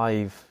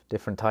 5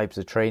 different types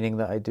of training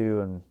that I do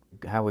and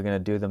how we're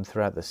going to do them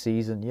throughout the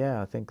season.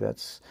 Yeah, I think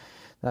that's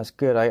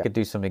good. I could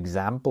do some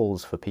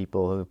examples for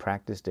people who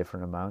practice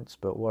different amounts,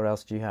 but what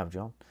else do you have,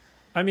 John?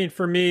 I mean,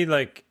 for me,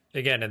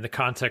 again, in the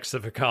context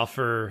of a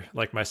golfer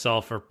like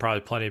myself, or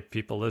probably plenty of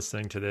people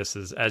listening to this,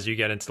 is as you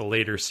get into the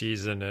later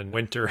season and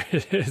winter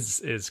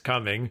is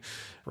coming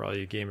for all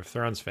you Game of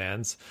Thrones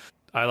fans,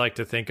 I like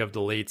to think of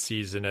the late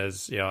season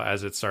as,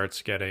 as it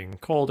starts getting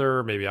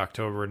colder, maybe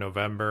October,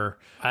 November.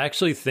 I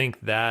actually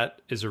think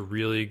that is a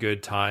really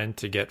good time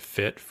to get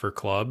fit for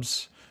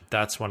clubs.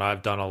 That's when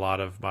I've done a lot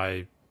of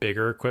my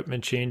bigger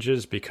equipment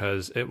changes,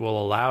 because it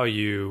will allow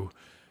you,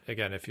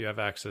 again, if you have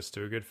access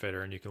to a good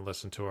fitter and you can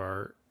listen to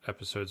our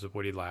episodes of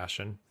Woody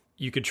Lashin,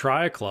 you could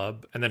try a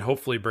club and then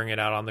hopefully bring it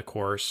out on the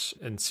course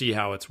and see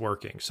how it's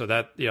working. So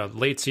that,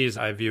 late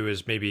season I view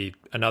as maybe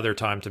another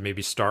time to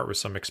maybe start with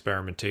some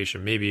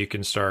experimentation. Maybe you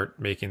can start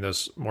making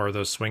more of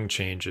those swing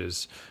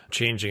changes,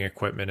 changing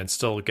equipment, and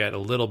still get a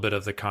little bit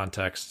of the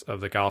context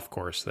of the golf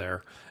course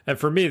there. And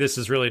for me, this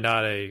is really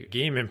not a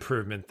game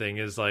improvement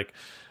thing.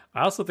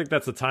 I also think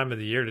that's the time of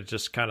the year to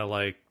just kind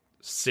of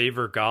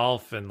savor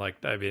golf. And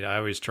I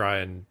always try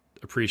and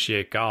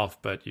appreciate golf,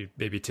 but you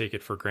maybe take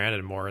it for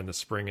granted more in the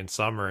spring and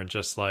summer. And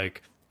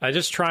I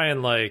just try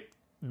and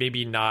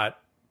maybe not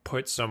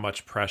put so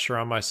much pressure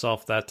on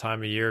myself that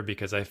time of year,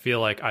 because I feel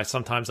like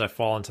sometimes I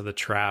fall into the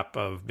trap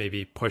of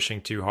maybe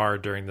pushing too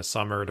hard during the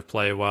summer to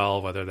play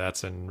well, whether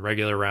that's in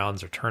regular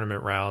rounds or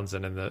tournament rounds.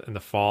 And in the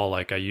fall,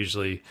 I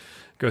usually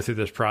go through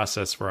this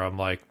process where I'm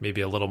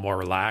maybe a little more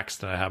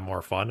relaxed and I have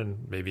more fun.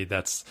 And maybe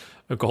that's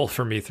a goal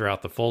for me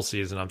throughout the full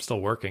season. I'm still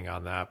working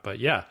on that. But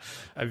yeah,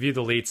 I view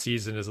the late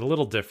season as a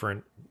little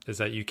different, is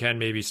that you can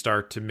maybe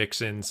start to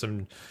mix in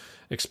some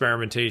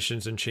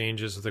experimentations and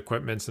changes with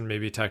equipments and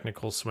maybe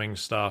technical swing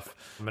stuff.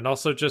 And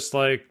also just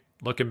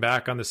looking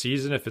back on the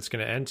season, if it's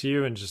going to end to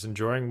you, and just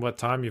enjoying what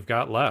time you've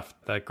got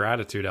left. That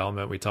gratitude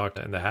element we talked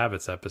in the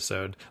habits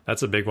episode,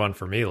 that's a big one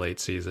for me late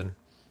season.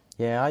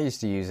 Yeah, I used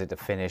to use it to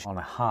finish on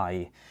a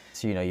high.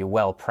 So, you're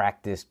well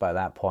practiced by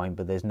that point,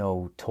 but there's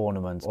no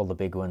tournaments. All the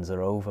big ones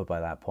are over by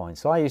that point.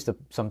 So I used to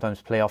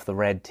sometimes play off the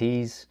red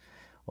tees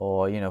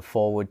or,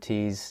 forward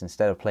tees.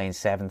 Instead of playing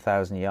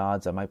 7,000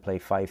 yards, I might play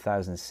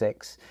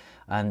 5,006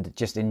 and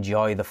just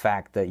enjoy the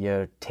fact that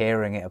you're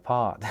tearing it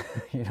apart.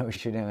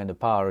 Shooting into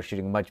par or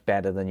shooting much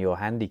better than your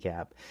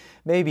handicap.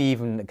 Maybe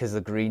even because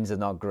the greens are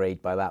not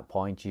great by that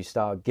point, you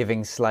start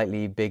giving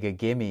slightly bigger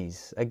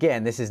gimmies.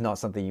 Again, this is not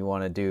something you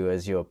want to do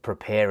as you're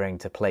preparing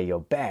to play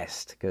your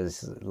best,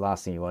 because the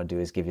last thing you want to do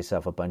is give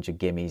yourself a bunch of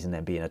gimmies and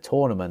then be in a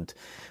tournament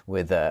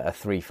with a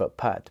 3-foot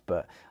putt.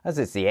 But as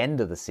it's the end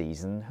of the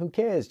season, who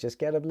cares? Just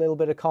get a little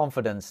bit of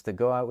confidence to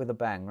go out with a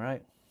bang,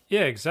 right?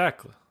 Yeah,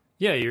 exactly.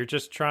 Yeah, you're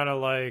just trying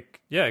to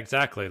yeah,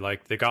 exactly.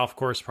 The golf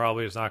course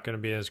probably is not going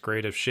to be in as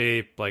great of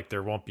shape.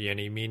 There won't be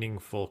any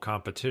meaningful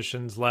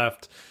competitions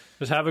left.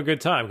 Just have a good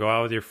time. Go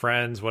out with your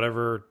friends,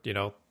 whatever,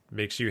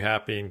 makes you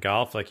happy in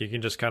golf. You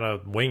can just kind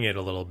of wing it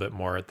a little bit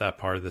more at that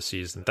part of the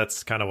season.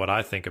 That's kind of what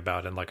I think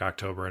about in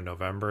October and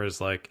November is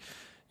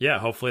Yeah,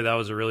 hopefully that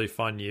was a really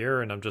fun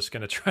year, and I'm just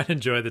going to try to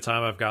enjoy the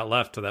time I've got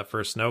left till that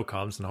first snow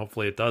comes, and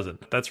hopefully it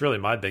doesn't. That's really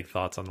my big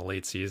thoughts on the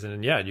late season.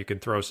 And yeah, you can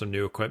throw some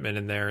new equipment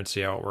in there and see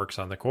how it works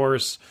on the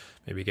course,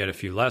 maybe get a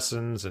few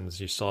lessons, and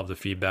you still have the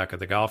feedback of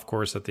the golf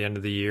course at the end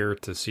of the year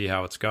to see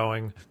how it's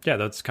going. Yeah,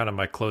 that's kind of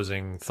my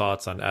closing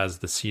thoughts on as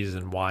the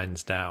season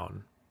winds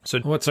down. So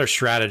what's our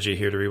strategy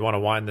here? Do we want to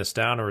wind this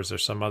down, or is there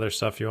some other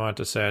stuff you wanted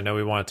to say? I know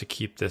we wanted to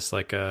keep this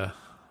like a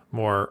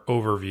more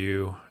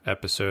overview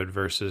episode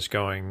versus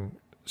going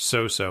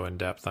so in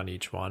depth on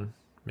each one.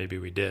 Maybe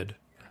we did.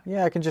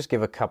 Yeah, I can just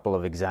give a couple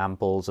of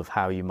examples of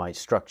how you might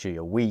structure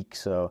your week.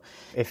 So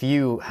if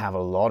you have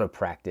a lot of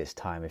practice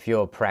time, if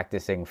you're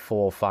practicing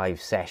 4 or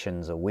 5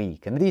 sessions a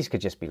week, and these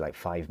could just be like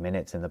 5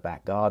 minutes in the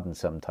back garden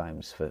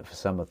sometimes for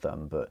some of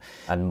them,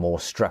 and more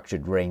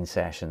structured range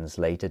sessions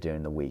later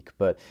during the week.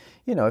 But,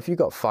 if you've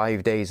got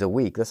 5 days a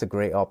week, that's a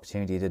great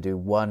opportunity to do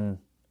one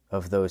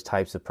of those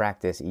types of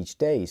practice each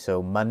day.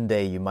 So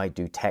Monday you might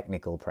do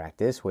technical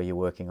practice where you're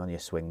working on your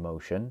swing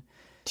motion.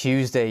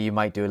 Tuesday you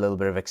might do a little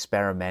bit of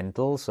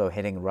experimental, so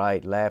hitting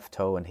right, left,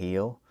 toe and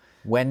heel.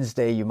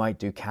 Wednesday you might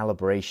do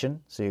calibration,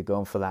 so you're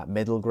going for that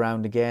middle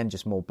ground again,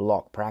 just more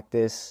block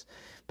practice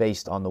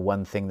based on the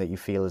one thing that you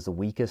feel is the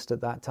weakest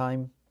at that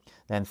time.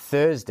 Then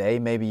Thursday,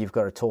 maybe you've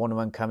got a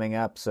tournament coming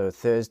up, so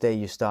Thursday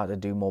you start to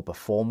do more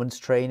performance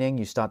training.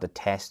 You start to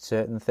test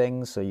certain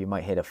things, so you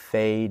might hit a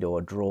fade or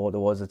a draw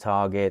towards a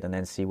target and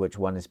then see which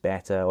one is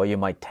better, or you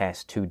might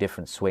test 2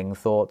 different swing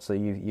thoughts that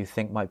you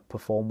think might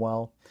perform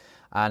well.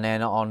 And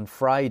then on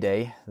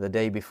Friday, the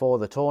day before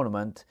the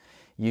tournament,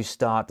 you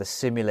start to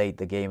simulate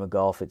the game of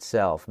golf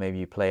itself. Maybe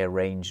you play a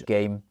range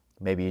game.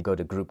 Maybe you go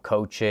to group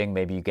coaching,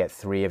 maybe you get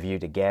 3 of you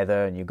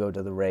together and you go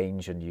to the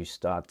range and you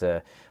start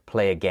to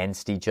play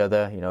against each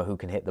other, who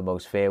can hit the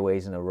most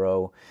fairways in a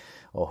row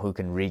or who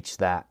can reach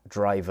that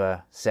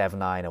driver,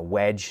 7-iron, a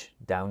wedge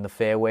down the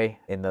fairway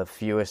in the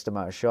fewest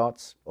amount of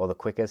shots or the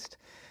quickest.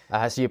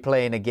 So you're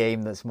playing a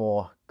game that's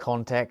more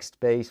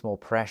context-based, more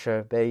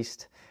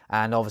pressure-based,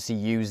 and obviously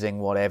using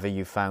whatever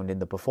you found in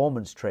the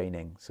performance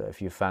training. So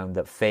if you found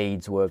that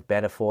fades work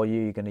better for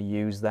you, you're going to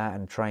use that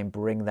and try and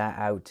bring that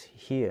out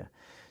here.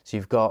 So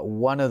you've got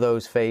one of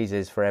those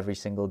phases for every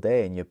single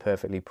day, and you're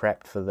perfectly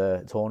prepped for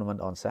the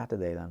tournament on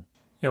Saturday then.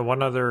 Yeah,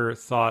 one other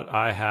thought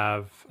I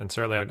have, and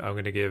certainly I'm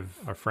going to give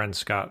our friend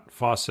Scott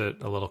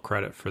Fawcett a little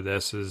credit for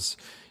this, is,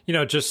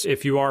 just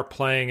if you are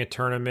playing a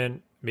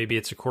tournament, maybe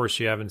it's a course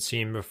you haven't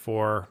seen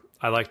before,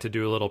 I like to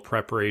do a little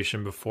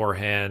preparation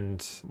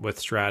beforehand with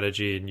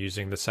strategy and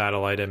using the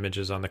satellite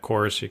images on the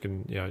course. You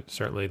can,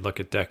 certainly look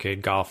at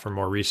Decade Golf for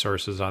more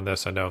resources on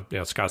this. I know,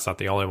 Scott's not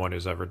the only one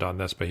who's ever done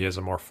this, but he has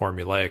a more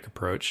formulaic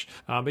approach.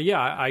 But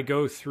yeah, I'll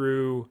go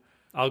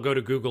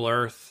to Google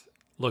Earth,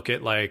 look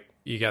at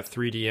you got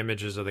 3D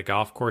images of the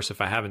golf course.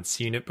 If I haven't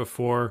seen it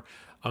before,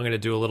 I'm going to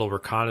do a little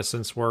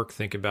reconnaissance work,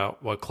 think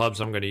about what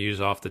clubs I'm going to use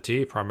off the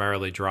tee,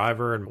 primarily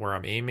driver and where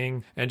I'm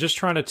aiming, and just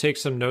trying to take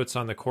some notes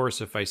on the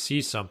course if I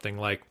see something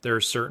like there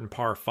are certain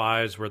par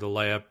 5s where the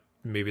layup,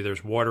 maybe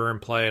there's water in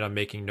play, and I'm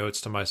making notes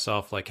to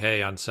myself like,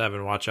 hey, on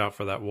 7, watch out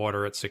for that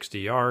water at 60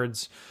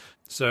 yards.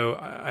 So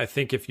I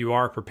think if you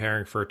are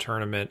preparing for a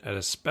tournament, and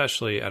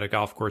especially at a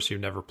golf course you've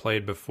never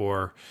played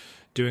before,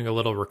 doing a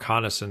little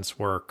reconnaissance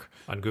work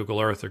on Google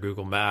Earth or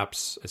Google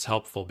Maps is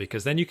helpful,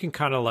 because then you can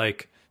kind of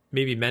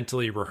maybe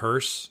mentally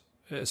rehearse,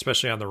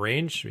 especially on the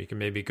range. You can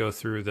maybe go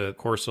through the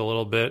course a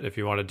little bit if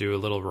you want to do a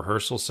little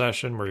rehearsal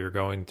session where you're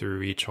going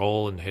through each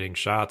hole and hitting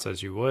shots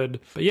as you would.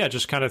 But yeah,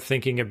 just kind of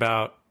thinking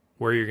about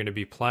where you're going to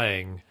be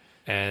playing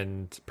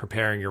and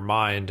preparing your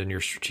mind and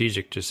your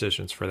strategic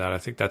decisions for that. I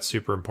think that's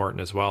super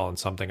important as well, and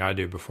something I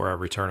do before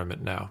every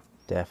tournament now.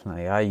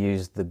 Definitely. I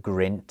use the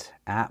Grint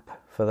app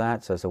for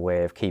that, so it's a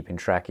way of keeping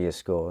track of your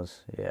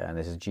scores. Yeah, and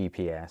this is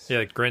GPS.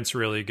 Yeah, Grint's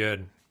really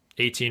good.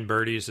 18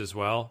 birdies as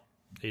well.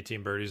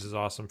 18 birdies is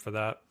awesome for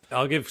that.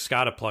 I'll give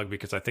Scott a plug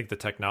because I think the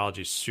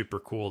technology is super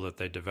cool that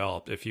they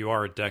developed. If you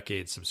are a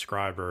Decade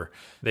subscriber,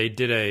 they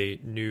did a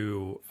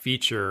new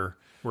feature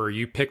where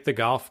you pick the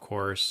golf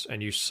course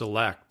and you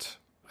select,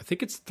 I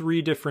think it's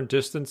 3 different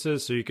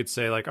distances. So you could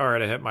say all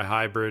right, I hit my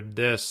hybrid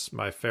this,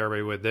 my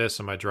fairway with this,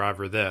 and my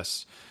driver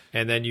this.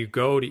 And then you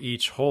go to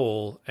each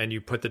hole and you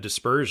put the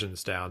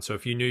dispersions down. So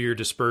if you knew your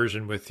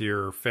dispersion with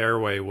your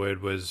fairway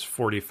wood was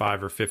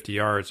 45 or 50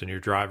 yards and your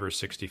driver is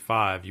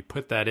 65, you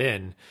put that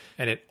in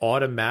and it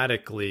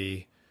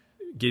automatically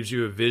gives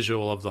you a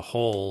visual of the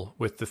hole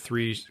with the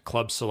 3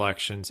 club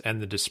selections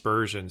and the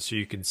dispersion. So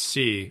you can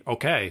see,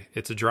 okay,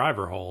 it's a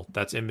driver hole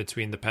that's in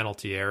between the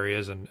penalty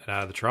areas and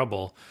out of the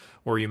trouble.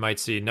 Or you might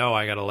see, no,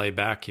 I got to lay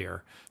back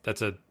here.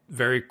 That's a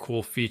very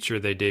cool feature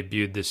they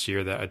debuted this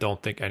year that I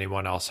don't think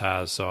anyone else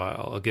has. So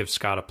I'll give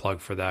Scott a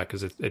plug for that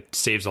because it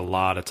saves a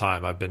lot of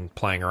time. I've been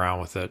playing around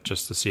with it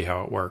just to see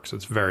how it works.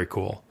 It's very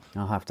cool.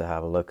 I'll have to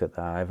have a look at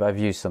that. I've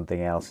used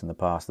something else in the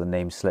past. The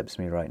name slips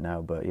me right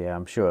now. But yeah,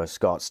 I'm sure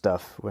Scott's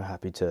stuff, we're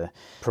happy to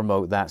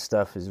promote that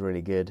stuff, is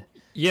really good.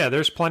 Yeah,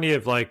 there's plenty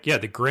of the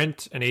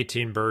Grint and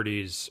 18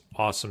 Birdies,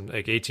 awesome.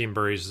 Like 18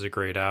 Birdies is a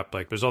great app.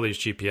 Like there's all these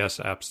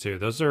GPS apps too.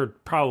 Those are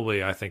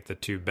probably, I think, the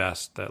two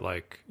best that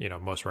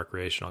most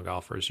recreational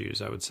golfers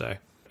use, I would say.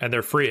 And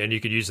they're free and you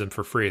could use them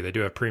for free. They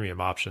do have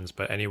premium options,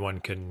 but anyone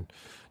can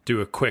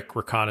do a quick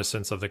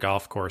reconnaissance of the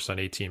golf course on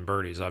 18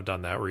 Birdies. I've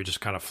done that where you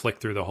just kind of flick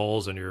through the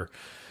holes and you're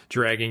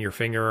dragging your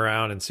finger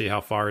around and see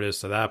how far it is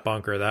to that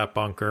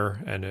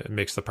bunker, and it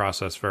makes the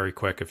process very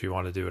quick if you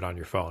want to do it on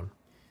your phone.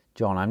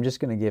 John, I'm just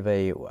going to give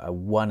a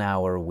 1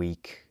 hour a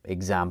week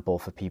example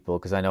for people,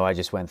 because I know I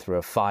just went through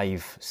a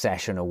 5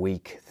 session a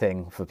week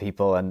thing for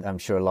people, and I'm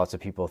sure lots of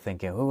people are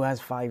thinking, who has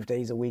 5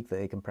 days a week that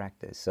they can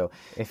practice? So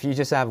if you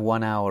just have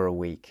 1 hour a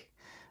week,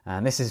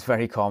 and this is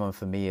very common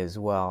for me as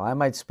well, I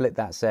might split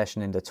that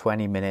session into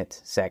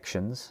 20-minute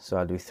sections. So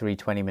I'll do 3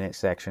 20-minute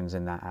sections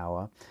in that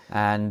hour.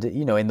 And,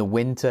 in the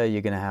winter,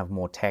 you're going to have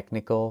more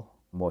technical,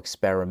 more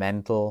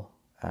experimental,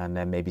 and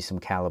then maybe some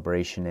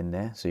calibration in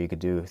there. So you could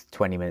do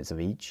 20 minutes of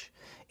each.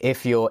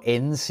 If you're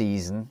in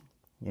season,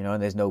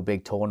 and there's no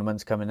big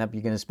tournaments coming up,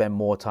 you're going to spend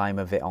more time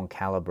of it on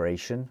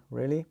calibration,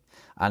 really.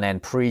 And then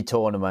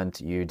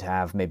pre-tournament, you'd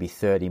have maybe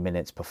 30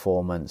 minutes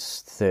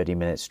performance, 30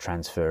 minutes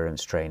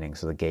transference training,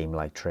 so the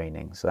game-like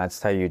training. So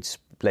that's how you'd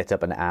split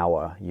up an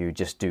hour. You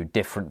just do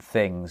different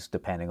things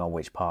depending on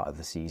which part of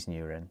the season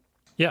you're in.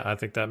 Yeah, I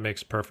think that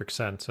makes perfect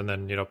sense. And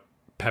then,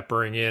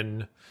 peppering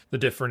in the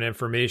different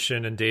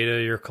information and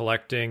data you're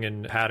collecting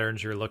and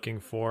patterns you're looking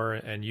for,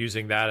 and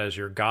using that as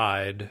your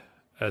guide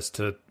as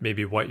to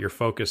maybe what you're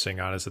focusing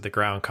on. Is it the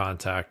ground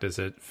contact? Is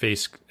it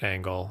face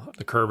angle?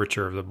 The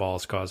curvature of the ball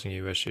is causing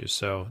you issues.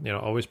 So,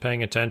 always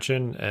paying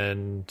attention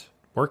and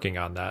working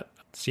on that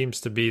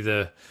seems to be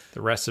the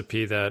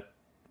recipe that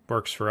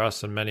works for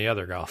us and many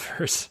other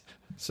golfers.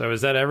 So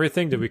is that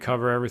everything? Did we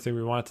cover everything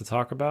we wanted to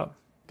talk about?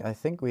 I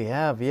think we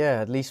have,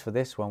 yeah, at least for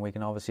this one. We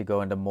can obviously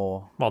go into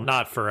more... Well,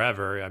 not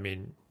forever, I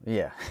mean...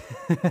 Yeah,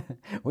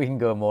 we can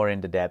go more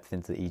into depth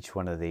into each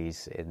one of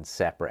these in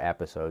separate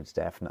episodes,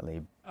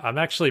 definitely. I'm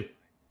actually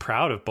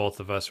proud of both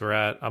of us.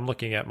 I'm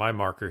looking at my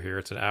marker here,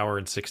 it's 1 hour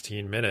and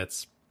 16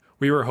 minutes.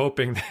 We were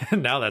hoping that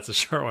now that's a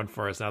short one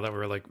for us, now that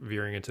we're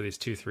veering into these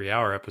 2-3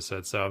 hour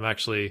episodes. So I'm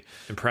actually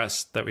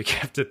impressed that we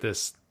kept it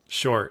this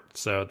short.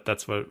 So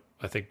that's what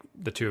I think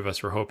the two of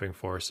us were hoping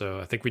for.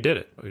 So I think we did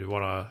it. We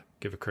want to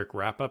give a quick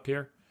wrap up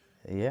here.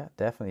 Yeah,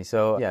 definitely.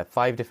 So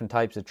 5 different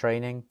types of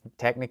training.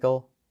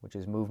 Technical, which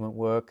is movement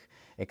work.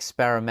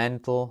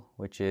 Experimental,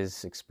 which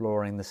is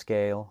exploring the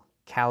scale.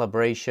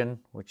 Calibration,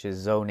 which is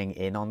zoning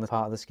in on the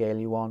part of the scale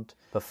you want.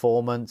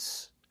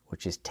 Performance,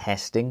 which is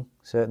testing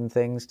certain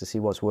things to see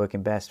what's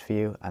working best for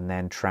you. And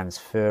then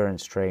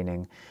transference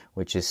training,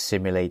 which is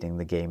simulating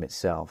the game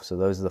itself. So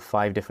those are the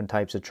 5 different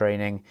types of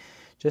training.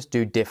 Just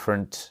do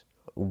different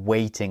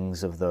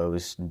weightings of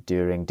those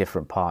during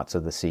different parts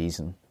of the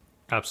season.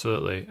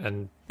 Absolutely.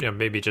 And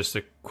maybe just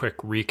a quick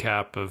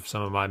recap of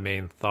some of my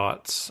main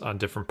thoughts on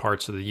different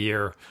parts of the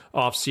year.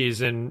 Off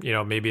season,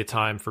 maybe a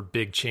time for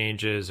big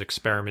changes,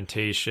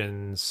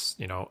 experimentations,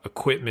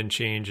 equipment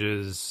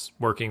changes,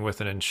 working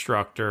with an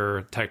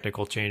instructor,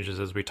 technical changes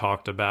as we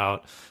talked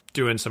about,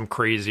 doing some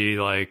crazy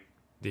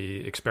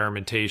the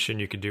experimentation.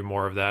 You could do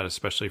more of that,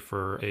 especially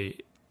for a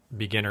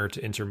beginner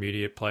to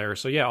intermediate player.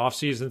 So yeah, off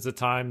season's a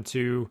time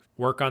to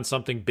work on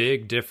something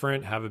big,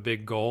 different, have a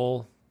big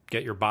goal,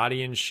 get your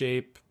body in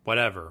shape,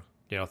 whatever.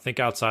 Think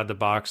outside the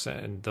box,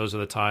 and those are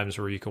the times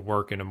where you can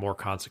work in a more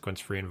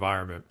consequence-free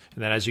environment.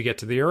 And then as you get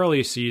to the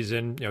early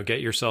season,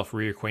 get yourself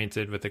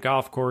reacquainted with the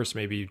golf course,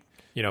 maybe,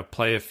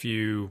 play a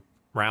few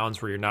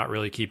rounds where you're not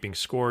really keeping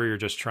score. You're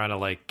just trying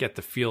to get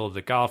the feel of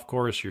the golf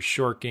course, your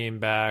short game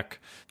back,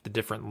 the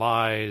different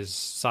lies,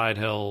 side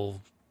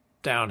hill,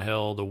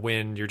 downhill, the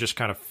wind. You're just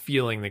kind of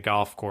feeling the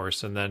golf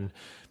course. And then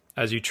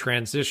as you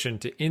transition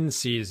to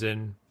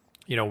in-season,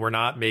 we're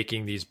not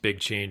making these big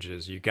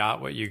changes. You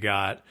got what you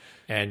got,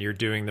 and you're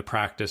doing the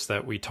practice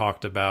that we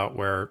talked about,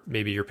 where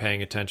maybe you're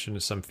paying attention to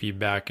some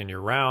feedback in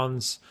your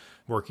rounds,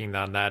 working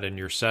on that in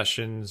your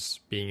sessions,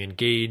 being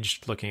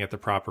engaged, looking at the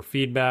proper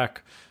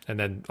feedback, and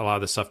then a lot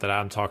of the stuff that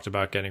Adam talked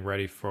about, getting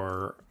ready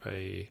for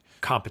a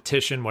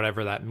competition,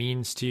 whatever that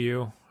means to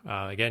you.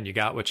 Again, you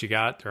got what you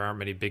got. There aren't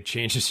many big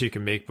changes you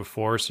can make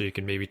before, so you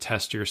can maybe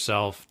test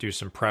yourself, do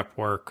some prep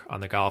work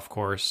on the golf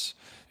course.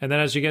 And then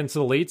as you get into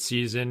the late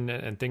season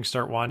and things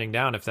start winding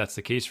down, if that's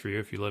the case for you,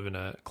 if you live in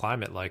a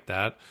climate like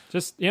that,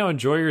 just,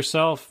 enjoy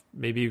yourself,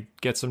 maybe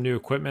get some new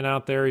equipment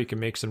out there. You can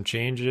make some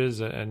changes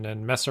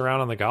and mess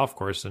around on the golf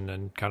course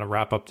and kind of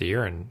wrap up the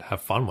year and have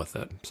fun with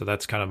it. So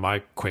that's kind of my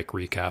quick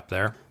recap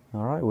there.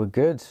 All right, well,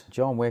 good.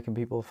 John, where can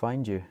people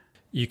find you?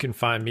 You can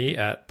find me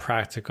at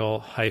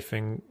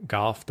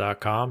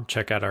practical-golf.com.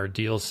 Check out our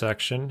deals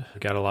section.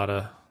 We've got a lot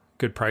of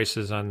good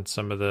prices on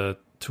some of the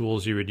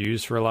tools you would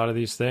use for a lot of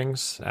these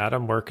things.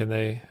 Adam, where can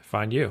they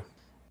find you?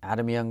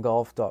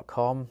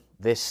 AdamYoungGolf.com.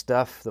 This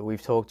stuff that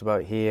we've talked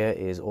about here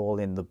is all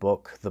in the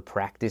book, The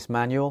Practice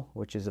Manual,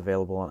 which is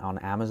available on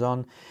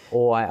Amazon.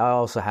 Or I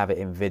also have it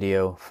in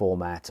video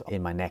format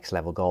in my Next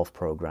Level Golf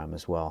program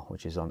as well,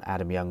 which is on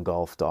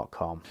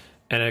AdamYoungGolf.com.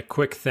 And a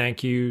quick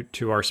thank you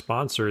to our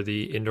sponsor,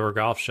 the Indoor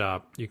Golf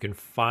Shop. You can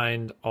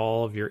find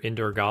all of your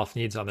indoor golf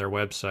needs on their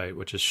website,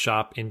 which is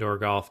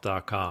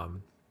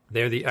shopindoorgolf.com.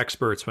 They're the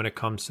experts when it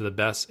comes to the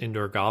best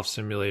indoor golf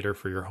simulator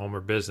for your home or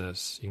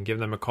business. You can give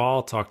them a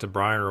call, talk to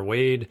Brian or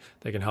Wade.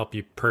 They can help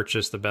you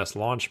purchase the best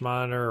launch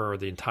monitor or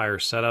the entire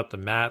setup, the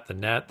mat, the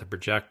net, the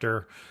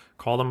projector.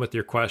 Call them with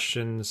your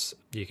questions.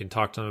 You can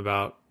talk to them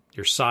about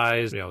your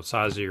size,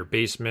 size of your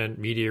basement,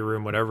 media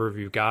room, whatever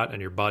you've got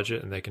and your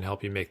budget, and they can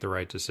help you make the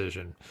right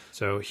decision.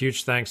 So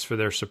huge thanks for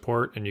their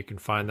support, and you can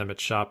find them at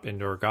Shop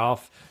Indoor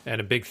Golf. And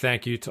a big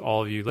thank you to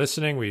all of you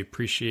listening. We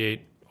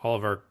appreciate all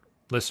of our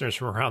listeners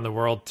from around the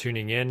world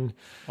tuning in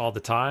all the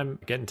time.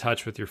 Get in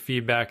touch with your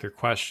feedback, your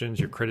questions,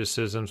 your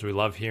criticisms. We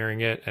love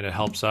hearing it, and it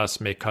helps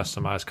us make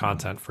customized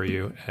content for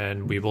you.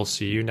 And we will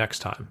see you next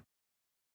time.